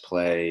Nets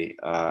play.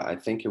 I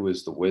think it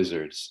was the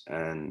Wizards,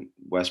 and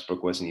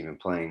Westbrook wasn't even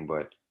playing,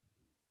 but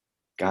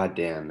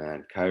goddamn,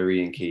 man,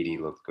 Kyrie and KD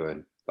look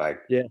good.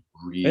 Yeah,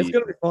 it's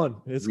gonna be fun.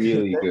 It's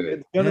really good.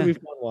 It's gonna be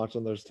fun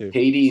watching those two.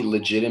 KD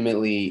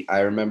legitimately,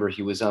 I remember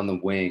he was on the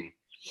wing,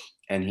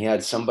 and he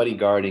had somebody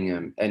guarding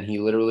him, and he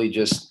literally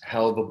just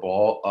held the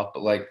ball up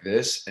like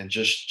this and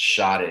just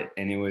shot it.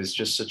 And it was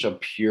just such a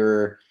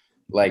pure,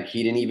 like,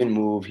 he didn't even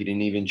move, he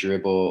didn't even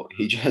dribble.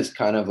 He just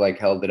kind of like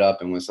held it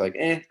up and was like,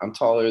 I'm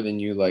taller than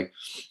you. Like,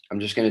 I'm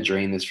just gonna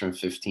drain this from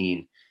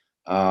 15.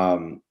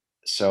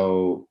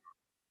 So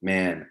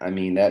man, I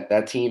mean,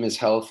 that team is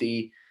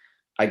healthy.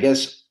 I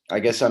guess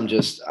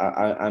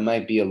I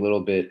might be a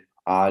little bit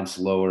odds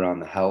lower on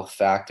the health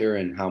factor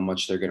and how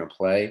much they're going to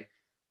play,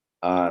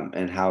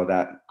 and how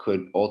that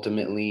could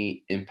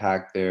ultimately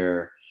impact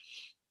their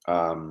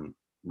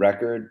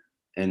record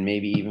and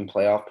maybe even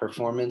playoff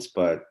performance.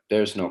 But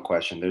there's no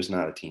question, there's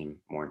not a team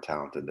more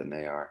talented than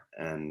they are,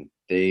 and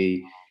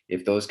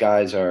if those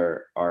guys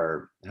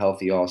are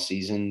healthy all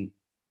season,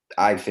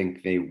 I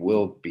think they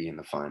will be in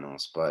the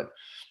finals. But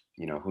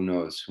who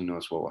knows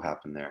what will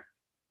happen there.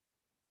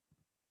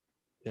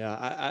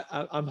 Yeah,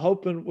 I'm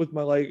hoping with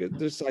my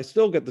this. I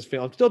still get this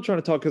feeling. I'm still trying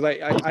to talk because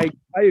I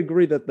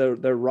agree that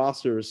their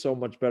roster is so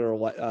much better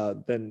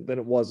than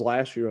it was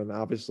last year, and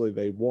obviously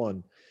they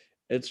won.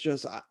 It's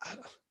just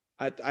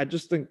I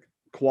just think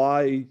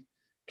Kawhi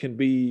can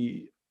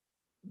be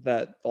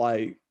that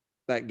guy.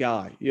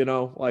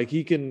 Like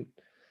he can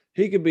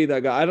be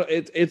that guy.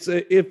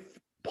 If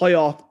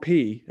playoff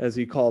P, as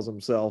he calls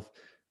himself,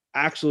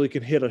 actually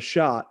can hit a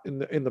shot in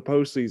the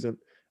postseason,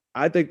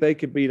 I think they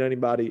could beat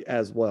anybody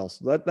as well.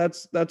 So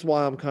that's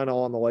why I'm kind of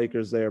on the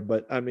Lakers there.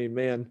 But I mean,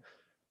 man,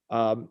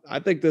 I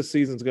think this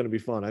season's going to be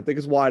fun. I think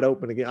it's wide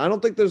open again. I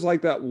don't think there's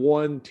like that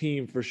one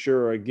team for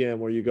sure again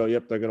where you go,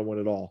 yep, they're going to win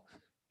it all.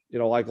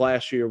 Like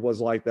last year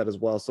was like that as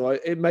well. So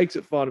it makes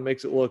it fun. It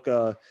makes it look.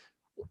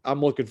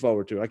 I'm looking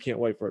forward to it. I can't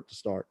wait for it to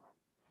start.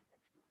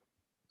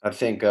 I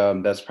think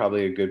that's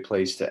probably a good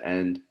place to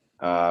end.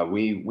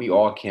 We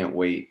all can't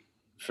wait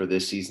for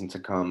this season to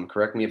come.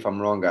 Correct me if I'm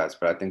wrong, guys,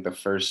 but I think the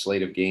first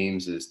slate of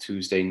games is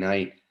Tuesday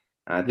night.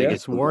 I think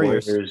it's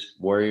Warriors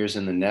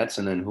and the Nets,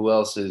 and then who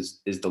else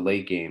is the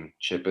late game?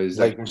 Chip is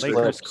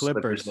Lakers,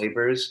 Clippers.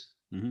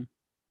 Mm-hmm.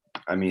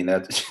 I mean,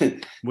 that's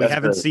we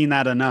haven't seen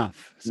that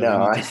enough. So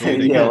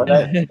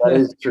that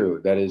is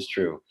true. That is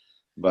true.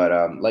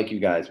 But like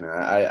you guys, man,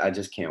 I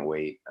just can't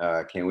wait.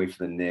 Can't wait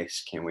for the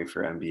Knicks. Can't wait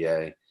for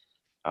NBA.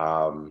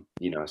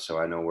 So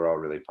I know we're all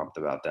really pumped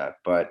about that.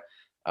 But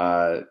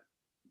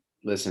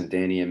listen,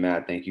 Danny and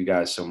Matt, thank you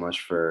guys so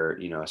much for,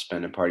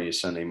 spending part of your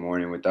Sunday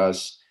morning with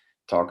us,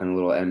 talking a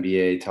little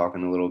NBA,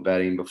 talking a little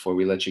betting. Before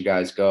we let you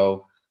guys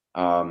go,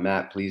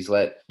 Matt, please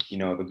let,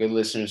 the good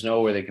listeners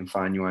know where they can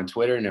find you on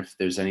Twitter. And if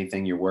there's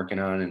anything you're working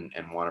on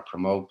and want to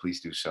promote,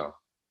 please do so.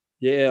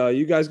 Yeah,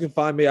 you guys can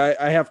find me.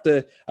 I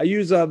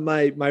use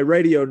my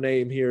radio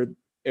name here.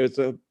 It was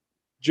a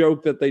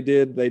joke that they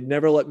did. They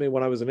never let me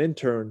when I was an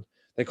intern.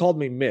 They called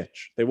me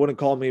Mitch. They wouldn't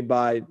call me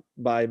by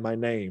my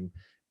name.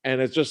 And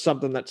it's just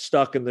something that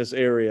stuck in this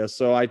area.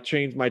 So I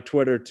changed my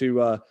Twitter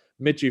to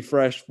Mitchie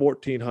Fresh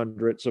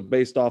 1400. So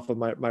based off of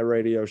my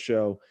radio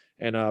show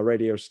and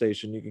radio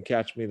station, you can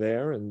catch me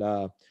there. And,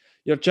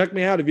 check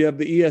me out. If you have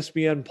the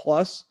ESPN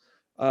Plus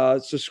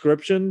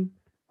subscription,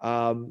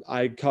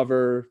 I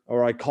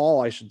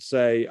call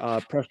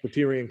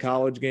Presbyterian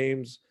college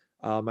games.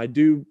 I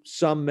do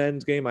some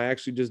men's game. I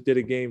actually just did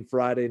a game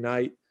Friday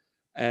night.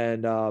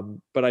 And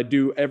but I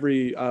do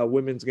every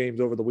women's games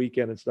over the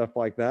weekend and stuff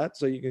like that,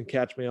 so you can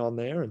catch me on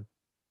there, and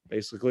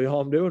basically all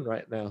I'm doing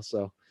right now.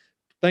 So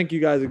thank you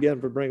guys again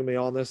for bringing me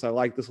on this. I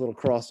like this little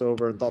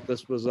crossover and thought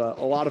this was a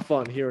lot of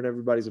fun hearing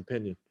everybody's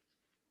opinion.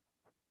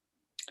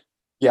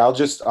 Yeah,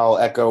 I'll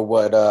echo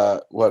what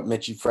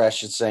Mitchie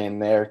Fresh is saying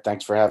there.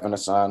 Thanks for having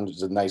us on.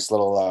 It's a nice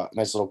little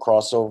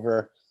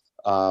crossover.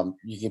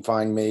 You can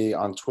find me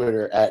on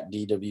Twitter at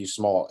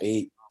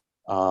DWSmall8.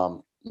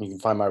 You can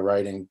find my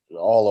writing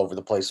all over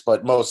the place,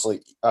 but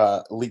mostly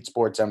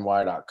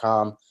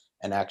EliteSportsNY.com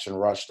and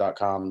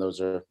ActionRush.com.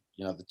 Those are,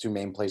 the two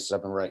main places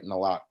I've been writing a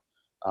lot.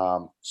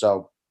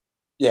 So,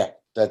 yeah,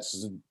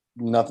 that's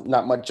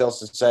not much else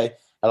to say.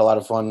 Had a lot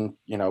of fun,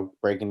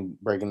 breaking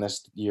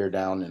this year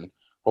down, and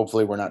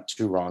hopefully we're not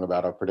too wrong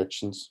about our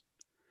predictions.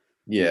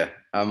 Yeah,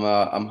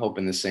 I'm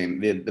hoping the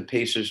same. The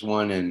Pacers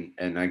won,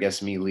 and I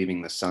guess me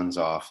leaving the Suns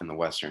off in the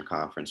Western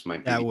Conference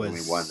might be the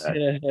only one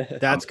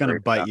that's going to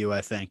bite you, I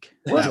think.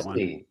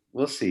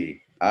 We'll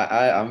see.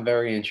 I'm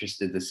very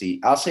interested to see.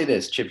 I'll say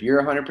this, Chip,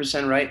 you're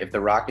 100% right. If the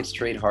Rockets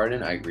trade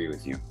Harden, I agree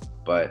with you.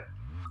 But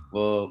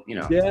it'll be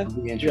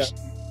interesting.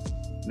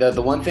 Yeah.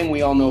 The one thing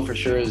we all know for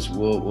sure is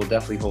we'll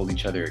definitely hold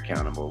each other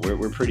accountable.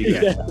 We're pretty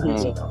good.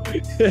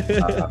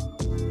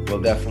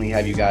 We'll definitely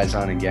have you guys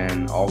on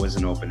again. Always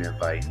an open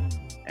invite.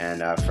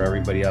 And for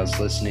everybody else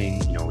listening,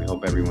 we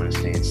hope everyone is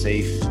staying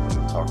safe.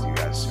 We'll talk to you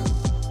guys soon.